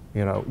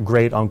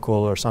great uncle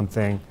or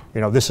something,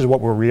 this is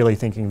what we're really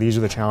thinking, these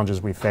are the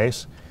challenges we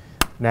face.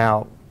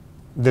 Now,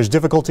 there's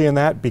difficulty in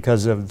that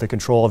because of the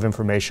control of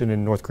information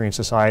in North Korean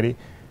society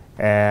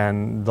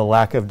and the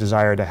lack of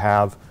desire to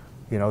have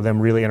them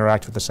really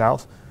interact with the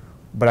South.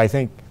 But I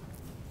think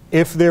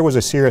if there was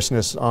a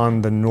seriousness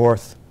on the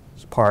North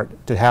part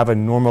to have a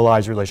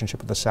normalized relationship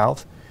with the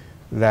South,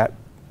 that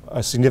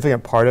a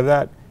significant part of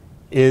that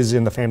is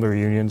in the family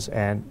reunions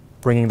and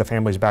bringing the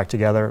families back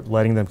together,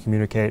 letting them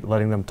communicate,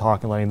 letting them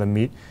talk, and letting them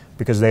meet,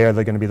 because they are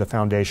going to be the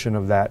foundation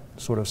of that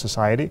sort of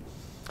society.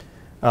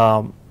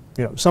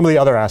 Some of the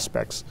other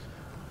aspects,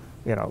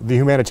 the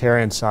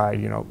humanitarian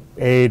side,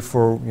 aid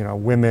for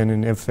women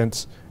and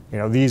infants,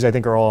 these I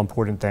think are all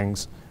important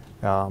things.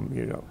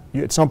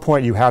 At some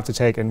point you have to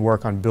take and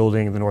work on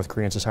building the North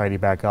Korean society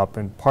back up,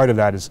 and part of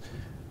that is,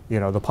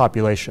 the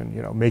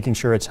population, making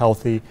sure it's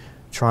healthy,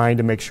 trying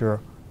to make sure,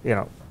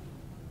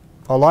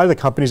 a lot of the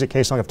companies at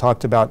Kaesong have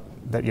talked about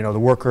that, the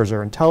workers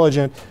are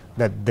intelligent,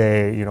 that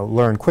they,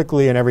 learn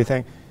quickly and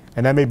everything.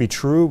 And that may be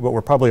true, but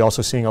we're probably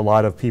also seeing a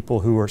lot of people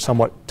who are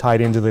somewhat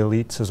tied into the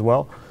elites as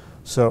well.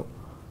 So,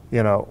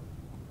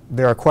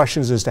 there are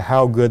questions as to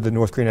how good the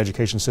North Korean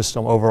education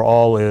system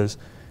overall is.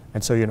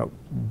 And so,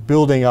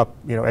 building up,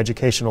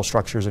 educational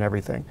structures and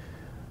everything.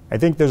 I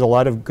think there's a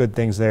lot of good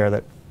things there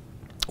that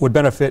would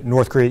benefit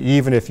North Korea,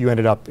 even if you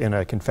ended up in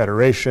a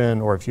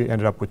confederation or if you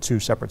ended up with two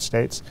separate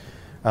states.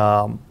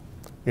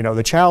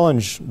 The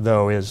challenge,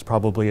 though, is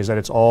that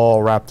it's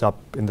all wrapped up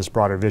in this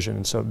broader vision.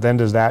 And so then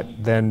does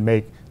that then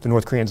make the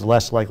North Koreans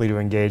less likely to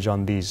engage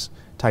on these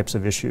types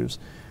of issues?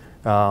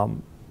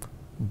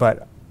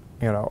 But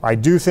I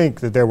do think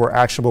that there were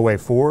actionable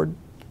ways forward.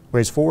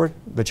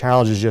 The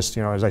challenge is just,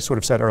 as I sort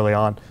of said early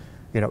on,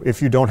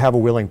 if you don't have a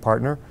willing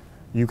partner,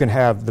 you can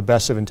have the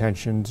best of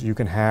intentions, you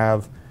can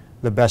have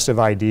the best of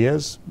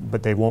ideas,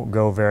 but they won't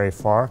go very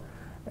far.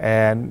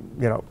 And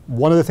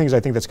one of the things I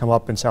think that's come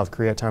up in South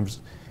Korea at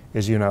times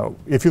is,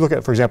 if you look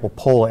at, for example,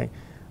 polling,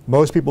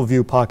 most people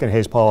view Park and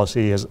Hae's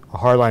policy as a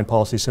hardline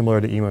policy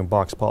similar to Lee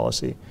Myung-bak's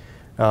policy.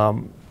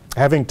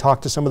 Having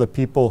talked to some of the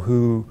people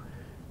who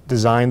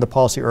designed the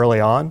policy early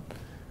on,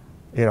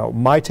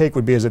 my take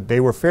would be is that they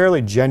were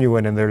fairly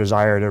genuine in their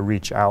desire to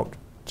reach out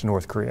to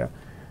North Korea.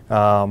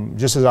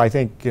 Just as I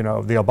think, the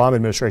Obama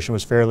administration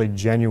was fairly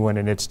genuine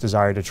in its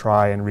desire to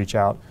try and reach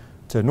out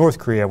to North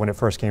Korea when it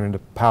first came into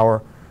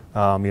power,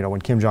 when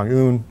Kim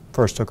Jong-un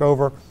first took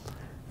over.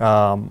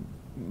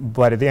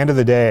 But at the end of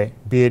the day,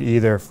 be it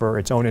either for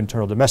its own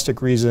internal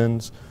domestic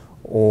reasons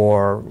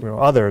or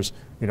others,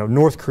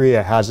 North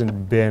Korea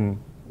hasn't been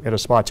at a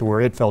spot to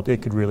where it felt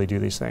it could really do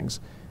these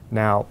things.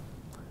 Now,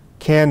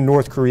 can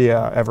North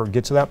Korea ever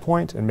get to that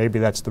point? And maybe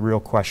that's the real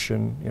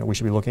question we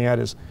should be looking at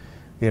is,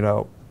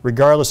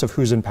 regardless of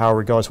who's in power,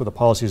 regardless of what the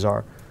policies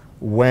are,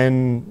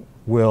 when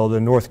will the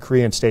North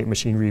Korean state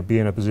machinery be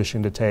in a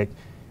position to take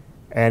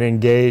and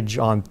engage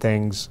on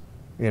things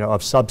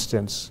of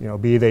substance,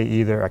 be they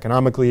either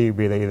economically,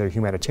 be they either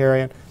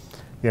humanitarian.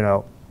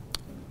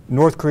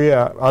 North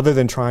Korea, other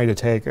than trying to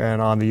take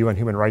on the UN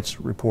Human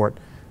Rights Report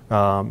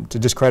to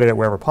discredit it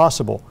wherever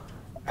possible,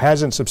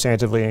 hasn't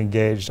substantively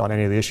engaged on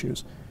any of the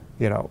issues.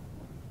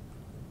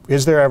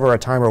 Is there ever a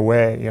time or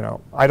way,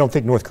 I don't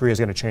think North Korea is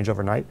going to change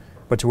overnight,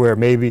 but to where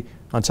maybe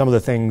on some of the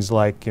things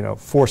like,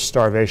 forced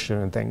starvation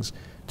and things,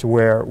 to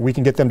where we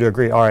can get them to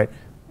agree, all right,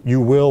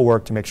 you will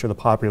work to make sure the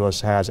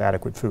populace has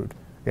adequate food.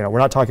 We're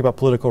not talking about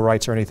political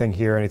rights or anything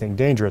here, anything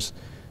dangerous,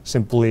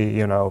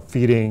 simply,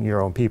 feeding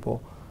your own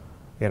people,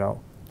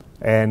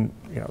 and,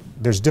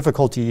 there's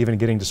difficulty even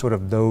getting to sort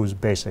of those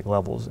basic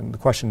levels. And the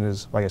question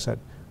is, like I said,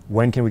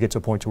 when can we get to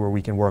a point to where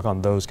we can work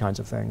on those kinds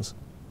of things?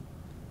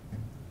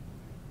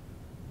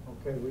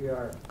 Okay, we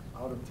are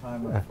out of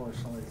time,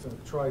 unfortunately. So,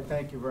 Troy,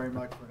 thank you very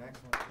much for an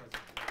excellent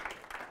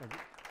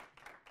presentation.